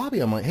texted Bobby,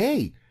 I'm like,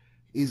 hey,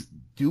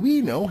 do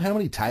we know how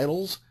many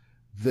titles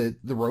that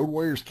the Road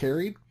Warriors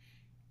carried?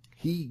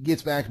 He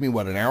gets back to me,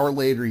 an hour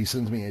later, he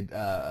sends me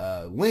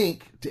a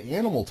link to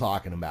Animal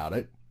talking about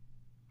it.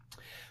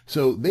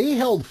 So they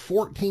held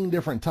 14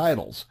 different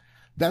titles.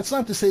 That's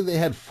not to say they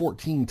had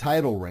 14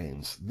 title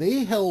reigns.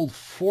 They held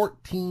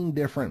 14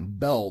 different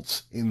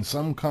belts in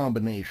some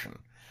combination.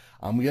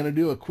 I'm going to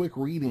do a quick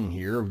reading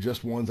here of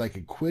just ones I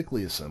could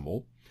quickly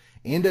assemble.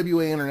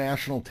 NWA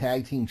International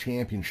Tag Team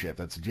Championship.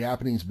 That's a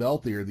Japanese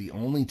belt. They are the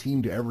only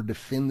team to ever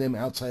defend them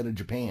outside of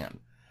Japan.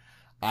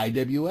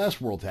 IWS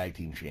World Tag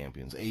Team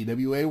Champions.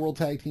 AWA World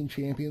Tag Team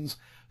Champions.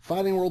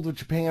 Fighting World of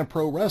Japan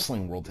Pro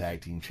Wrestling World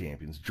Tag Team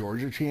Champions.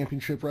 Georgia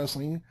Championship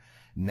Wrestling.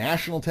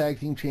 National Tag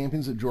Team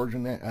Champions at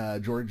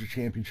Georgia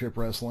Championship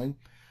Wrestling.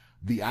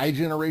 The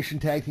iGeneration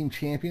Tag Team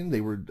Champion.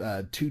 They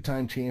were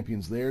two-time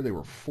champions there. They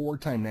were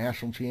four-time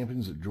national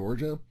champions at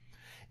Georgia.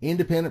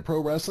 Independent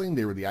Pro Wrestling.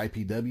 They were the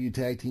IPW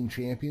Tag Team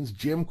Champions.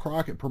 Jim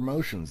Crockett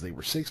Promotions. They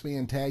were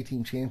six-man Tag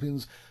Team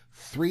Champions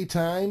 3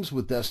 times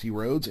with Dusty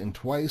Rhodes and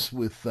twice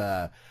with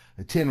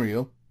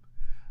Tenryu.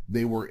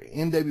 They were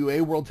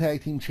NWA World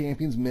Tag Team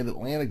Champions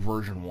Mid-Atlantic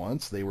version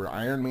once. They were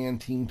Iron Man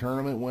Team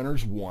Tournament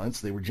winners once.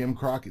 They were Jim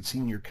Crockett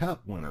Senior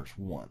Cup winners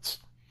once.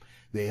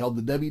 They held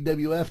the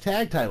WWF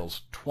tag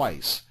titles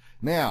twice.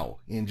 Now,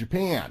 in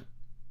Japan,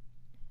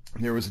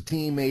 there was a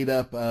team made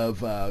up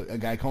of a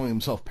guy calling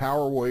himself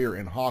Power Warrior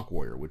and Hawk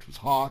Warrior, which was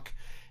Hawk,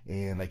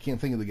 and I can't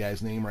think of the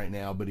guy's name right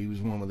now, but he was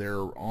one of their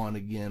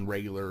on-again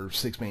regular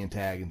six-man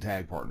tag and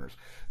tag partners.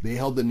 They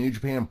held the New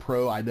Japan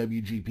Pro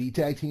IWGP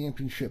Tag Team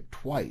Championship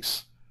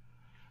twice.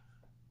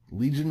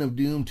 Legion of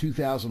Doom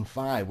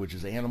 2005, which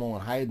is Animal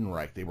and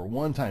Heidenreich. They were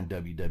one-time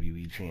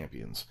WWE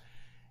champions.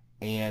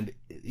 And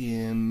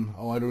in,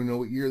 I don't know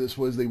what year this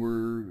was, they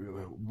were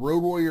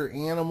Road Warrior,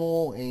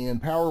 Animal,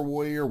 and Power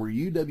Warrior were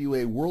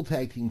UWA World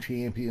Tag Team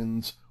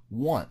champions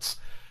once.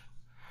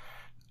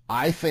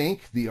 I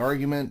think the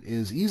argument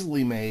is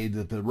easily made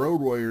that the Road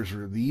Warriors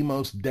are the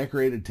most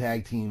decorated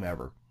tag team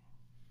ever.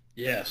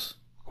 Yes.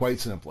 Quite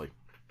simply.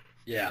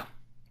 Yeah,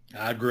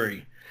 I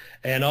agree.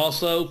 And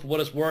also, for what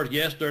it's worth,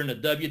 yes, during the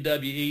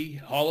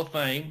WWE Hall of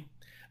Fame,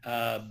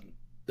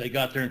 they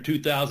got there in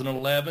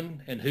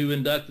 2011, and who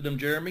inducted them,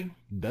 Jeremy?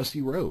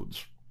 Dusty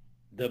Rhodes.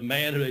 The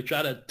man who they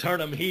tried to turn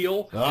him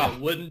heel, and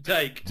it wouldn't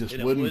take. Just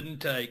and wouldn't, it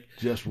wouldn't take.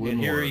 Just wouldn't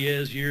And here work. he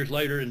is years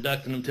later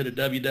inducting them to the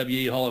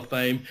WWE Hall of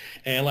Fame.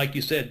 And like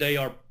you said, they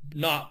are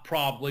not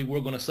probably, we're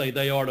going to say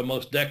they are the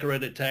most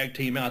decorated tag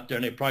team out there,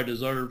 and they probably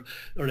deserve,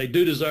 or they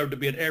do deserve to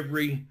be in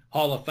every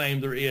Hall of Fame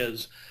there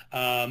is.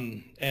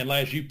 And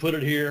as you put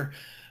it here,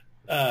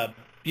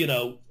 you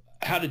know,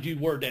 how did you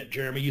word that,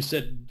 Jeremy? You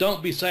said,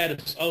 don't be sad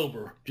it's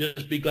over.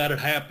 Just be glad it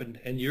happened.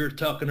 And you're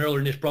talking earlier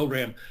in this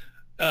program,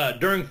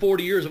 during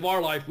 40 years of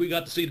our life, we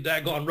got to see the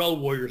daggone Road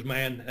Warriors,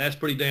 man. That's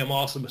pretty damn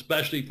awesome,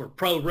 especially for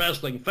pro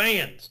wrestling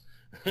fans.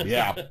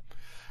 Yeah.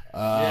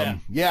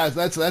 Yeah,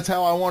 that's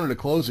how I wanted to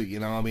close it. You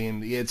know, I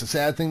mean, it's a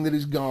sad thing that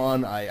he's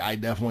gone. I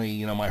definitely,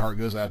 you know, my heart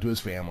goes out to his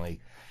family,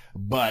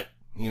 but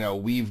you know,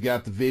 we've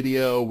got the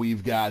video,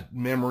 we've got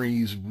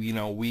memories, you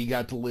know, we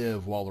got to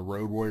live while the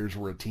Road Warriors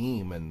were a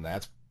team, and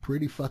that's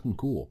pretty fucking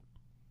cool.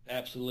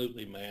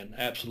 Absolutely, man.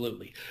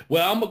 Absolutely.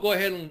 Well, I'm going to go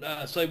ahead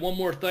and say one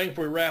more thing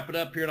before we wrap it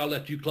up here, and I'll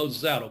let you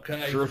close us out,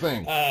 okay? Sure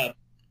thing.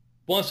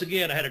 Once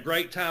again, I had a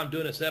great time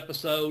doing this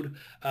episode.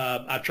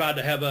 I tried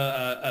to have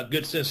a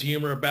good sense of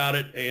humor about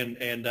it,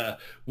 and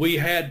we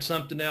had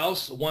something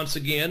else. Once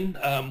again,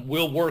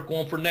 we'll work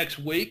on for next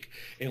week,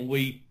 and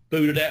we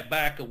booted that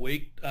back a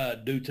week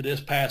due to this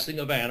passing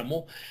of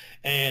Animal.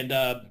 And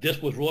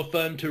this was real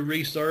fun to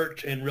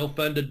research and real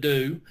fun to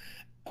do.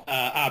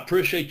 I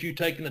appreciate you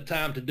taking the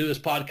time to do this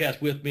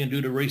podcast with me and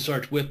do the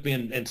research with me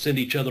and send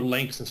each other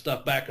links and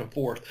stuff back and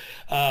forth.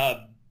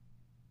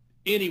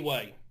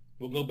 Anyway,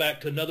 we'll go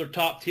back to another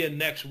top 10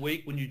 next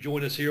week when you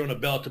join us here on the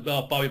Bell to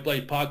Bell Bobby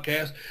Blade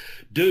podcast.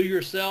 Do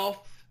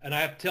yourself, and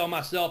I have to tell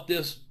myself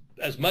this,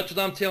 as much as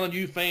I'm telling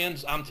you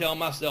fans, I'm telling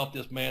myself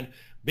this, man.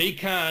 Be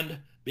kind.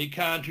 Be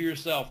kind to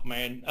yourself,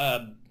 man.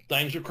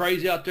 Things are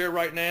crazy out there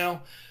right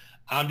now.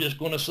 I'm just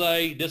going to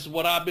say this is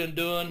what I've been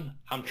doing.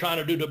 I'm trying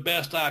to do the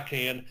best I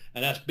can,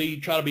 and that's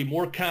try to be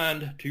more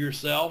kind to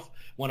yourself.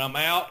 When I'm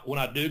out, when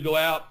I do go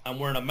out, I'm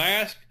wearing a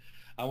mask.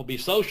 I'm going to be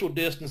social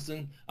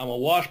distancing. I'm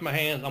going to wash my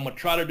hands. I'm going to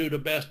try to do the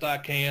best I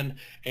can,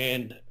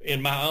 and in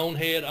my own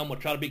head, I'm going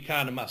to try to be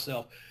kind to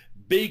myself.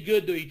 Be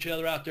good to each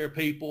other out there,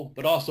 people,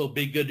 but also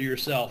be good to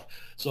yourself.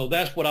 So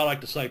that's what I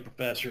like to say,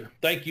 Professor.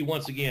 Thank you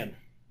once again.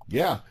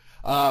 Yeah.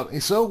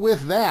 So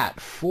with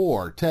that,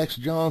 for Tex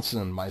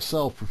Johnson,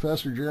 myself,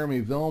 Professor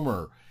Jeremy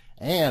Vilmer,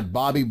 and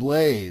Bobby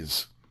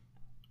Blaze,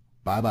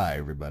 bye-bye,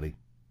 everybody.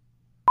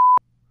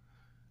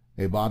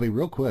 Hey, Bobby,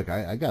 real quick,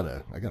 I got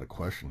a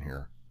question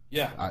here.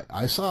 Yeah.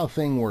 I saw a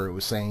thing where it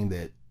was saying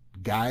that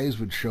guys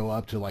would show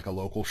up to like a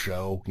local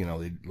show, you know,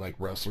 they'd like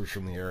wrestlers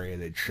from the area,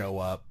 they'd show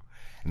up,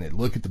 and they'd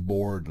look at the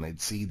board and they'd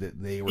see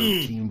that they were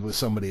teamed with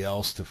somebody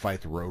else to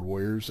fight the Road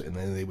Warriors, and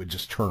then they would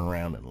just turn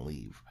around and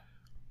leave.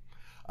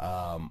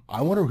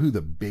 I wonder who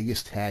the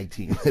biggest tag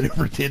team that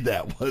ever did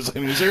that was. I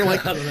mean, is there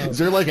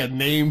like a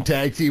name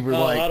tag team or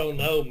I don't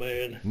know,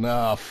 man.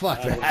 No,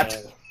 fuck that.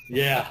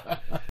 Yeah.